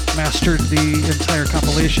 Mastered the entire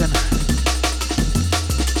compilation.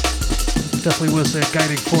 Definitely was a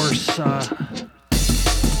guiding force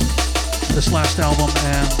this last album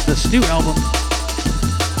and this new album.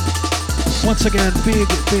 Once again,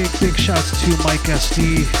 big shouts to Mike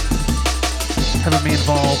SD, having me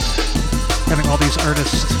involved, having all these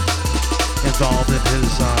artists involved in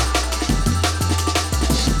his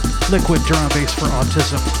Liquid Drum and Bass for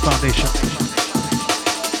Autism Foundation.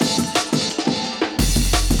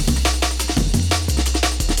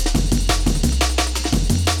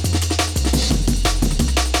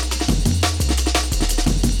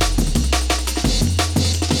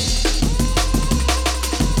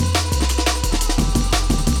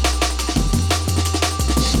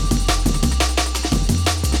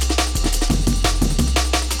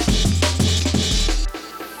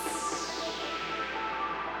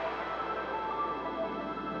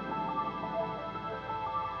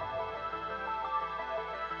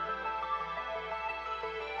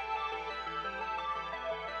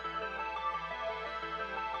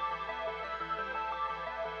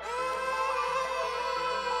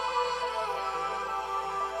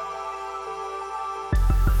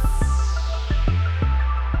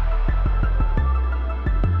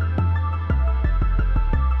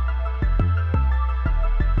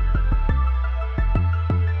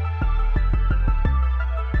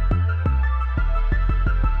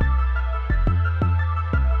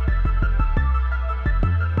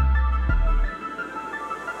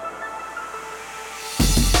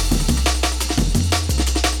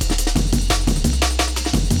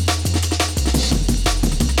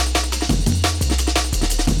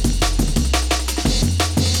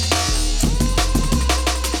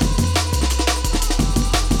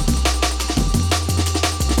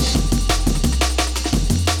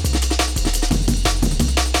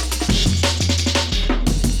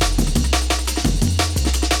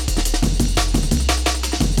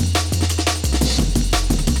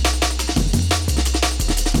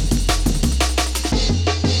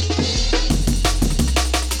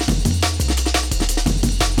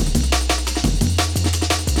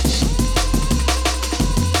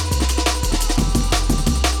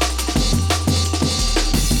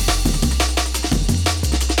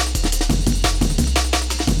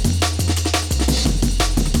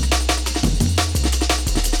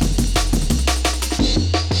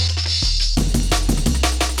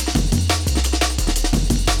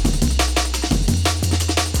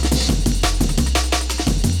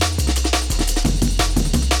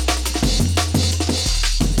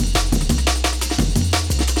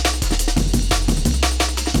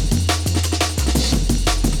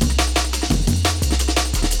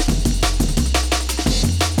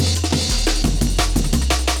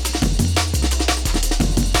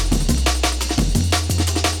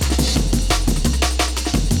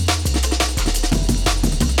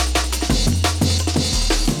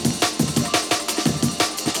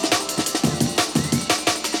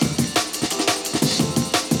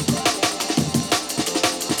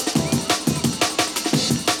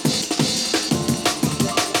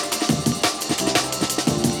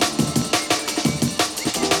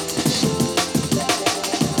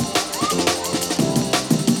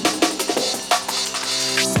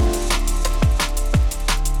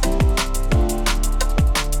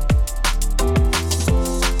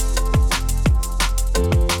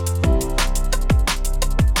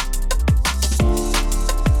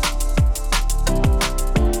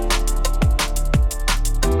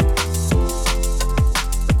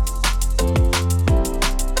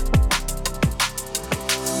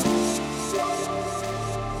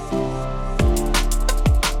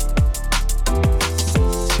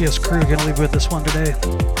 Crew gonna leave with this one today.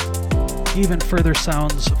 Even further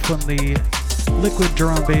sounds from the Liquid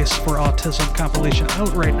Drum Bass for Autism compilation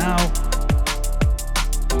out right now.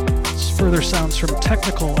 It's further sounds from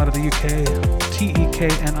Technical out of the UK,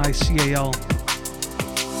 TEKNICAL.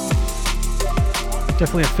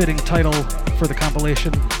 Definitely a fitting title for the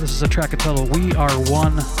compilation. This is a track entitled We Are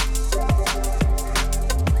One.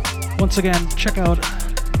 Once again, check out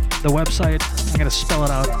the website. I'm gonna spell it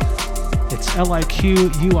out. It's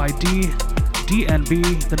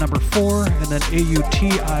LIQUIDDNB, the number 4, and then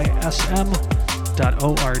AUTISM.org.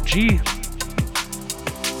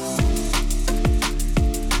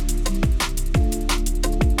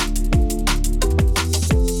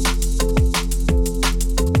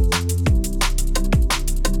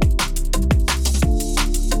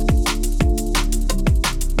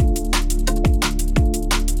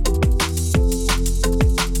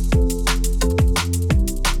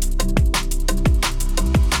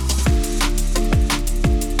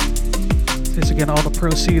 Again, all the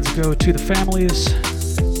proceeds go to the families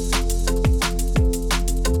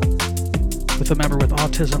with a member with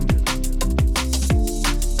autism,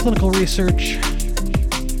 clinical research,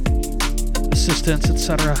 assistance,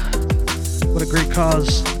 etc. What a great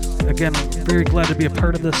cause. Again, very glad to be a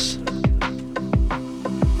part of this.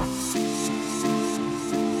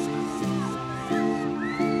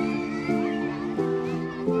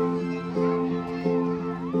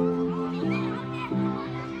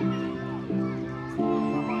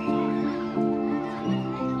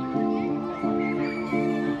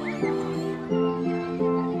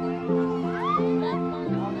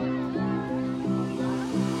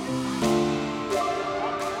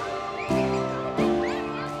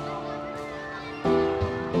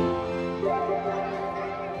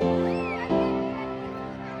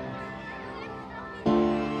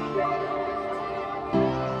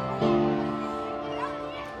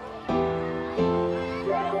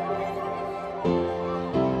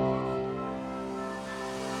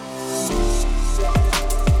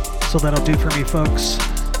 So that'll do for me, folks.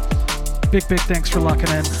 Big thanks for locking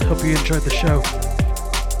in. Hope you enjoyed the show.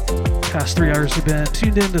 Past 3 hours you've been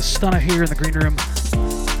tuned in to STUNNA here in the Green Room.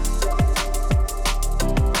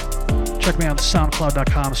 Check me out on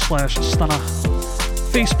soundcloud.com/STUNNA,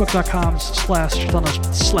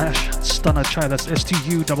 facebook.com/STUNNA/STUNNACHI, that's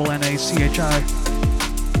STUNNACHI.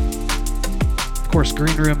 Of course,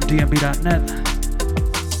 greenroomdmb.net.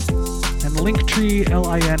 And Linktree,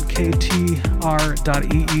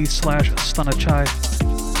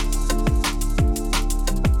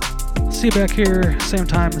 linktr.ee/STUNNACHI. See you back here, same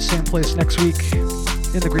time, same place next week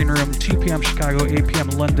in the Green Room, 2 p.m. Chicago, 8 p.m.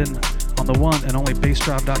 London on the one and only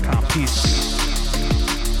BASSDRIVE.com. Peace.